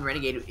like Ramen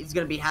Renegade is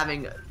gonna be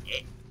having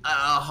a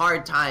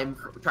hard time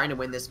trying to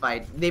win this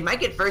fight. They might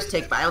get first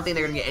take, but I don't think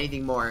they're gonna get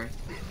anything more.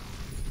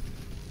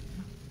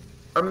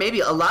 Or maybe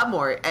a lot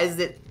more, as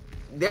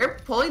they're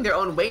pulling their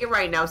own weight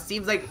right now.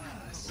 Seems like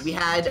we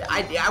had,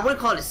 I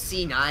wouldn't call it a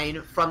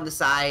C9 from the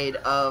side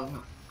of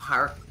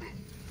Hark.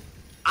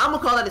 I'm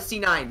gonna call that a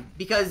C9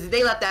 because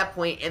they left that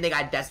point and they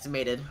got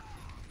decimated.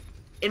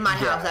 In my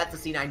house, that's a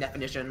C9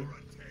 definition.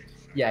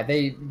 Yeah,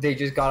 they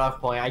just got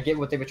off point. I get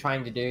what they were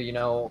trying to do, you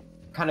know,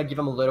 kind of give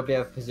them a little bit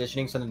of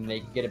positioning so that they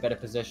could get a better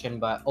position,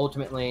 but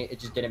ultimately it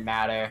just didn't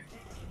matter.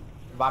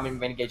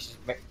 Ramen Renegade just,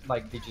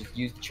 like, they just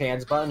used the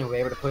trans button and were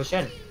able to push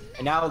in.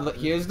 And now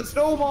here's the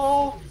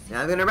snowball.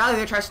 Now they're gonna rally.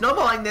 They're gonna try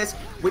snowballing this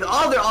with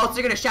all their ults.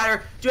 They're gonna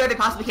shatter. Do what they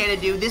possibly can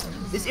to do this.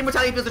 This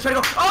immortality feels. They're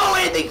trying to go. Oh,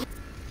 and they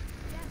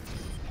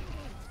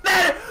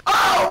matter.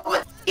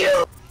 Oh,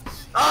 you.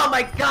 Oh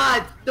my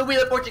God! The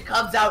Wheel of Fortune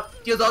comes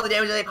out, deals all the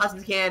damage that they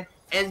possibly can,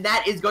 and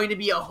that is going to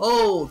be a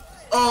hold.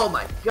 Oh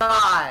my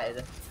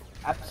God!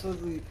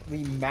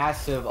 Absolutely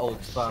massive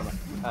ults from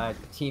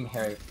Team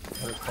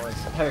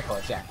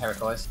Halichoeres. Yeah,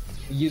 Halichoeres.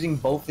 Using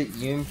both the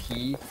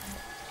EMP.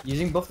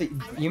 Using both the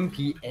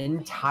EMP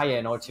and Taya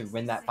in order to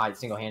win that fight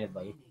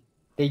single-handedly.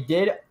 They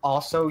did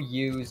also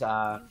use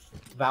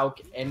Valk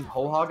and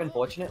Holhog,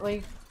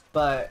 unfortunately,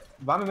 but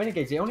Ramen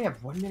Renegades, they only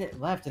have 1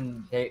 minute left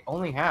and they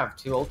only have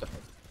 2 ultimates.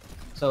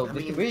 So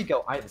they can really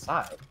go either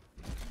side.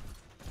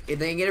 If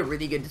they can get a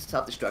really good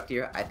self-destruct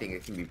here, I think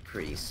it can be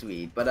pretty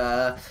sweet.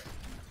 But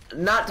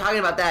not talking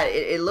about that,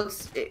 it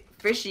looks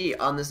fishy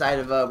on the side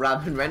of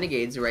Ramen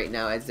Renegades right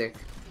now as they're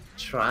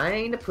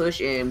trying to push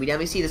in. We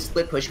definitely see the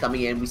split push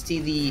coming in. We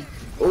see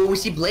we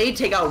see Blade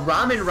take out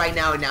Ramen right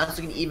now, and now it's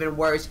looking even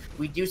worse.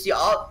 We do see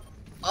all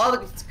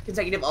the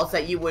consecutive ults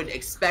that you would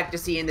expect to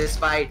see in this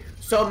fight.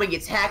 Soma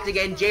gets hacked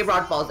again.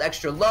 J-Rod falls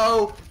extra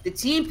low. The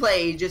team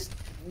play is just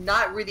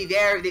not really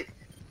there.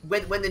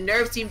 When the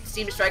nerves seem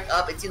to strike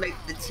up, it seems like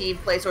the team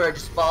play sort of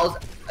just falls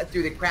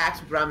through the cracks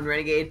with Ramen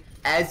Renegade.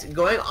 As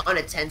going on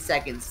at 10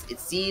 seconds, it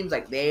seems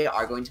like they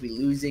are going to be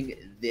losing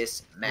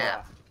this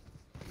map.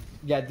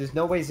 Yeah, there's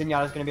no way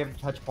Zenyatta's going to be able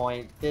to touch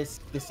point. This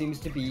seems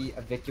to be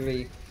a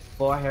victory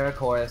for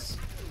Halichoeres.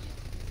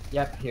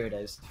 Yep, here it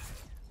is.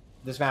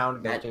 This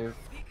round goes to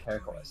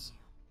Halichoeres.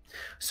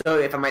 So,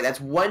 if I'm right,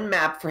 that's 1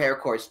 map for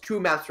Halichoeres, 2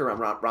 maps for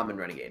Ramen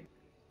Renegade.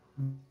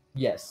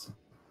 Yes,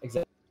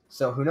 exactly.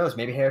 So, who knows?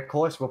 Maybe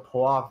Halichoeres will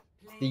pull off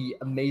the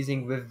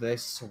amazing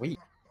reverse sweep.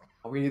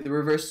 We need the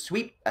reverse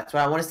sweep. That's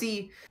what I want to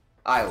see.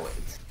 I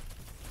wait.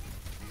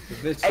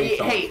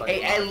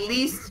 Hey, at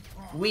least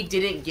we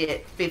didn't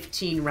get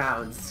 15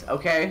 rounds,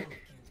 okay?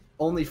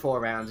 Only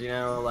 4 rounds, you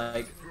know,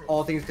 like,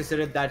 all things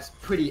considered, that's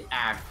pretty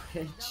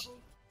average.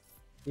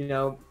 You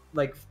know,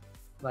 like,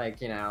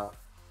 you know,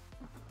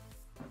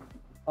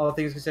 all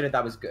things considered,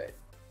 that was good.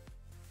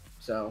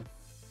 So,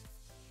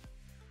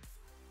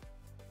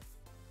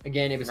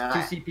 again, it was 2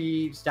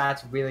 CP,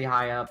 stats really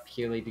high up,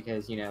 purely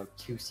because, you know,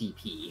 2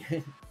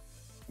 CP.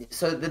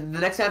 So, the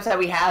next maps that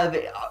we have,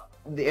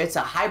 it's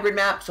a hybrid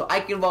map, so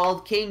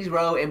Eichenwald, Kings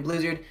Row, and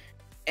Blizzard.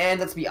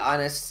 And let's be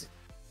honest,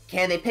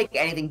 can they pick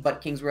anything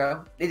but Kings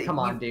Row? Come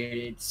on,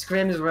 dude.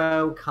 Scrims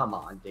Row, come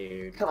on,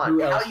 dude. Come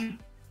on.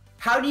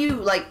 How do you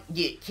like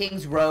get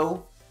Kings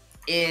Row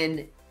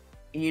in,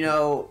 you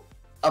know,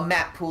 a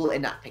map pool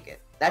and not pick it?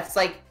 That's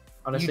like,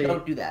 honestly, you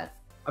don't do that.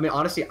 I mean,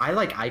 honestly, I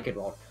like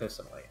Eichenwald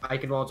personally.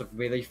 Eichenwald's a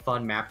really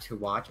fun map to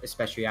watch,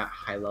 especially at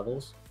high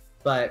levels.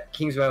 But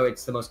Kings Row,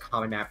 it's the most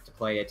common map to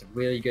play. It's a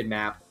really good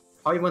map.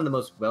 Probably one of the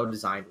most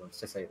well-designed ones,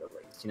 to say the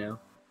least, you know?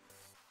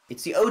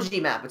 It's the OG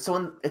map. It's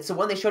the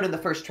one they showed in the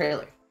first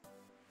trailer.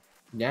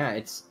 Yeah,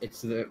 it's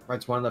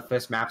one of the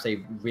first maps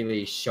they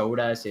really showed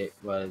us. It's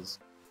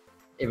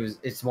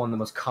one of the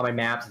most common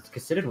maps. It's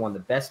considered one of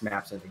the best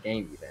maps in the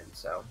game, even.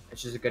 So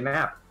it's just a good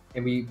map,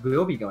 and we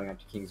will be going on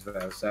to Kings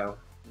Row. So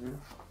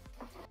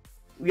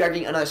we are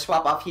getting another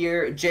swap off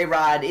here.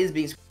 J-Rod is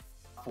being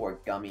swapped for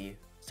Gummy,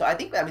 so I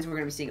think that means we're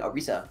going to be seeing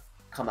Orisa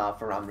come out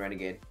for Ramen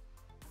Renegade.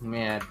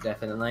 Yeah,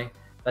 definitely.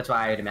 That's what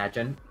I would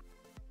imagine.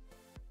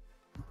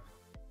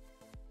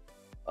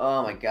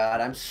 Oh my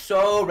god, I'm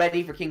so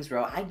ready for Kings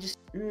Row.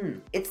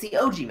 It's the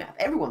OG map.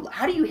 Everyone,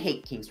 how do you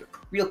hate Kings Row?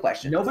 Real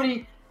question.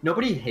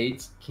 Nobody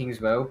hates Kings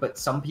Row, but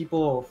some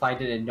people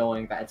find it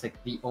annoying that it's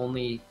like the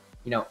only,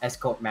 you know,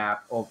 escort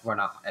map, or well,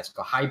 not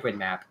escort, hybrid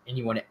map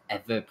anyone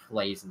ever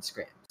plays in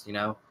scrims, you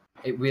know?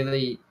 It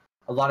really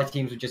a lot of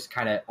teams would just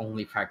kind of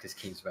only practice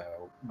King's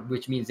Row,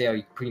 which means they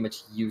are pretty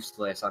much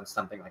useless on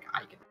something like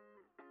Icon.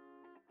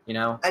 You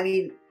know? I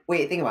mean,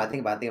 wait, think about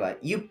it.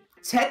 You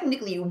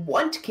technically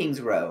want King's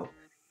Row,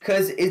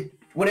 because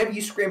whenever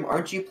you scrim,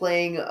 aren't you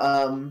playing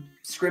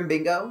Scrim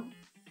Bingo?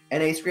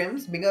 NA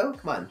Scrims Bingo?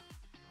 Come on.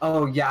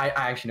 Oh yeah, I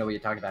actually know what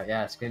you're talking about.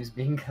 Yeah, Scrims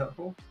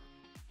Bingo.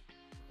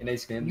 NA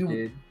Scrims,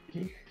 dude.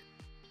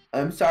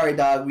 I'm sorry,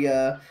 dog.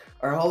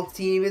 Our whole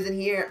team isn't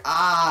here.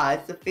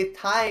 It's the 5th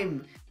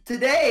time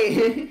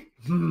today.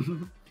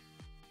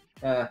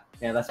 Yeah,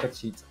 that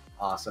spreadsheet's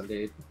awesome,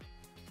 dude.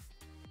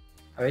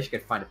 I wish I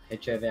could find a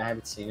picture of it. I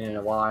haven't seen it in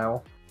a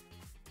while.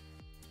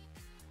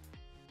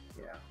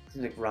 Yeah.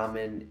 Seems like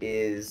Ramen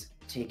is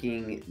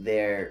taking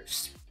their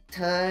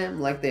time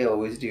like they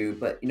always do,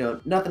 but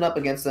nothing up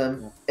against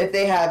them. If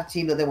they have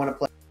team that they want to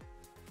play.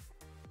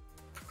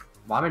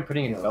 Ramen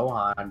putting in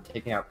Gohan,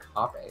 taking out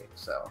Kape,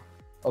 so.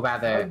 Or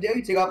rather. How dare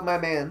you take off my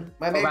man?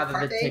 My man. Rather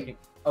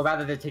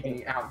they're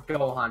taking out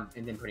Gohan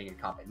and then putting in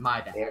Kape.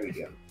 My bad. There we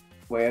go.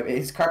 Where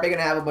is Carpe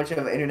gonna have a bunch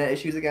of internet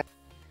issues again?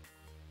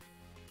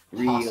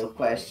 Real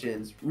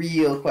questions.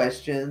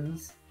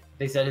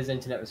 They said his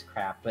internet was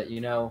crap, but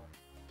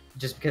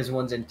just because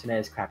one's internet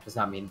is crap does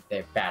not mean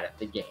they're bad at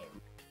the game.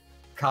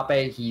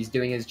 Kape, he's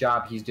doing his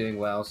job, he's doing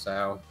well,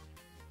 so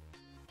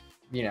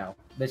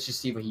let's just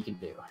see what he can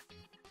do.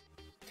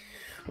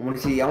 I want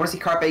to see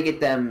Carpe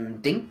get them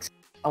dinks.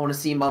 I want to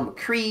see him on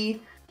McCree.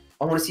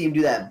 I want to see him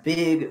do that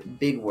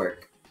big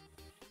work.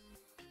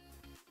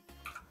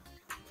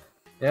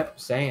 Yep,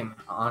 same,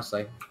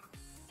 honestly.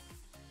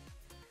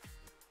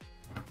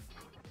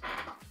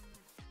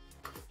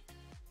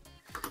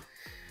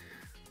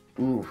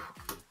 Ooh.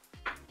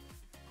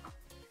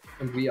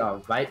 And we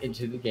are right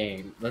into the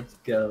game. Let's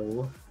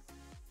go.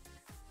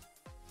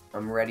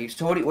 I'm ready.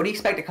 So what do you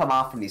expect to come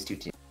off from these two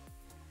teams?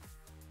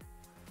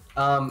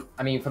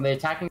 I mean, from the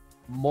attacking,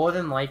 more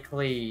than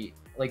likely,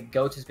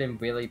 Goats has been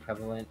really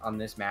prevalent on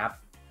this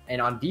map.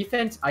 And on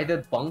defense,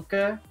 either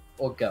Bunker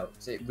or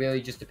Goats. It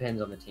really just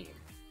depends on the team.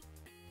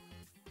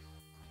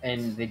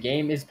 And the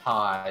game is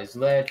paused.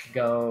 Let's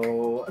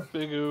go.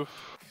 Big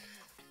oof.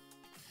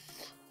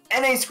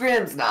 NA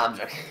Scrims! Nah, I'm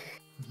joking.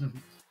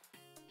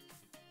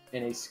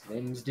 NA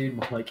Scrims, dude.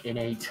 More like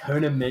NA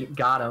Tournament.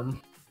 Got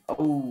him.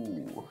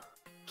 Oh.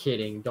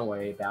 Kidding. Don't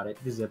worry about it.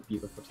 This is a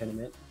beautiful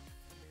tournament.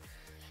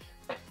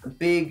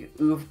 Big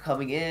oof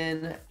coming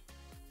in.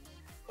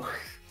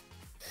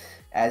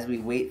 As we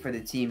wait for the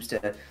teams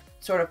to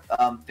sort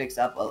of fix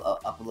up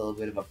a little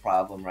bit of a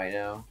problem right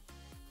now.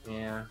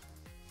 Yeah.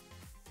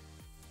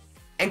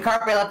 And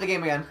Carpe left the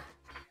game again.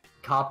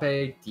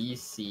 Carpe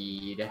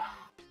DC'd.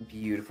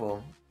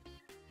 Beautiful.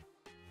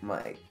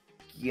 My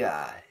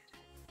God.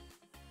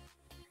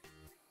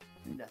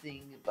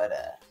 Nothing but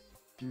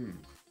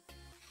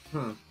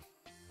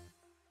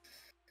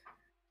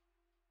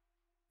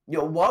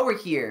Yo, while we're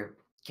here,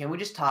 can we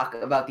just talk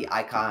about the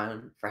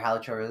icon for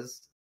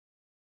Halichoeres?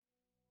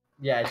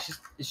 Yeah, it's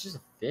just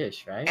a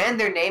fish, right? And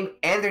their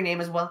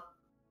name as well.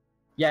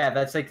 Yeah,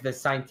 that's like the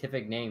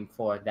scientific name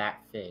for that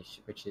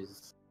fish, which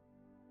is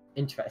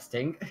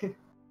interesting.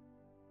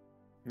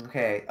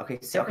 Okay.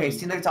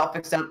 Seems like it's all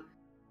fixed up.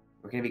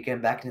 We're gonna be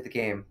getting back into the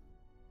game,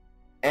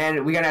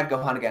 and we're gonna have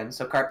Gohan again.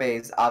 So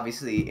Carpe's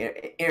obviously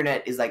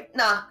internet is like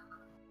nah.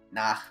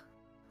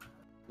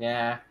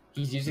 Yeah,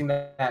 he's using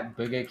that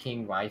Burger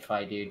King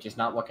Wi-Fi, dude. Just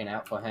not working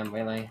out for him,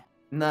 really.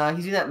 Nah,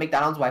 he's using that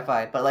McDonald's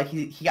Wi-Fi, but like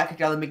he got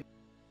kicked out of the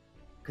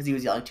because he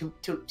was yelling too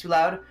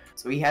loud.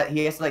 So he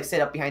has to like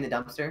sit up behind the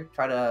dumpster,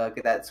 try to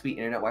get that sweet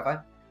internet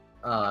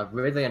Wi-Fi.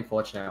 Really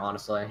unfortunate,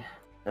 honestly.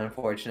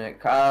 Unfortunate.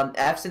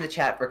 F's in the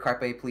chat for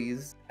Carpe,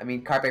 please. I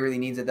mean, Carpe really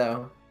needs it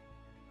though.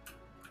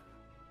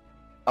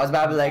 I was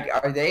about to be like,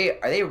 are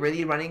they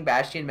really running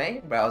Bastion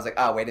May? But I was like,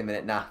 oh wait a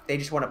minute, nah. They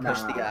just want to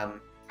push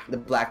the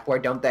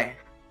blackboard, don't they?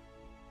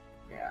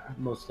 Yeah,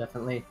 most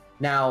definitely.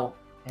 Now,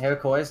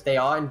 Halichoeres, they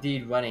are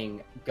indeed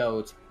running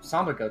Goats,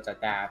 Somber Goats at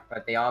that,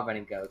 but they are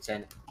running Goats,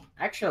 and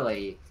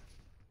actually,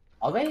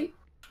 are they?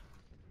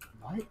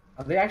 What?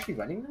 Are they actually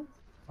running them?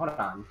 Hold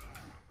on.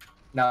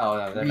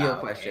 No, they're Real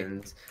not.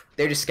 questions.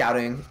 They're just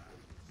scouting.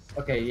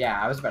 Okay,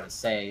 yeah, I was about to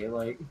say,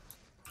 like...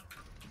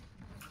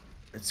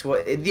 It's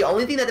what the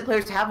only thing that the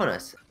players have on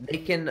us. They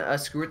can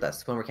screw with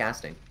us when we're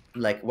casting.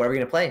 Like, what are we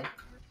gonna play?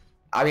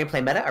 Are we gonna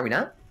play meta? Are we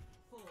not?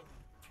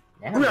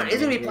 Yeah, Uno is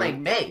gonna be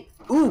playing May.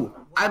 Ooh,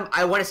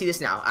 I want to see this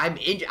now. I'm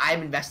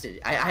invested.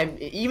 I'm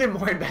even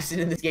more invested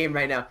in this game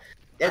right now.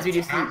 As we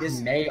just see this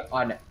May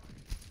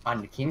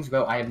on King's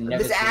Row, I have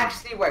never. This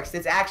actually works.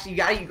 This actually you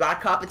got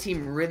to cop the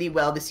team really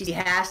well. The CC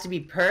has to be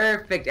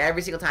perfect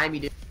every single time you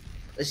do.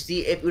 Let's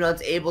see if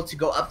Udon's able to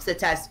go up to the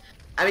test.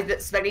 I'm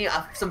expecting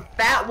some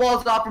fat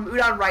walls off from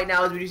Udon right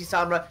now as we do see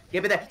Sombra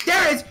give it there.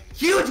 There is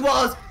huge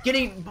walls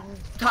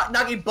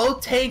knocking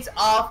both tanks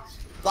off,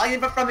 flying in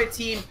from their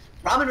team.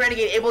 Ramen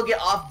Renegade able to get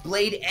off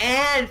Blade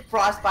and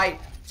Frostbite.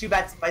 Too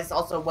bad Spice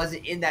also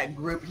wasn't in that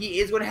group. He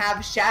is going to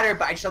have Shatter,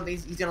 but I just don't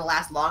think he's going to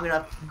last long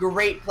enough.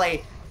 Great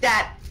play.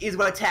 That is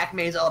what Attack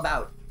May is all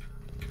about.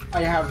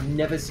 I have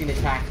never seen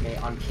Attack May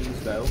on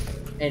King's Row,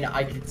 And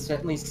I could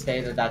certainly say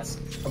that that's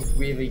a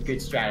really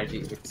good strategy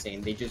with the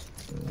same. They just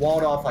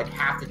walled off like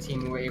half the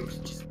team and were able to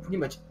just pretty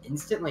much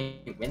instantly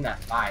win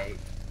that fight.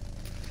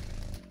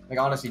 Like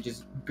honestly,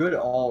 just good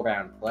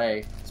all-around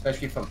play,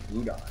 especially from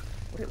Udon.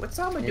 What's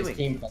Sama doing?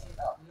 Team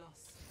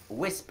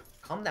Wisp,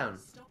 calm down.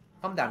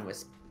 Calm down,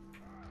 Wisp.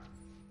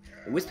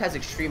 Wisp has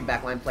extreme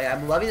backline play.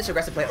 I'm loving this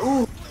aggressive play.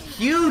 Ooh,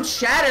 huge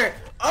shatter.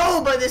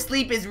 Oh, but the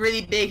sleep is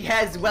really big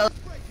as well.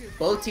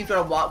 Both teams sort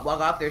of walk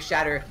off their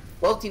shatter.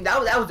 Both teams, that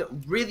was a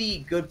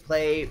really good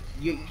play.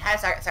 You had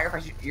to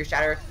sacrifice your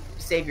shatter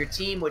to save your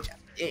team, which,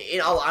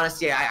 in all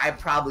honesty, I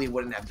probably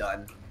wouldn't have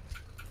done.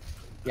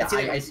 Yeah,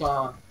 I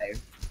saw.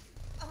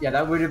 Yeah,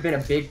 that would have been a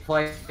big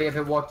play if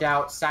it worked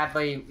out.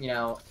 Sadly, you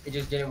know, it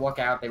just didn't work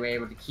out. They were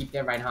able to keep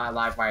their Reinhardt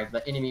alive while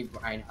the enemy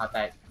Reinhardt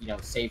that, you know,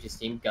 saved his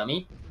team,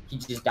 Gummy, he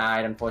just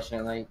died,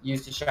 unfortunately.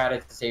 Used his shatter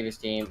to save his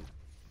team.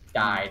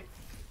 Died.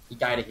 He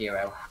died a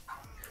hero.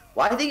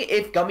 Well, I think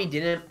if Gummy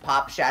didn't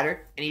pop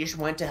shatter and he just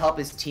went to help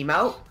his team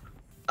out,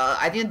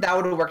 I think that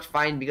would have worked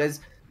fine because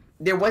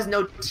there was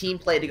no team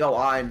play to go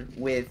on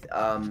with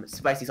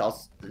Spicy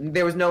Salsa.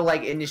 There was no,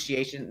 like,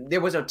 initiation.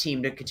 There was no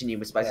team to continue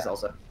with Spicy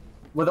Salsa.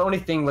 Well, the only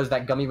thing was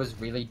that Gummy was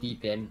really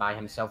deep in by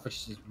himself,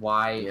 which is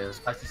why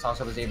Spicy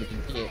Salsa was able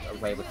to get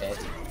away with it.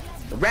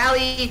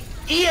 Rally,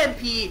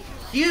 EMP,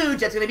 huge.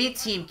 That's going to be a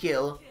team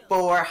kill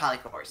for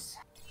Halichoeres.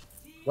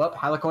 Well,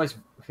 Halichoeres,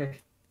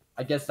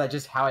 I guess that's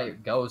just how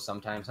it goes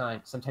sometimes, huh?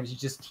 Sometimes you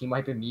just team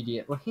wipe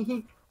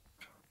immediately.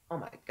 Oh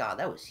my god,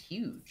 that was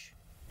huge.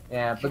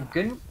 Yeah,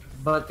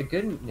 but the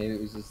good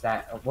news is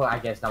that, well, I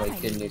guess not really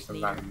good news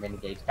from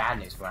Renegades, bad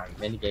news from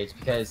Renegades,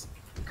 because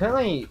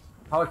currently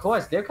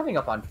Halichoeres, they're coming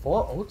up on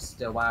 4 ults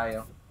still,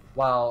 while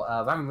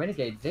Ramen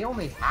Renegade, they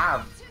only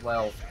have,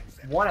 well,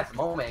 1 at the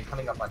moment and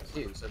coming up on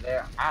 2, so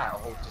they're at a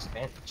whole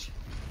disadvantage.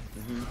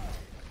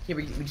 Here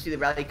we see the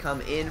rally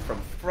come in from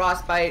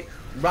Frostbite.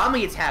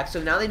 Ramen gets hacked,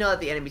 so now they know that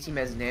the enemy team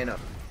has Nano.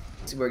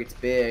 This is where it gets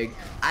big.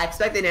 I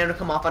expect the Nano to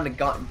come off on the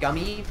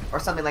Gummy or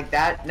something like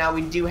that. Now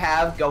we do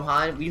have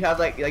Gohan. We have,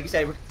 like you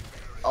said,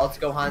 ults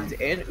Gohans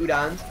and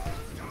Udons.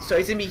 So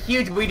it's gonna be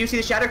huge. We do see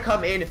the Shatter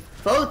come in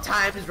both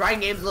times.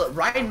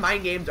 Ryan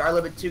mind games are a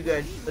little bit too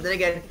good. But then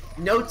again,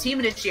 no team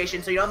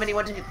initiation, so you don't have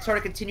anyone to sort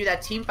of continue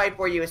that team fight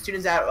for you as soon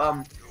as that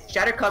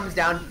Shatter comes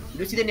down.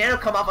 You see the Nano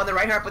come off on the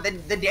Reinhardt, but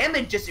then the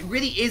damage just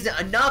really isn't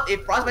enough.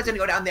 If Frostbite's gonna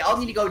go down, they all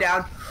need to go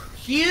down.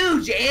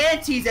 Huge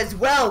antis as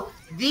well.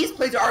 These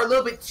plays are a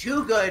little bit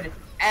too good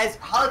as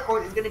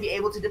Halichoeres is gonna be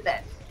able to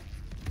defend.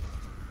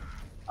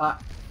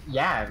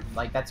 Yeah,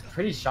 like that's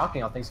pretty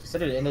shocking all things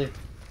considered. And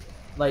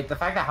like the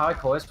fact that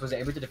Halichoeres was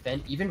able to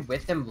defend even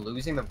with them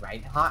losing the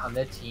Reinhardt on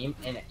their team,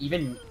 and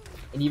even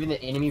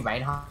the enemy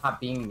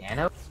Reinhardt being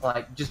Nano,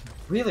 like just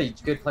really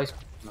good plays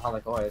from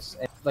Halichoeres.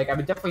 And like I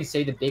would definitely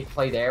say the big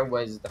play there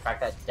was the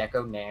fact that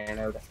Deco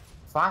nanoed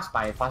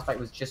Frostbite. Frostbite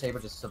was just able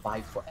to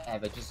survive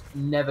forever, just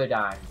never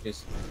dying,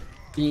 just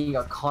being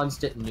a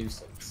constant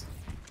nuisance.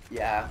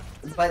 Yeah,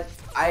 but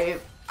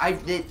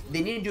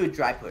they need to do a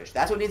dry push.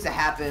 That's what needs to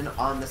happen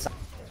on the side.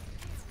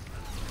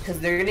 Because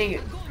they're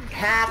getting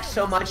hacked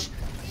so much.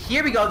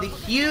 Here we go, the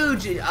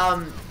huge,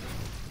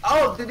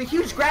 the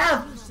huge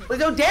grab with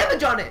no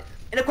damage on it.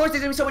 And of course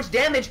there's gonna be so much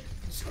damage.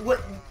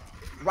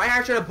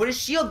 Reinhardt should have put his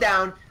shield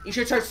down. He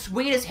should start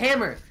swinging his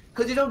hammer.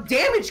 Because there's no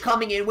damage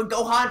coming in when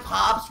Gohan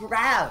pops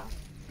grab.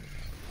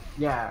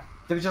 Yeah,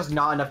 there was just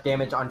not enough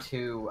damage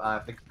onto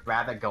the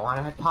grab that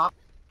Gohan had popped.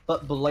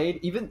 But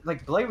Blade,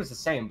 Blade was the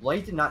same.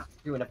 Blade did not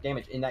do enough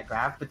damage in that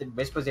grab, but then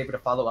Wisp was able to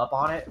follow up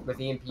on it with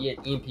EMP,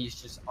 and EMP is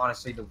just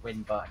honestly the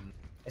win button.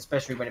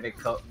 Especially when it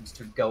comes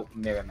to GOAT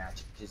mirror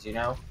matches, you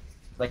know?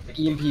 Like,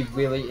 the EMP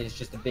really is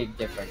just a big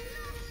difference.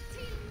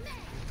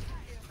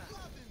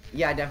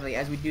 Yeah, definitely.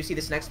 As we do see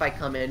this next fight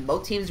come in,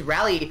 both teams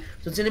rally,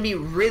 so it's gonna be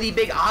really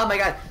big. Oh my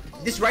god,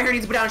 this Reinhardt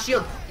needs to put down a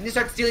shield. He needs to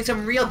start stealing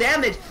some real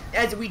damage.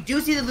 As we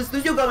do see the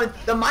Lucio going,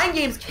 the mind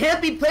games can't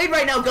be played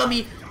right now,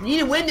 Gummy. You need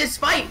to win this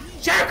fight.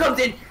 Shatter comes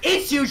in,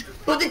 it's huge,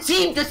 but the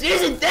team just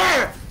isn't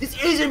there. This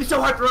is gonna be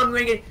so hard for Ramen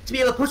Renegade to be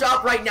able to push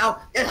off right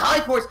now. And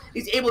Halichoeres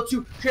is able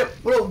to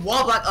put a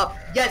wall block up.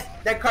 Yes,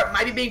 that cart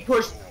might be being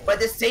pushed, but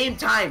at the same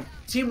time,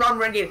 Team Ramen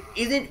Renegade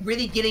isn't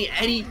really getting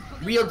any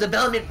real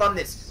development from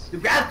this. The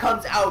grab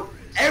comes out,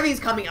 everything's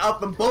coming out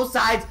from both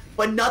sides,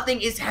 but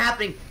nothing is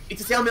happening. It's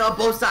a stalemate on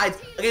both sides,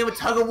 again with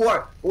tug of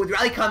war. But with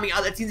Rally coming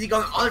out, that seems to be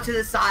going onto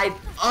the side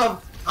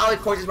of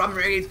Halichoeres. Ramen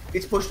Renegade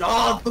gets pushed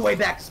all the way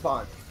back to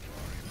spawn.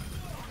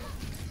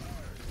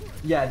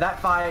 Yeah, that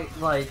fight,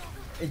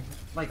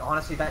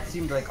 honestly, that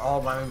seemed like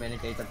all Ramen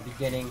Renegades at the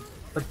beginning.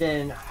 But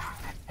then,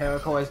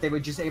 Halichoeres, they were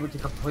just able to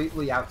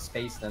completely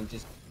outspace them.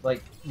 Just,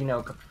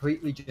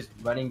 completely just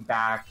running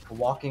back,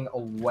 walking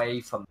away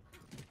from,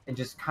 and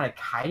just kind of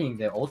kiting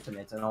their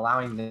ultimates and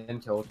allowing them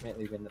to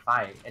ultimately win the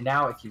fight. And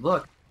now, if you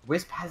look,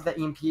 Wisp has the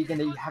EMP again,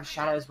 they have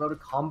Shadow as well to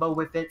combo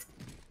with it.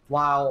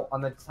 While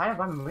on the side of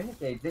Ramen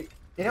Renegade,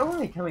 they're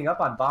only coming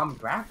up on bomb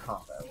grab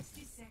combo.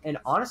 And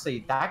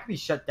honestly, that could be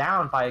shut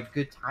down by a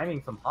good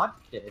timing from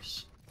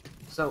Hotdish.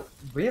 So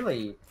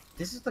really,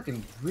 this is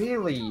looking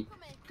really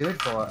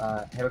good for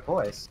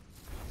Halichoeres.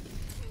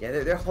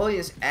 Yeah, they're holding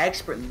this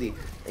expertly.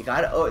 They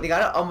got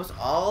it almost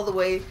all the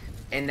way,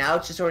 and now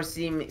it's just sort of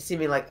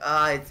seeming like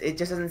it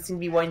just doesn't seem to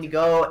be wanting to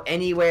go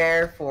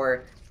anywhere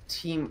for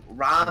Team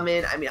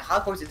Ramen. I mean,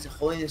 Halichoeres is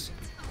holding this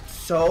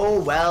so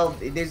well.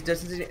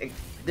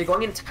 They're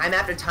going in time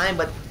after time,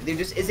 but there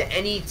just isn't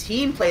any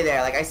team play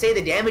there. Like I say,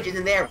 the damage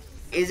isn't there,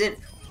 isn't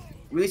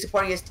really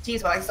supporting his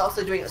teams, but it's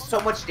also doing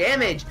so much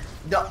damage.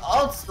 The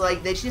ults,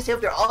 like they should stay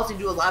up their ults and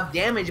do a lot of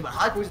damage, but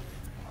Halichoeres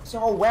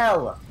so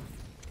well.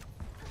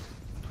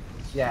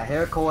 Yeah,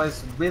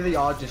 Halichoeres really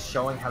are just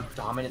showing how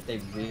dominant they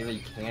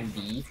really can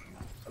be.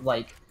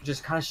 Like,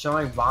 just kind of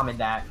showing Ramen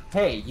that,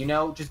 hey, you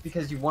know, just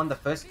because you won the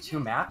first 2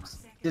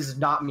 maps, does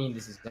not mean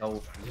this is over,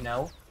 you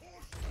know?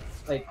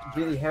 Like,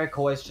 really,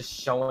 Halichoeres just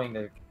showing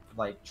the,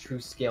 like, true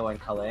skill and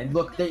color. And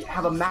look, they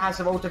have a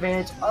massive ult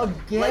advantage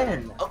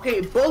again! Like,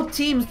 okay, both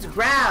teams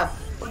grab,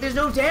 but there's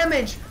no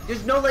damage!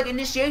 There's no, like,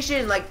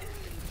 initiation! Like,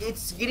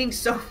 it's getting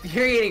so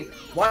infuriating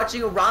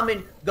watching a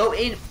Ramen go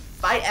in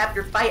fight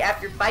after fight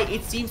after fight.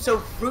 It seems so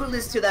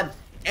fruitless to them,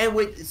 and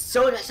with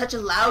such a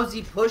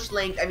lousy push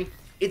length, I mean,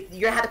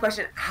 you're gonna have to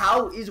question,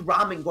 how is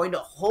Ramen going to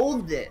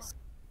hold this?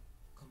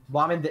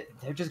 Ramen,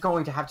 they're just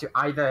going to have to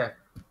either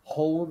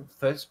hold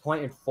first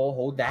point and full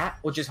hold that,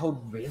 or just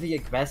hold really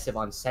aggressive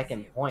on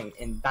second point,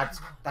 and that's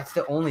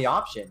the only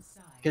option.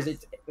 Because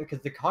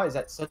the car is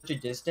at such a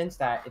distance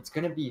that it's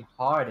gonna be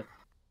hard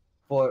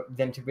for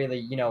them to really,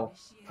 you know,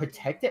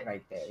 protect it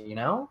right there, you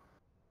know?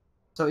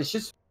 So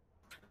it's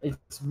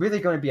really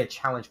going to be a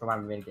challenge for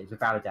Ramen Renegade,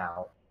 without a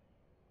doubt.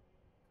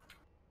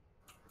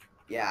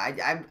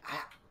 Yeah,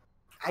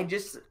 I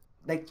just,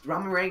 like,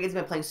 Ramen Renegade's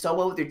been playing so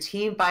well with their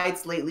team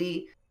fights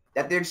lately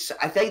that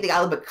I feel like they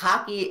got a little bit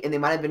cocky and they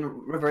might have been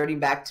reverting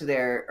back to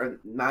or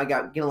might have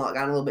gotten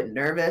a little bit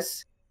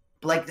nervous.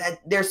 But like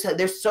that,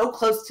 they're so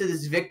close to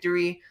this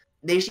victory.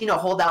 They just need to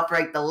hold out for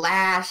like the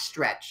last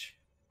stretch.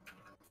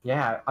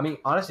 Yeah, I mean,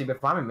 honestly,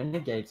 with Ramen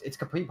Renegades, it's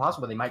completely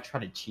possible they might try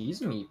to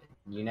cheese me.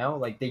 You know,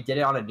 like they did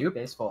it on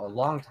Anubis for a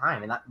long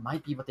time, and that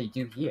might be what they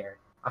do here.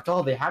 After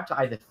all, they have to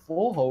either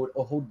full hold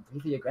or hold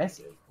really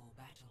aggressive.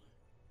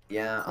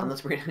 Yeah,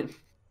 unless we're gonna.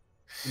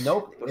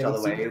 Nope. Push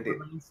all the way.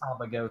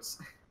 Samba goats.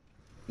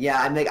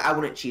 Yeah, I'm like, I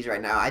wouldn't cheese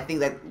right now. I think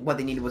that what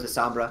they needed was a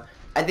Sombra.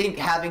 I think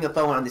having a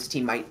phone on this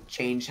team might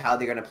change how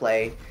they're gonna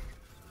play.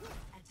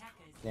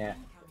 Yeah,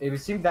 it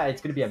would seem that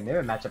it's gonna be a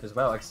mirror matchup as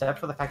well, except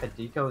for the fact that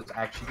Deco is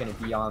actually gonna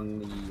be on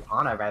the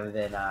Ana rather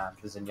than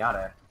the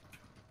Zenyatta.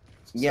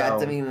 Yeah, So,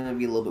 it's definitely gonna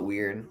be a little bit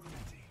weird.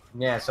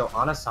 Yeah, so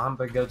Ana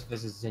Samba goats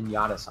versus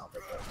Zenyatta Samba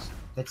goats.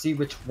 Let's see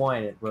which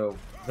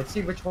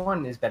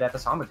one is better at the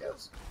Samba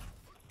goats.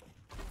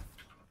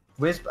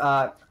 Wisp,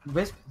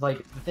 like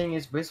the thing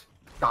is, Wisp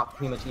got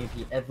pretty much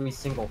EMP every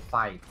single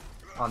fight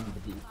on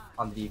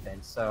the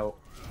defense. So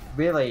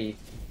really,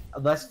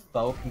 unless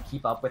Foe can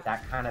keep up with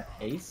that kind of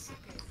pace,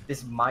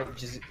 this might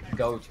just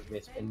go to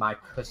Wisp, in my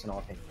personal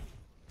opinion.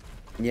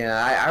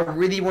 Yeah, I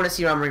really want to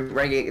see Ramen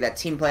Renegade that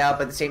team play out,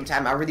 but at the same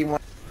time, I really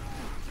want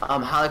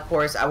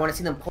Halichoeres. I want to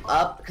see them pull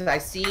up because I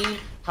see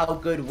how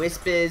good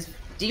Wisp is.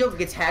 Dio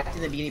gets hacked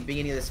in the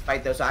beginning of this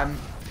fight though, so I'm,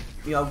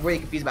 really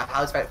confused about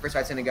how this first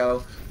fight's gonna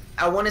go.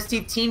 I want to see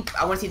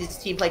this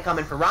team play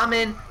coming for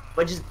Ramen,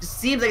 but it just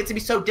seems like it's gonna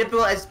be so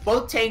difficult as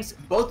both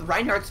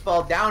Reinhardts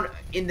fall down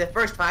in the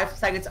first 5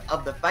 seconds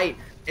of the fight.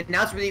 And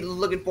now it's really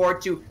looking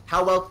forward to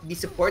how well the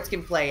supports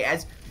can play,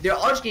 as they're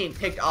all just getting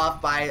picked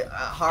off by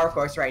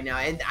Halichoeres right now.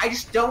 And I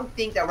just don't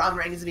think that Ramen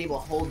Renegade is gonna be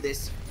able to hold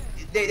this.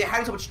 They're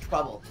having so much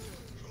trouble.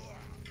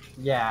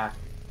 Yeah,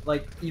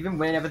 like even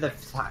whenever the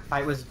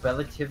fight was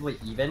relatively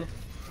even,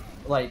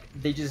 like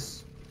they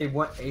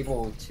weren't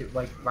able to,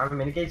 like Ramen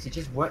Renegades, they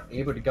just weren't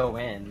able to go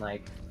in.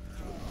 Like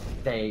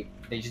they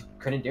just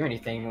couldn't do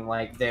anything.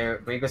 Like their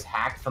Brig was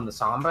hacked from the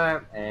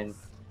Sombra, and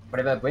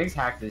whatever Briggs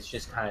hacked is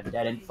just kind of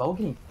dead, and Foe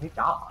getting picked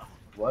off.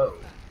 Whoa,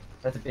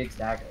 that's a big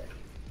stagger.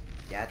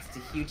 Yeah, it's a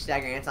huge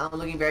stagger, and it's not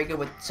looking very good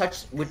with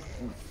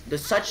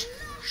such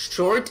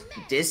short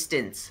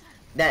distance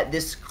that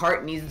this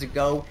cart needs to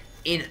go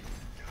in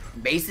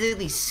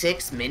basically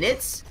 6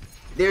 minutes.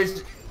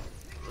 There's,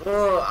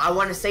 I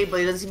want to say,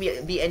 but it doesn't seem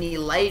to be any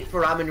light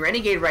for Ramen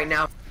Renegade right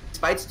now.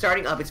 Fight's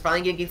starting up. It's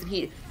finally getting some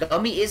heat.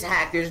 Gummy is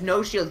hacked. There's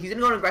no shield. He's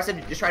gonna go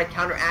aggressive to just try to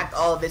counteract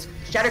all of this.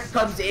 Shatter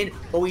comes in,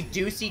 but we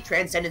do see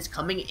Transcendence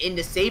coming in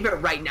to save it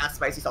right now.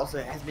 Spicy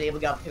also has been able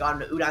to pick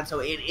on Udon,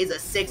 so it is a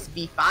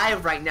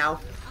 6v5 right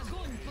now.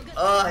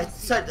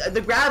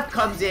 The grab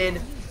comes in.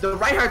 The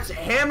Reinhardt's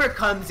hammer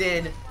comes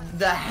in.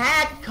 The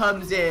hack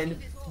comes in.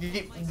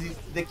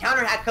 The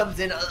counter hack comes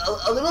in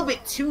a little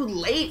bit too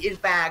late, in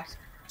fact.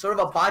 Sort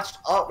of a botched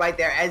ult right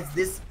there, as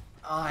this.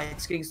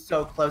 It's getting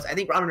so close. I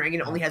think Ramen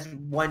Renegade only has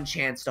one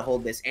chance to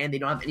hold this, and they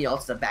don't have any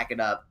else to back it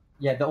up.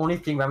 Yeah, the only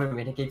thing Ramen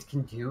Renegades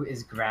can do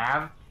is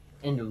grab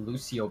and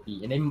Lucio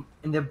B, and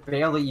they'll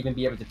barely even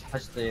be able to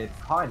touch the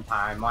car in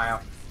time.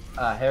 While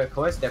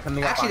Halichoeres, they're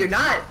coming up. Actually, they're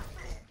not.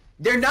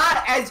 They're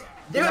not, as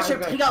they're going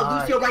to take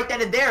out Lucio right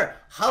then and there.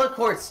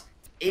 Halichoeres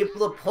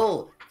able to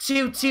pull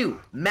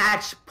 2-2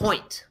 match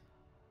point.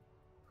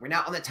 We're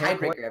now on the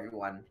tiebreaker,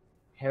 everyone.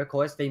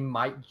 Halichoeres, they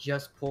might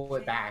just pull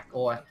it back,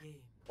 or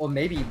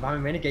maybe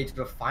Ramen Renegades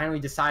will finally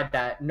decide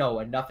that no,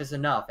 enough is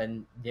enough,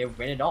 and they'll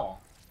win it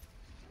all.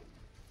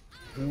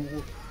 Who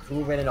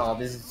will win it all?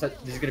 This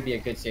is gonna be a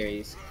good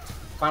series.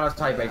 Final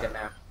tiebreaker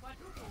now.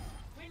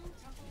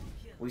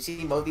 We've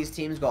seen both these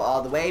teams go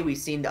all the way. We've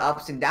seen the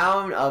ups and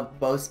downs of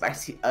both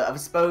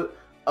Halichoeres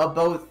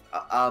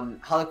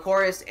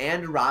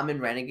and Ramen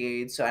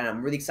Renegade. So, and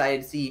I'm really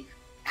excited to see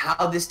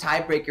how this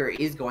tiebreaker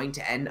is going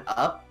to end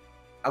up.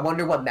 I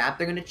wonder what map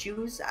they're gonna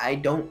choose. I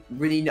don't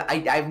really know.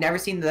 I've never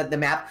seen the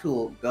map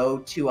pool go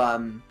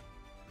to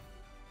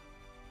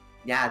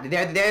Yeah,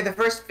 they're the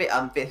first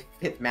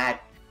fifth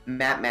map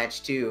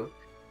too.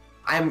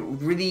 I'm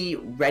really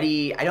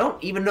ready. I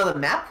don't even know the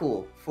map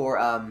pool for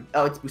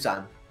oh, it's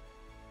Busan.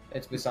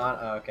 It's Busan?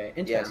 Oh, okay.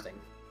 Interesting.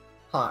 Yeah.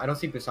 Huh, I don't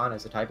see Busan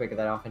as a tiebreaker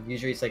that often.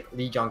 Usually it's like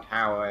Lijiang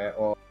Tower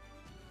or...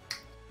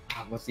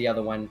 what's the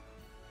other one?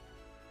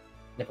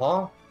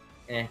 Nepal?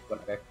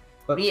 Whatever.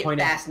 But we need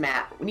fast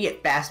map. We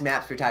need fast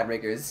maps for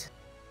tiebreakers.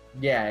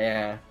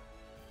 Yeah.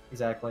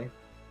 Exactly.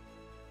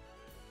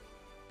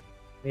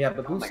 Yeah,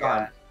 but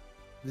Busan...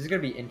 This is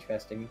gonna be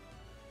interesting.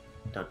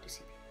 Don't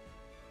deceive me.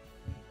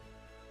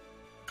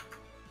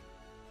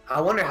 I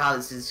wonder how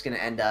this is gonna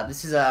end up.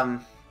 This is,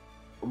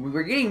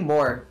 we're getting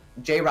more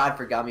J-Rod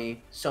for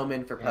Gummy,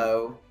 Somin for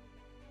Poe.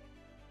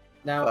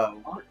 Now,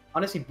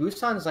 honestly,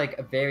 Busan is like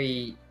a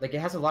very, like, it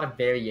has a lot of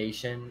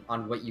variation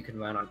on what you can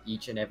run on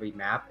each and every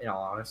map, in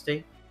all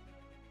honesty.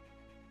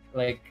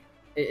 Like,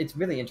 it's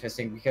really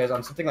interesting because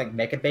on something like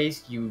Mecha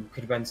Base, you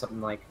could run something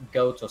like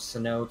Goats or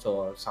Cenotes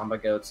or Samba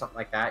Goats, something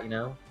like that, you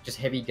know? Just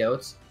heavy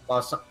goats.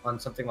 While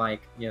on something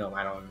like, you know,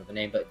 I don't remember the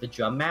name, but the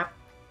Drum map,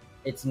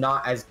 it's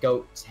not as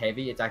Goats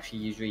heavy. It's actually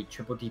usually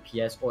triple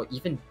DPS or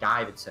even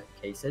dive in certain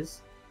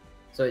cases.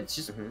 So it's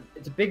just,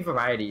 it's a big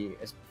variety.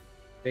 It's a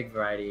big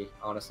variety,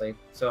 honestly.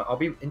 So I'll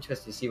be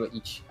interested to see what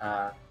each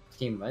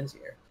team runs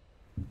here.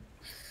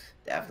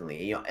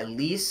 Definitely. You know, at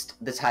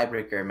least the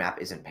tiebreaker map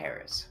isn't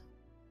Paris.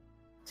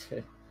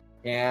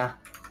 Yeah.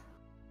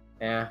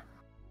 I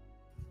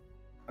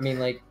mean,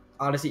 like,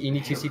 honestly,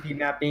 any 2CP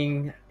map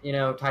being, you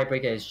know,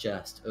 tiebreaker is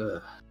just,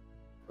 you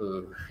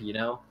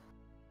know?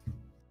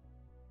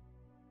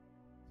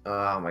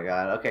 Oh my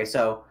god. Okay,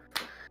 so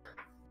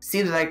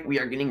seems like we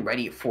are getting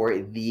ready for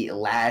the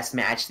last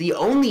match. The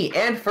only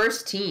and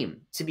first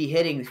team to be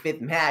hitting the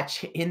 5th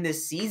match in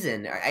this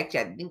season. Or actually,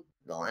 I think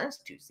the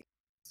last 2 seasons.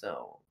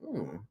 So,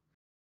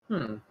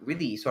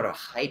 really sort of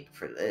hype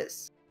for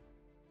this.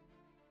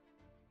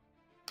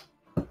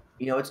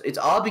 You know, it's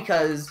all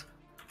because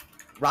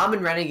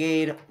Ramen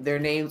Renegade, their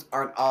names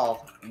aren't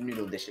all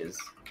noodle dishes.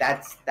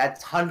 That's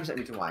 100%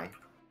 reason why.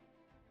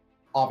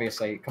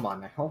 Obviously, come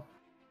on now.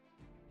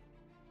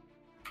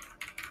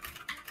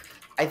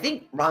 I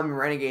think Ramen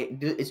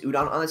Renegade is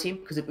Udon on the team,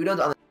 because if Udon's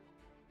on the team,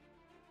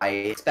 I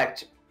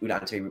expect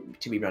Udon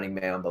to be running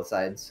Mei on both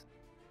sides.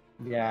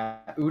 Yeah,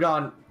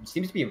 Udon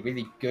seems to be a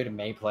really good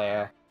Mei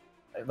player.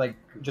 Like,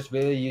 just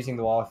really using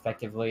the wall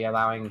effectively,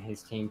 allowing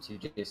his team to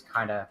just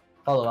kind of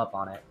follow up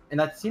on it. And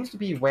that seems to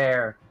be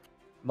where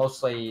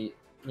mostly,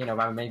 you know,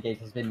 Ramen Renegade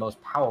has been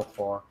most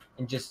powerful,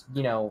 and just,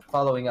 you know,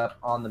 following up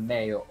on the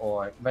Mei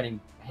or running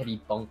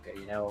heavy bunker,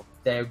 you know.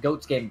 Their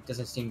Goats game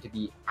doesn't seem to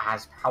be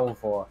as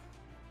powerful,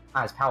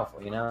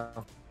 you know.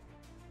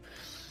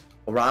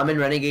 Ramen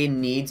Renegade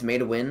needs Mei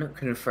to win,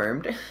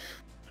 confirmed.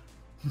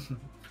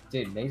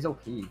 Dude, Mei's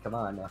OP, come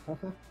on now.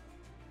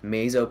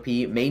 Mei's OP.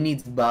 Mei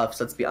needs buffs,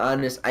 let's be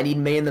honest. I need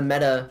Mei in the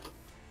meta.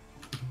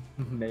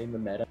 Mei in the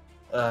meta.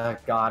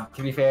 God,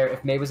 to be fair,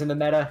 if Mei was in the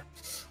meta,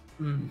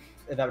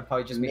 that would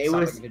probably just make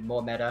something even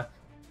more meta.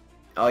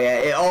 Oh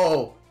yeah,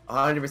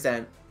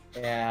 100%.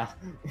 Yeah.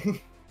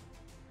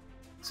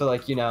 So,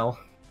 like, you know,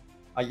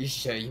 are you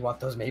sure you want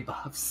those Mei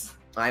buffs?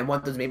 I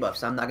want those Mei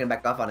buffs. I'm not gonna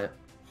back off on it.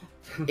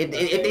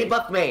 If they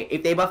buff Mei, I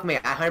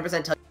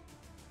 100% tell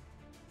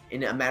you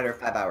in a matter of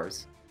 5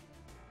 hours.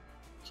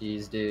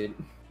 Jeez, dude.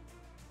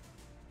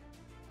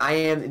 I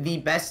am the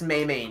best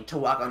Mei main to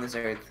walk on this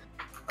earth.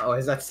 Oh,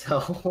 is that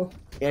so?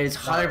 It is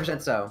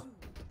 100% so.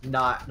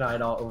 Not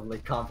at all overly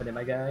confident,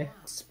 my guy.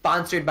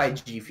 Sponsored by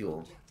G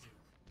Fuel.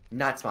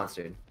 Not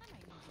sponsored.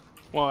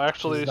 Well,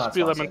 actually,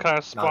 Speedlemon kind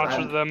of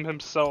sponsored them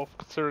himself,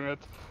 considering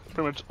it's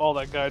pretty much all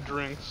that guy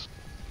drinks.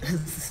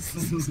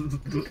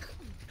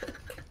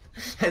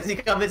 As he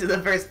comes into the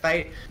first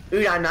fight,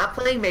 Udon not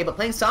playing Mei, but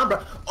playing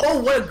Sombra.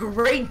 Oh, what a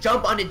great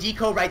jump on the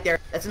Deco right there.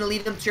 That's going to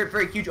lead them to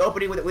for a huge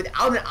opening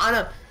without an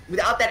Ana.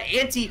 Without that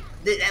anti,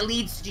 that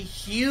leads to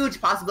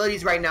huge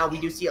possibilities right now. We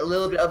do see a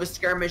little bit of a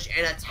skirmish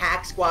and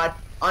attack squad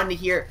onto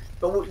here.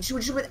 But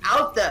just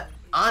without the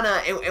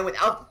Ana and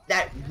without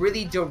that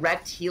really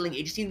direct healing,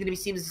 it just seems to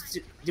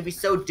be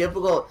so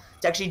difficult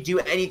to actually do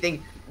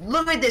anything.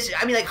 Look at this.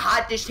 I mean, like,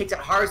 Hot Dish takes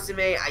out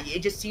Harusume. It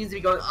just seems to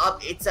be going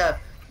up. It's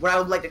what I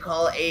would like to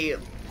call a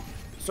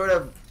sort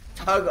of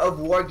tug of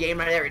war game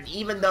right there. And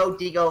even though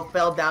Digo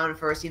fell down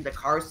for, it seems like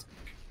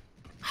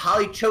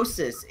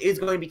Halichoeres is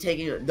going to be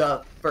taking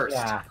the first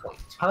point.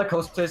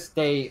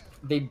 Halichoeres,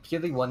 they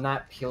purely won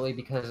that purely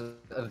because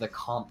of the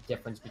comp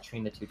difference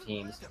between the two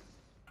teams.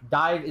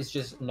 Dive is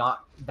just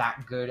not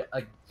that good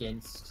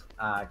against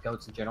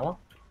goats in general,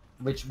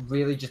 which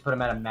really just put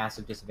him at a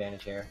massive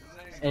disadvantage here.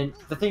 And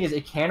the thing is,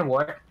 it can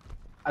work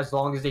as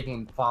long as they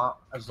can farm,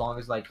 as long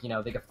as like, you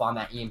know, they can farm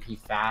that EMP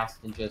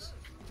fast and just,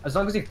 as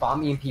long as they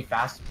farm EMP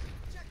fast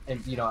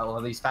and, you know, or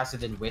at least faster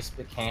than Wisp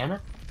can,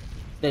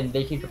 then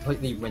they can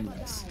completely win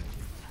this.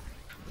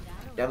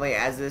 Definitely,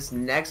 as this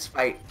next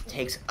fight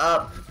takes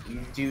up, you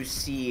do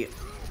see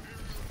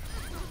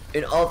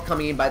an ult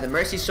coming in by the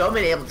Mercy.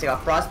 Soman able to take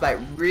off Frostbite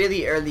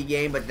really early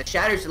game, but the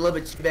Shatter's a little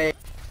bit too big.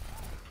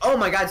 Oh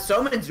my god,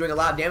 Soman's doing a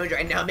lot of damage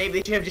right now. Maybe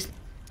they should have just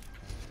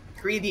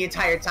creed the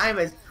entire time,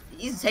 as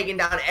he's taking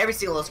down every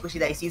single little squishy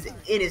that he sees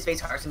in his face.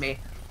 Harsame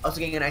also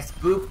getting a nice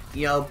boop,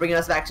 you know, bringing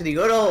us back to the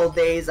good old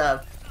days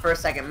of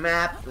first, second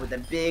map with the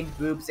big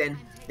boops, and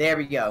there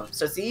we go.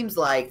 So it seems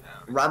like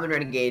Ramen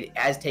Renegade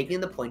has taken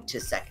the point to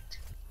second.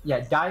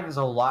 Yeah, Dive is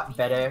a lot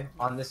better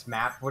on this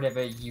map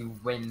whenever you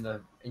win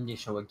the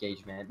initial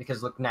engagement,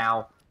 because look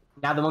now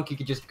the monkey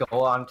could just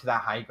go on to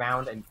that high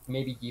ground, and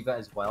maybe Diva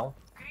as well.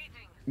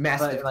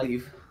 Massive like,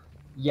 cleave.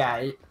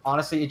 Yeah,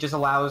 honestly, it just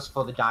allows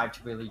for the Dive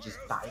to really just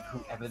dive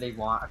whoever they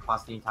want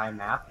across the entire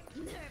map.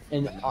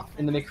 And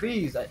in the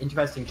McCree's an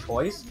interesting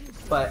choice,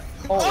 but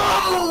that's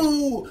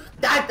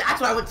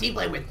what I want team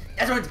play with.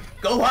 That's what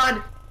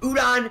Gohan,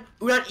 Udon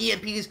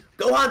EMPs,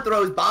 Gohan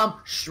throws bomb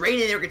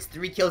straight in there, gets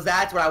 3 kills.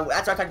 That's what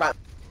I talk about.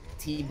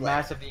 Team play.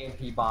 Massive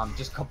EMP bomb,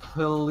 just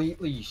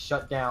completely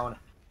shut them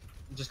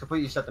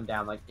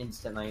down like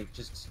instantly.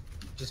 Just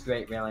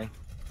great, really.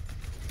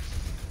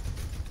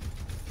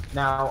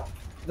 Now,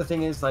 the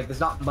thing is, like, there's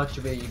not much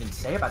to really even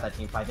say about that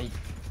team fight. They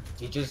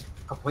just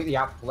completely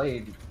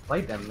outplayed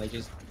them. They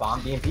just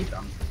bombed EMP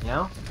them, you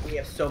know? We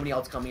have so many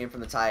ults coming in from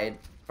the side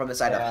of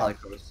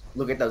Halichoeres.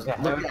 Look at those.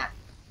 Yeah, Look at that.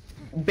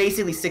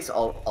 Basically 6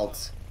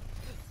 ults.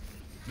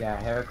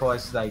 Yeah,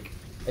 Halichoeres, like,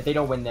 if they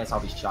don't win this, I'll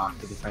be shocked,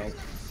 to be frank.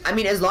 I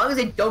mean, as long as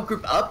they don't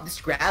group up,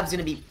 this grab's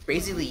gonna be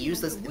basically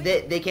useless.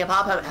 They can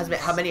pop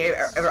how many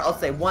ever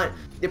ults they want.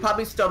 They're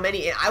popping so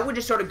many, and I would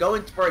just sort of go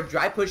in for a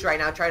dry push right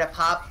now, try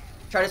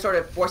to sort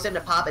of force them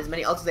to pop as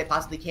many ults as they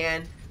possibly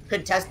can.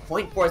 Contest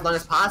point for as long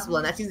as possible,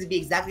 and that seems to be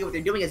exactly what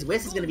they're doing, as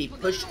Wiz is gonna be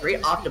pushed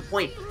straight off the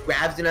point.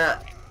 Grab's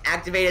gonna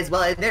activate as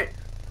well, and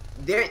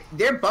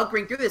they're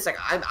bunkering through this. Like,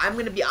 I'm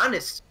gonna be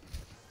honest.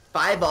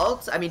 4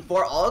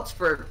 ults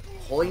for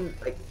holding,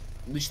 like,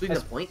 losing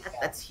the point,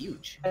 that's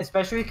huge.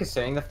 Especially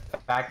considering the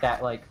fact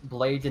that, like,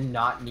 Blade did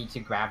not need to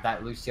grab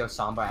that Lucio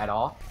Sombra at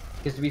all.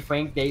 Because to be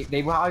frank, they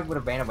probably would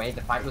have ran away.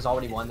 The fight was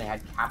already won. They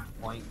had capped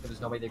the point. There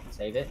was no way they could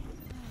save it.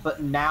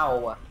 But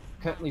now,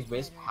 currently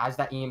Wisp has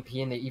that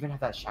EMP, and they even have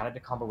that Shadow to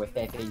combo with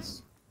it if they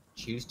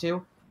choose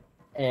to.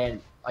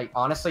 And, like,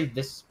 honestly,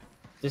 this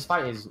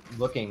fight is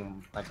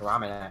looking like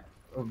Ramen.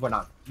 Well,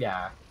 not,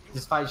 yeah.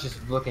 This fight is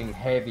just looking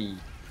heavy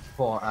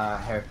for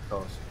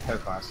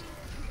Halichoeres.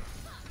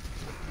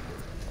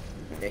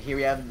 Yeah, here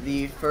we have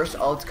the first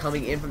ult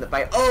coming in from the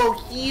fight.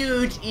 Oh,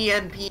 huge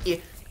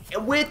EMP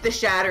with the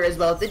Shatter as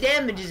well. The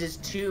damage is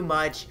just too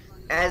much,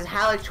 as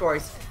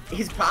Halichoeres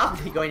is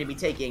probably going to be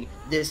taking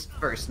this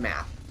first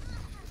map.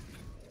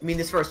 I mean,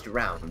 this first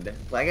round.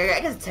 Like, I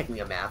guess it's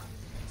technically a map.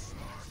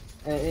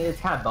 It's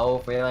kind of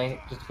both, really. It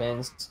just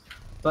depends.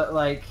 But,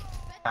 like,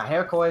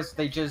 Halichoeres,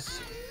 they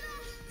just,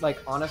 like,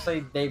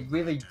 honestly, they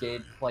really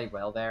did play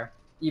well there.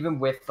 Even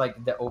with,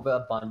 like, the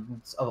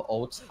overabundance of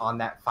ults on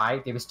that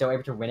fight, they were still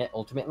able to win it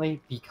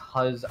ultimately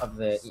because of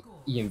the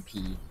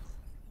EMP.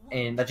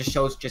 And that just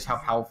shows just how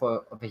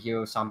powerful of a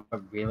hero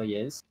Sombra really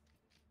is.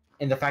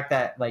 And the fact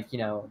that, like, you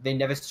know, they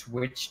never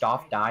switched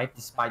off Dive,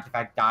 despite the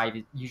fact Dive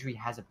usually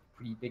has a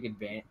pretty big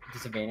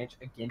disadvantage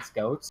against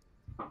goats,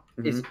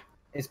 is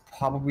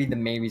probably the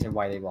main reason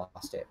why they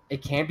lost it.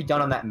 It can be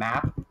done on that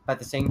map, but at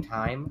the same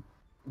time,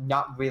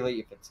 not really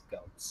if it's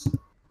goats.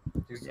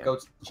 Because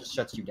goats just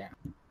shuts you down.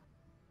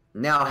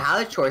 Now,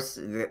 Halichoeres,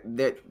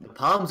 the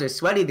palms are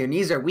sweaty, their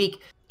knees are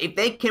weak. If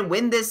they can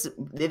win this,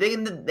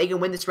 if they can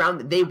win this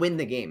round, they win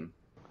the game.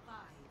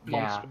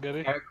 Yeah. Mom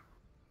spaghetti?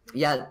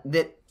 Yeah,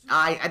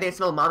 I think I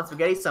smell Mom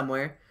Spaghetti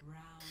somewhere.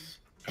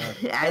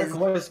 As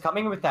was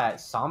coming with that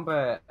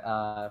Sombra,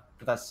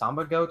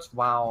 goats,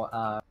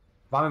 while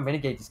Ramen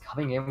Renegade is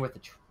coming in with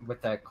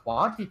the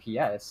quad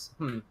DPS.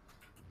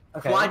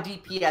 Okay. Quad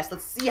DPS.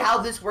 Let's see how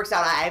this works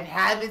out. I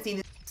haven't seen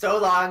this in so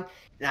long,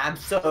 and I'm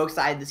so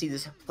excited to see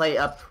this play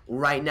up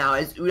right now.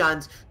 As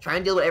Udon's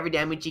trying to deal with every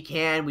damage he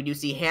can. We do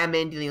see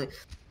Hammond dealing.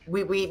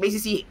 We basically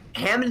see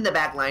Hammond in the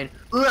back line,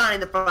 Udon in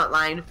the front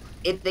line.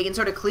 If they can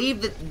sort of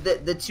cleave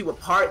the two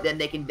apart, then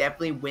they can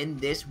definitely win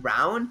this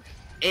round.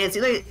 And it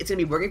seems like it's going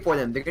to be working for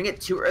them. They're going to get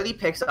 2 early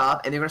picks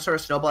off, and they're going to sort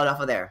of snowball it off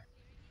of there.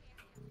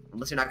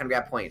 Unless they're not going to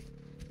grab point.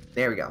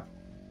 There we go.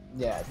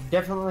 Yeah,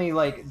 definitely,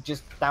 like,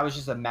 that was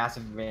just a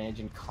massive advantage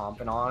in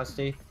comp, in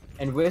honesty.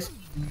 And Wisp,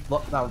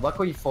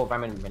 luckily for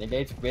Ramen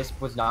Renegades, Wisp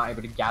was not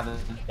able to gather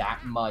that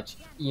much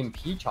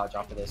EMP charge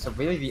off of this. So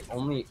really the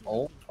only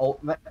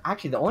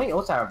actually the only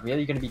ults that are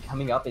really going to be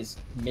coming up is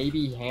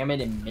maybe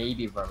Hammond and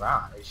maybe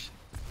Virage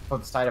for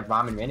the side of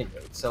Ramen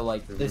Renegade. So,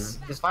 like, this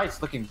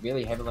fight's looking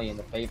really heavily in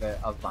the favor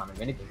of Ramen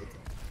Renegade.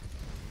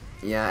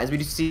 Yeah, as we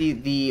do see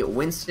the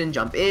Winston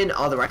jump in,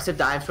 all the rest of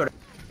dive sort of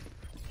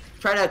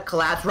try to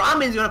collapse.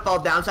 Ramen's gonna fall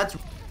down, so that's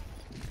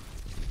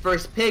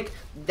first pick.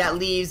 That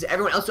leaves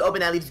everyone else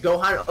open. That leaves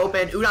Gohan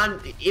open.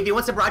 Udon, if he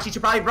wants to barrage, he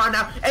should probably brown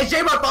now. As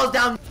J-Bar falls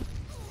down,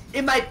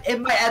 it might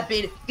have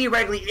been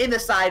theoretically in the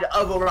side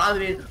of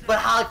Ramen, but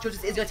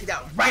Halichoeres is gonna take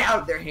that right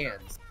out of their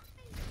hands.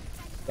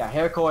 Yeah,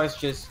 Halichoeres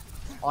just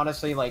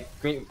honestly like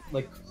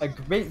a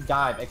great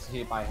dive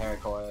executed by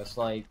Halichoeres.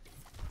 Like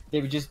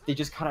they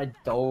just kind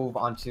of dove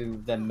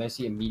onto the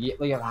Mercy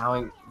immediately,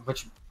 allowing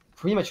which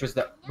was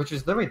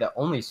literally the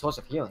only source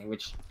of healing,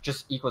 which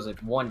just equals a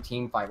one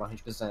team fight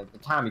 100% of the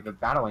time if you're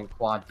battling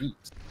quad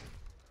deeps.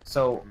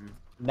 So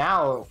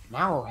now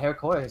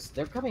Halichoeres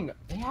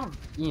they have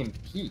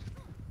EMP,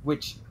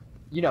 which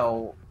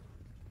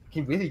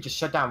can really just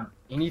shut down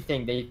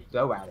anything they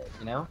throw at it.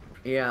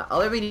 Yeah,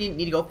 all we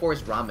need to go for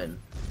is Ramen.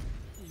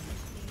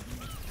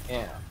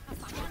 Yeah.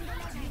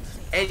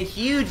 And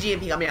huge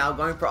EMP coming out,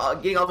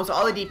 getting almost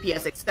all the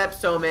DPS except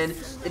Soman.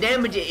 The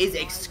damage is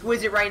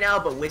exquisite right now,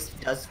 but Wisp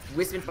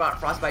and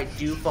Frostbite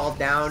do fall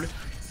down.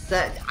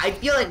 So I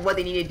feel like what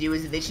they need to do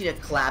is they just need to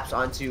collapse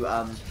onto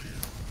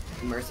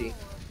Mercy.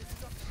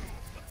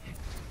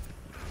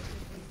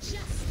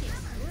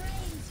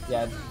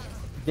 Yeah,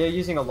 they're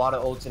using a lot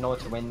of ults in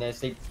order to win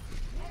this.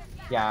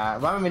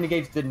 Ramen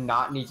Renegades did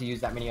not need to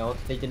use that many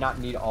ults. They did not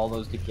need all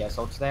those DPS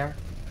ults there.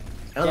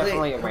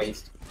 Definitely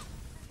erased.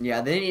 Yeah,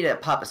 they need to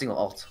pop a single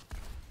ult.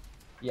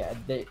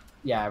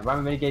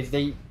 Ramen Renegades,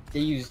 they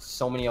used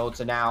so many ults,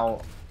 and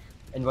now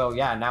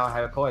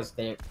Halichoeres,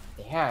 they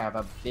have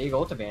a big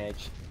ult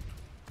advantage.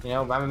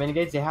 Ramen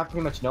Renegades, they have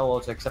pretty much no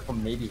ults except for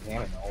maybe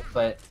Hammond ult,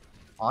 but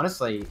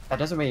honestly, that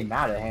doesn't really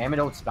matter.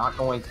 Hammond ult's not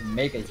going to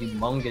make a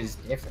humongous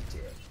difference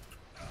here.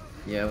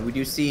 Yeah, we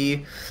do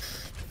see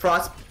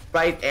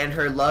Frostbite and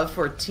her love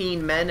for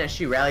teen men as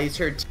she rallies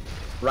her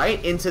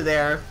right into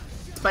there.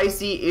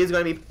 Spicy is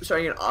going to be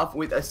starting it off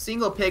with a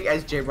single pick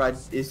as J-Rod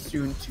is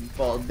soon to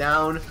fall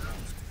down.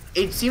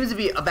 It seems to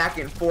be a back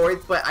and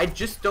forth, but I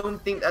just don't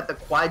think that the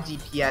quad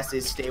DPS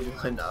is stable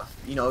enough.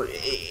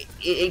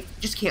 It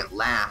just can't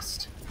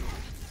last.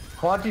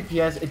 Quad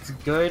DPS, it's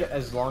good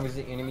as long as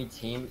the enemy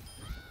team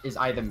is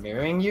either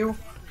mirroring you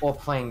or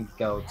playing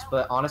goats,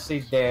 but honestly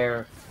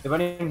they're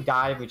running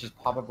dive, which is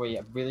probably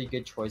a really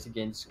good choice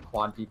against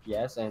quad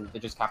DPS, and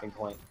they're just capping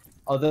point.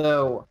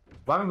 Although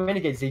Ramen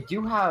Renegades, they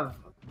do have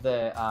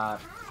the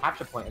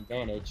capture point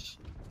advantage,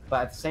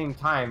 but at the same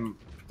time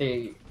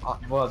they're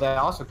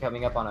also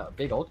coming up on a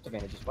big ult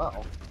advantage as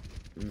well.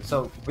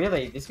 So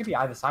really this could be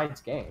either side's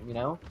game.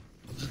 It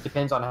just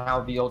depends on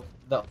how the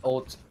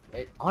ult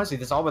honestly,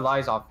 this all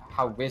relies off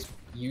how Wisp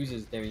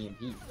uses their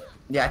EMP.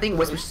 Yeah, I think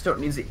Wisp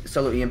needs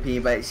solo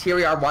EMP, but here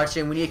we are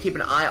watching. We need to keep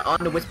an eye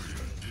on the Wisp.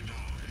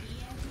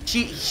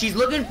 She's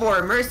looking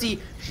for Mercy.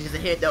 She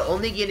doesn't hit though,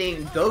 only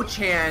getting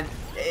Go-Chan.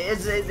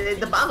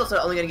 The bombs are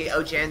only going to get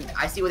Ochan.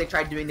 I see what they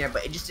tried doing there,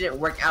 but it just didn't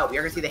work out. We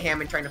are going to see the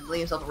Hammond trying to fling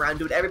himself around,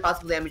 doing every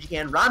possible damage he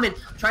can. Ramen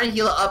trying to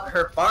heal up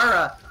her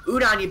Pharah.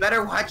 Udon, you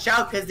better watch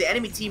out because the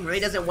enemy team really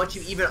doesn't want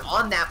you even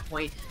on that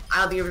point.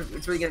 I don't think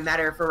it's really going to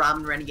matter for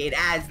Ramen Renegade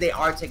as they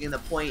are taking the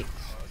point.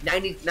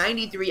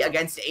 93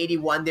 against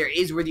 81. There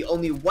is really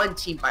only one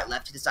team fight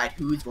left to decide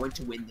who's going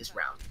to win this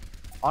round.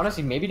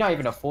 Honestly, maybe not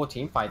even a full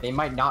team fight. They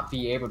might not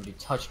be able to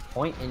touch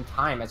point in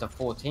time as a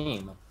full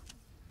team.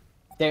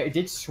 They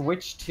did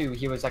switch to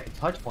heroes that could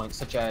touch points,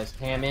 such as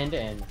Hammond,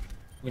 and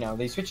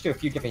they switched to a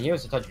few different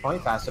heroes to touch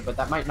point faster, but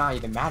that might not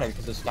even matter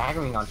because they're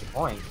staggering onto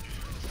point.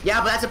 Yeah,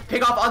 but that's a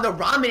pick off on the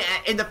Ramen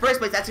in the first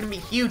place. That's gonna be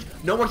huge.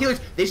 No more healers.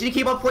 They should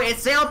keep on point and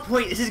stay on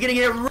point. This is gonna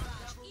get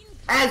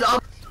as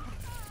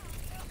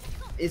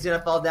is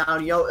gonna fall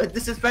down. The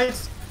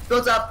suspense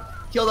built up,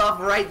 killed off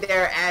right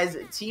there as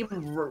Team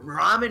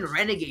Ramen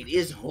Renegade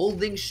is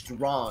holding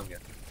strong.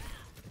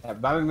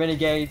 Ramen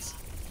Renegades,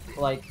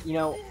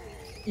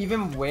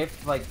 even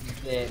with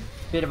the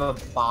bit of a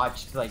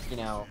botched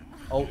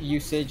ult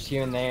usage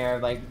here and there,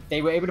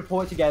 they were able to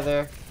pull it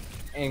together,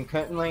 and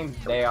currently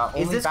they are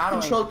only battling. Is this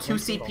Control 2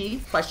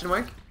 CP? Question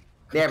mark.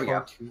 There we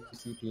go. 2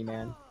 CP,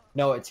 man.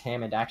 No, it's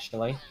Hammond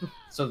actually.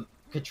 So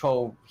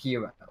Control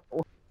Hero.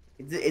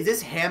 Is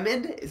this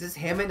Hammond? Is this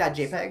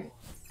Hammond.jpg?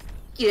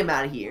 Get him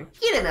out of here.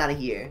 Get him out of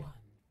here.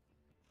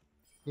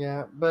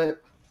 Yeah,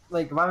 but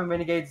Ramen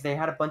Renegades, they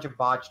had a bunch of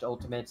botched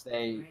ultimates.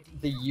 They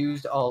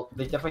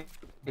definitely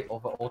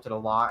over-ulted a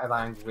lot,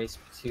 allowing Wisp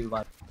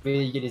to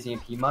really get his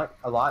EMP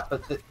a lot.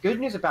 But the good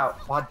news about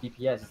quad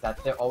DPS is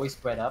that they're always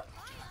spread up.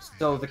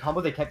 So the combo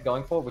they kept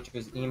going for, which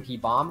was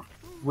EMP bomb,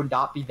 would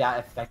not be that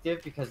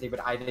effective because they would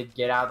either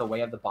get out of the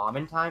way of the bomb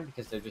in time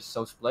because they're just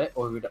so split,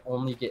 or would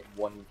only get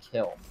one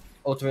kill.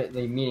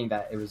 Ultimately meaning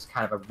that it was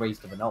kind of a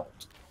waste of an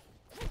ult.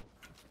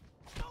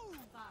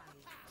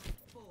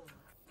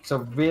 So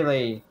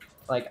really,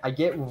 I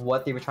get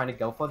what they were trying to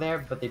go for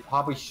there, but they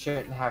probably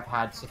shouldn't have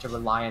had such a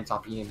reliance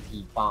off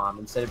EMP bomb,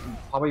 instead of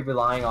probably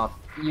relying off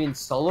even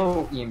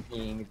solo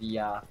EMPing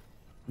the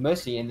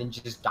Mercy and then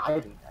just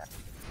diving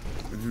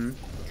there.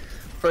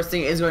 First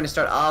thing is going to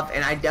start off,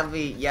 and I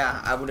definitely,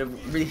 I would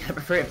have really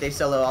preferred if they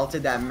solo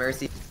ulted that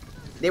Mercy.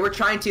 They were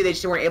trying to, they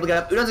just weren't able to get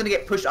up. Udon's gonna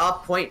get pushed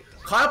off point.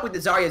 Caught up with the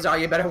Zarya.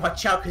 Zarya, better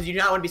watch out because you do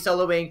not want to be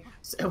soloing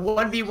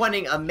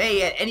 1v1ing a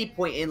Mei at any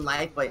point in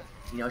life, but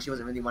you know, she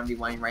wasn't really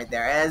 1v1ing right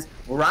there, as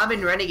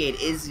Ramen Renegade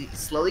is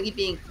slowly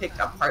being picked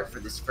apart for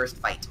this first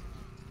fight.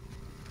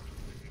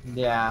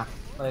 Yeah,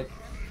 like,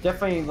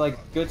 definitely, like,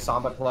 good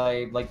Samba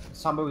play. Like,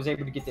 Samba was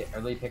able to get the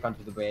early pick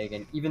onto the Brig,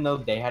 and even though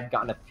they had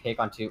gotten a pick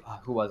onto,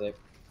 who was it?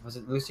 Was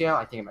it Lucio?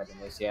 I think it might have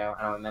been Lucio.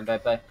 I don't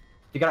remember, but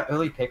they got an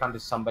early pick onto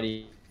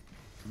somebody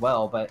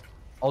well, but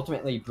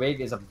ultimately,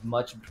 Brig is a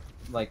much,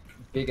 like,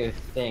 bigger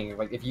thing.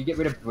 Like, if you get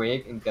rid of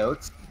Brig and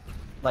Goats,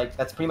 like,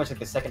 that's pretty much, like,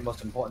 the second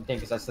most important thing,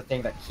 because that's the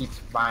thing that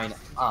keeps Ryan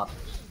up,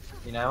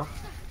 you know?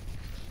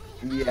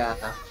 Yeah.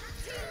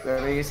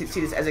 You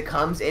see this as it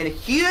comes in.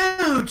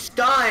 Huge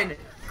stun!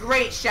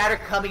 Great shatter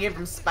coming in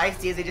from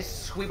Spicy as they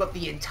just sweep up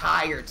the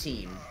entire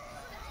team.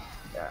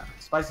 Yeah,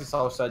 Spicy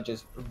Salsa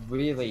just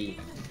really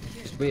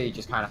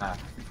kind of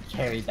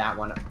carried that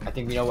one. I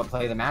think we know what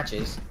play of the match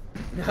is.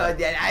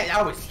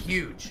 That was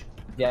huge.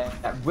 Yeah,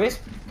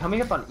 Wisp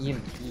coming up on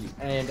EMP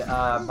and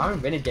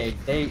Ramen Renegade.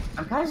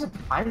 I'm kind of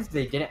surprised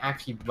they didn't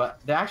actually, but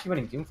they're actually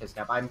running Doomfist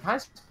now. But I'm kind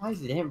of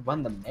surprised they didn't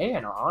run the Mei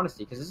in all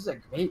honesty, because this is a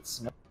great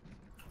snow.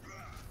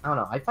 I don't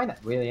know. I find that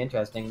really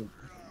interesting.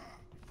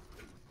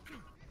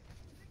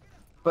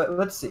 But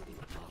let's see.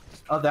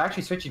 Oh, they're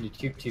actually switching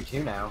to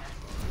 2-2-2 now.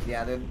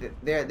 Yeah,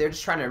 they're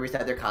just trying to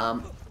reset their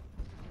comp.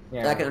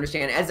 Yeah. I can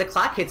understand. As the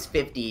clock hits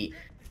 50,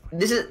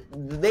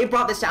 they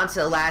brought this down to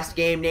the last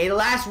game, the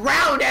last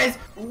round. As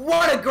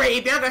what a great!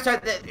 If you're not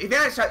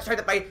gonna start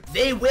the fight,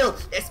 they will.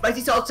 As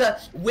Spicy Salsa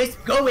Wisp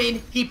go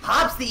in, he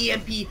pops the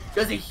EMP,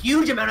 does a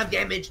huge amount of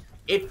damage.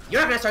 If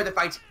you're not gonna start the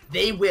fight,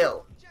 they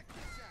will.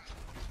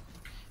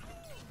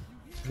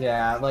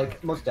 Yeah,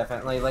 like, most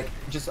definitely. Like,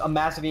 just a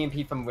massive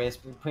EMP from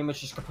Wisp, pretty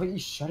much just completely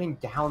shutting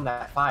down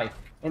that fight.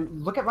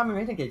 And look at Ramen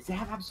Renegades, they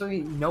have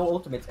absolutely no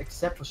ultimates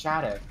except for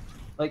Shadow.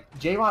 Like,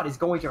 J-Rod is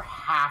going to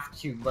have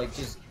to, like,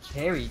 just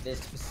carry this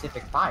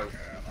specific fight.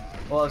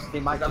 Or else they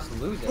might just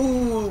lose it.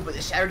 Ooh, but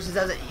the Shadow just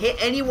doesn't hit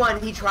anyone.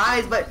 He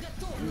tries, but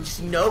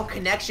just no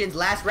connections.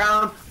 Last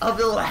round of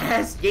the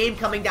last game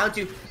coming down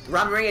to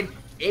Ramen Renegade.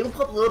 Able to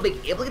pull up a little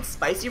bit, able to get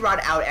Spicy Rod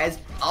out as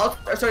all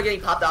start getting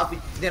popped off.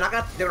 They're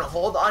gonna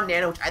hold on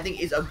Nano, which I think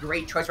is a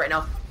great choice right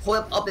now. Pull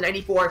up the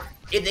 94.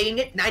 If they can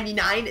get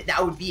 99,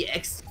 that would be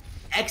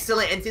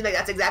excellent. And it seems like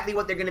that's exactly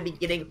what they're gonna be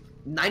getting.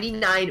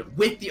 99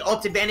 with the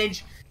ult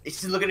advantage.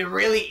 This is looking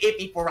really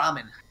iffy for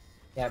Ramen.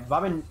 Yeah,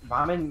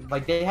 Ramen,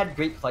 like, they had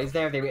great plays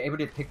there. They were able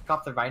to pick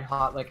up the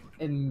Reinhardt, like,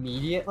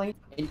 immediately,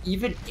 and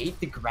even ate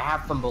the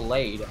grab from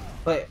Blade.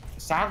 But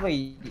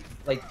sadly,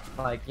 like,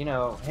 you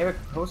know,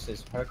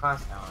 Halichoeres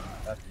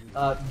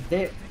now,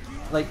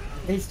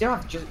 they still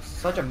have just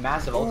such a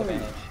massive ult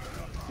advantage.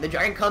 The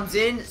Dragon comes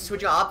in,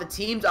 switching off the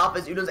teams off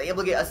as Udon's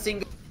able to get a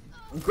single.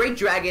 Great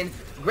Dragon,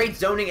 great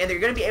zoning, and they're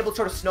going to be able to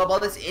sort of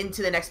snowball this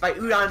into the next fight.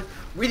 Udon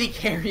really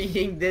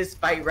carrying this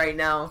fight right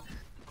now.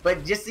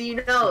 But just so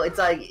you know, it's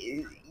like,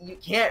 you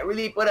can't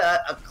really put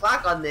a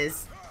clock on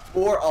this.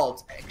 4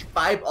 ults,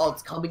 5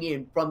 ults coming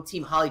in from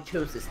Team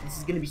Halichoeres. This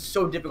is going to be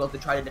so difficult to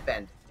try to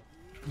defend.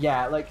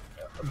 Yeah, like,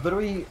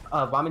 literally,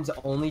 Ramen's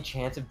only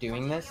chance of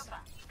doing this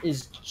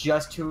is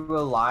just to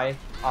rely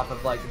off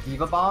of, like,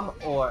 Diva Bomb,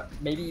 or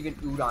maybe even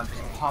Udon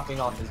just popping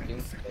off his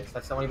Doomfist.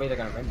 That's the only way they're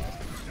gonna win this.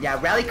 Yeah,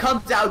 Rally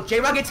comes out,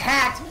 J-Rock gets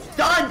hacked,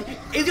 done!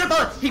 He's gonna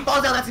fall, he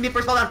falls down, that's gonna be the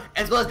first fall down,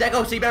 as well as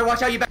Deco, so you better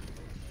watch out,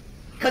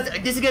 because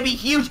this is gonna be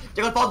huge.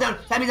 They're gonna fall down.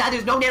 That means that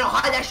there's no Nano.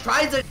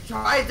 Halichoeres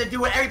tries to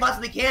do whatever he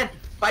possibly can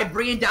by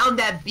bringing down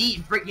that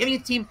beat, giving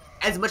his team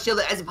as much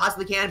shield as he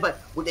possibly can, but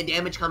with the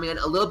damage coming in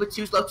a little bit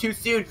too slow, too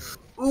soon.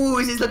 Ooh,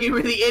 this is looking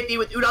really iffy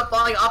with Udon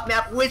falling off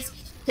map, Wisp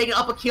taking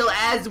up a kill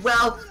as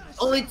well.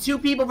 Only 2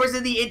 people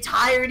versus the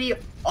entirety,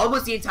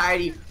 almost the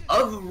entirety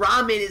of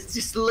Ramen is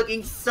just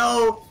looking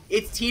so,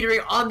 it's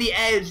teetering on the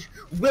edge.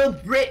 Will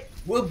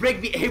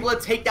Brig be able to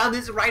take down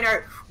this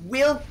Reinhardt?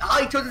 Will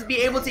Halichoeres be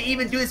able to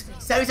even do this?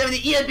 77,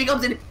 the EMP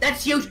comes in,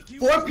 that's huge.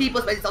 4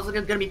 people, but it's also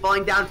going to be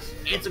falling down,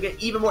 and it's going to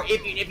get even more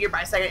iffy and iffier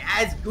by second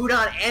as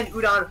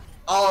Udon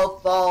all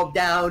fall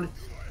down.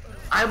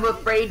 I'm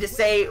afraid to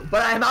say,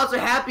 but I'm also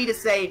happy to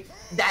say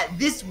that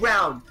this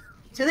round,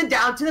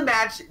 down to the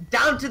match,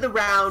 down to the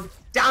round,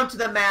 down to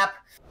the map,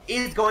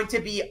 is going to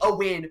be a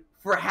win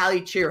for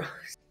Halichoeres.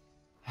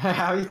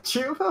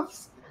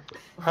 Halichoeres?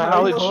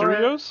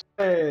 Halichoeres?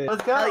 Hey,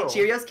 let's go.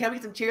 Halichoeres, can we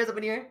get some cheers up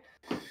in here?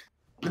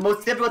 The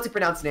most difficult to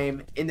pronounce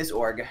name in this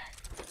org.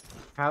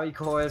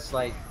 Halichoeres,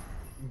 like,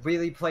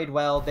 really played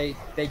well. They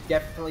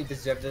definitely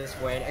deserve this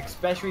win,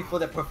 especially for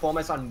the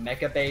performance on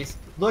Mecha Base.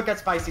 Look at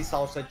Spicy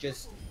Salsa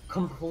just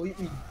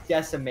completely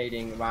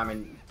decimating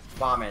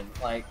Ramen.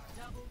 Like,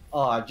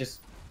 oh,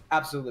 just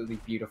absolutely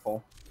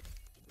beautiful.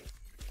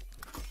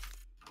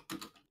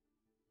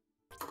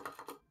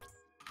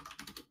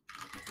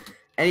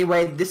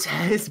 Anyway, this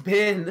has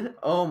been,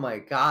 oh my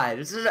god,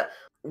 this is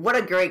what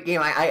a great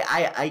game.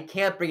 I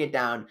can't bring it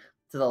down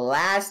to the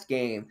last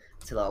game,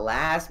 to the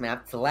last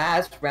map, to the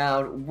last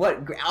round.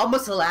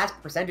 Almost the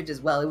last percentage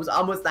as well. It was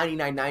almost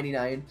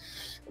 99-99.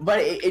 but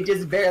it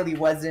just barely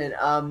wasn't.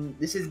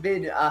 This has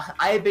been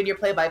I have been your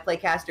play-by-play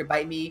caster,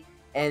 Bite Me,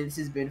 and this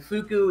has been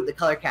Fuku, the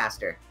color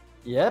caster.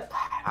 Yep,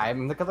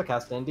 I'm the color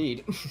caster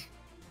indeed.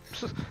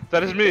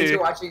 That is me. Thanks for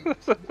watching.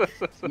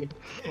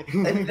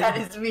 That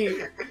is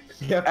me.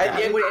 Yep.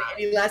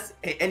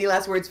 Any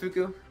last words,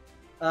 Fuku?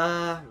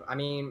 I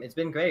mean, it's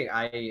been great.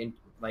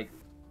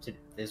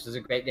 This was a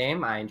great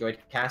game. I enjoyed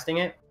casting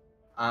it.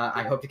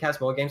 I hope to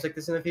cast more games like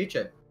this in the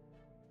future.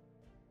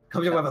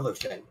 Come to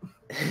Revolution.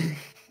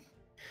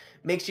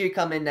 Make sure you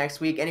come in next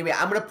week. Anyway,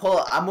 I'm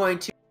going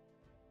to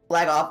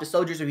flag off the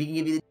soldier so he can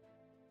give you the...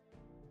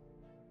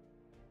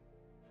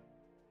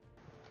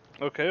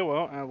 Okay,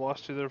 well, I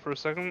lost you there for a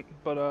second,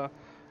 but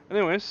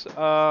anyways,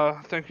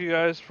 thank you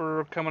guys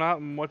for coming out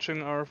and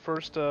watching our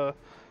first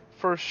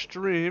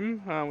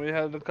stream. We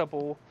had a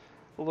couple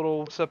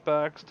little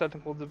setbacks,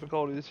 technical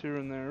difficulties here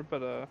and there,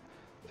 but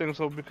things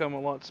will become a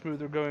lot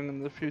smoother going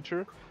in the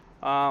future.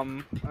 I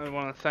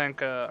want to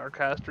thank our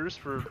casters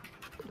for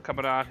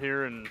coming out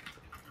here and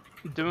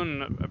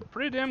doing a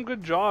pretty damn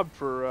good job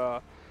for,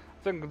 I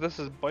think this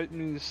is Bite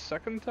Me's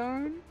second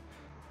time,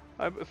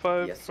 if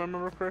I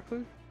remember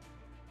correctly.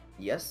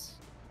 Yes.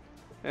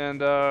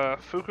 And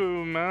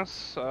Fuku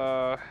Mas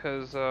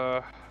has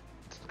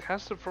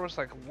casted for us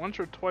like once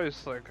or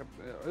twice. Like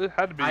it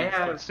had to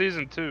be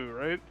season 2,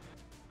 right?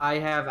 I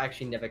have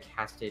actually never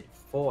casted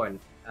for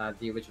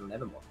the original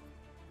Nevermore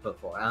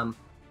before.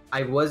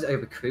 I was a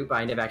recruit, but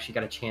I never actually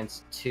got a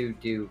chance to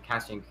do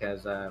casting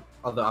because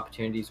other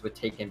opportunities were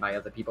taken by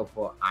other people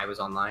before I was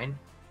online.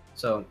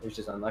 So it was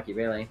just unlucky,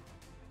 really.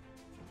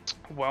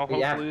 Well,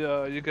 hopefully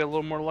you get a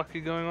little more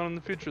lucky going on in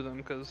the future then,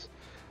 because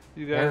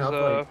you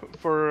guys,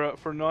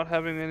 for not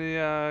having any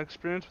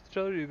experience with each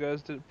other, you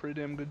guys did a pretty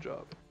damn good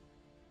job.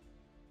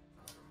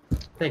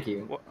 Thank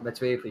you. Well,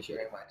 that's really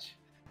appreciated. Very much.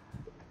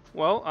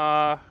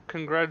 Well,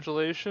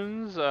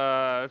 congratulations.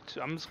 I'm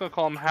just gonna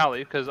call him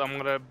Hallie because I'm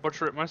gonna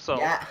butcher it myself.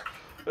 Yeah.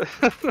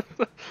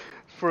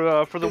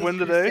 for the win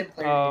today.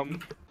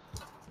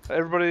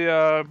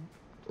 Everybody,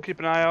 keep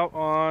an eye out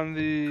on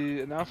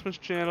the announcements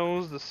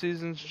channels, the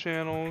seasons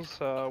channels.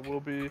 We'll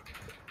be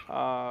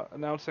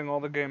announcing all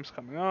the games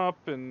coming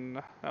up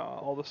and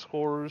all the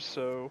scores.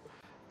 So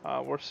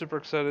we're super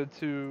excited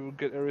to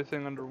get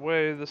everything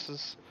underway. This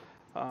has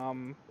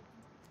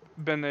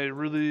been a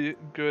really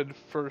good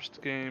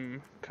first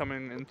game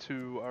coming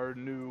into our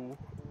new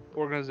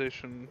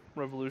organization,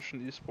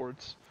 Revolution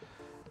eSports.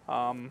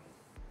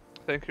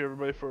 Thank you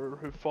everybody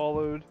who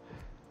followed.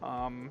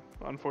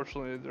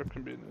 Unfortunately, there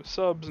can be no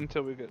subs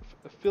until we get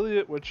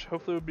affiliate, which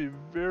hopefully will be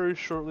very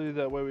shortly.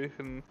 That way we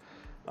can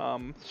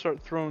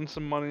start throwing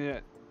some money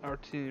at our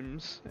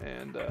teams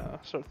and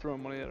start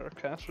throwing money at our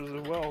casters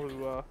as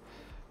well,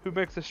 who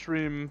make the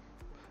stream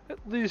at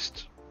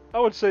least, I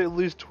would say at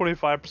least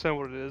 25%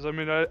 what it is. I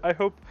mean, I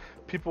hope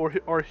people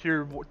are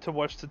here to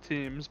watch the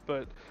teams,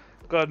 but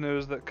God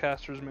knows that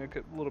casters make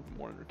it a little bit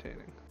more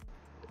entertaining.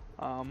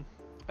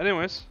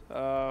 Anyways,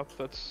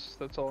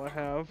 that's all I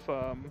have.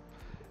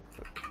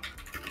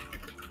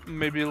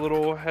 Maybe a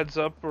little heads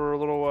up or a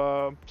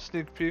little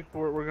sneak peek.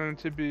 We're going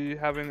to be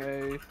having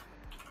a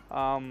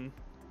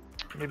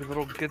maybe a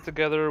little get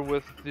together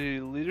with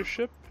the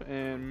leadership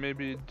and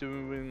maybe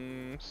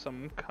doing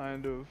some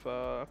kind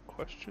of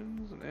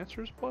questions and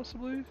answers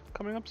possibly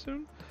coming up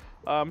soon.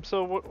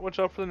 So watch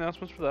out for the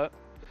announcements for that.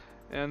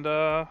 And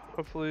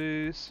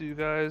hopefully see you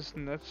guys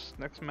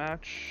next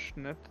match,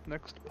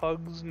 next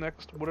pugs,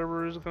 next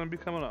whatever is going to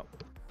be coming up.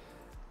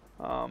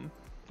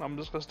 I'm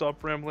just going to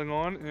stop rambling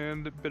on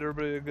and bid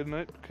everybody a good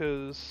night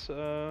because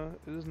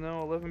it is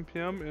now 11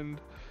 p.m.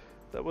 and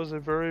that was a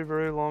very,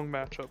 very long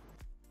matchup.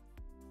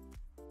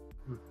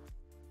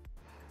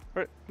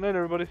 Alright, good night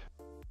everybody.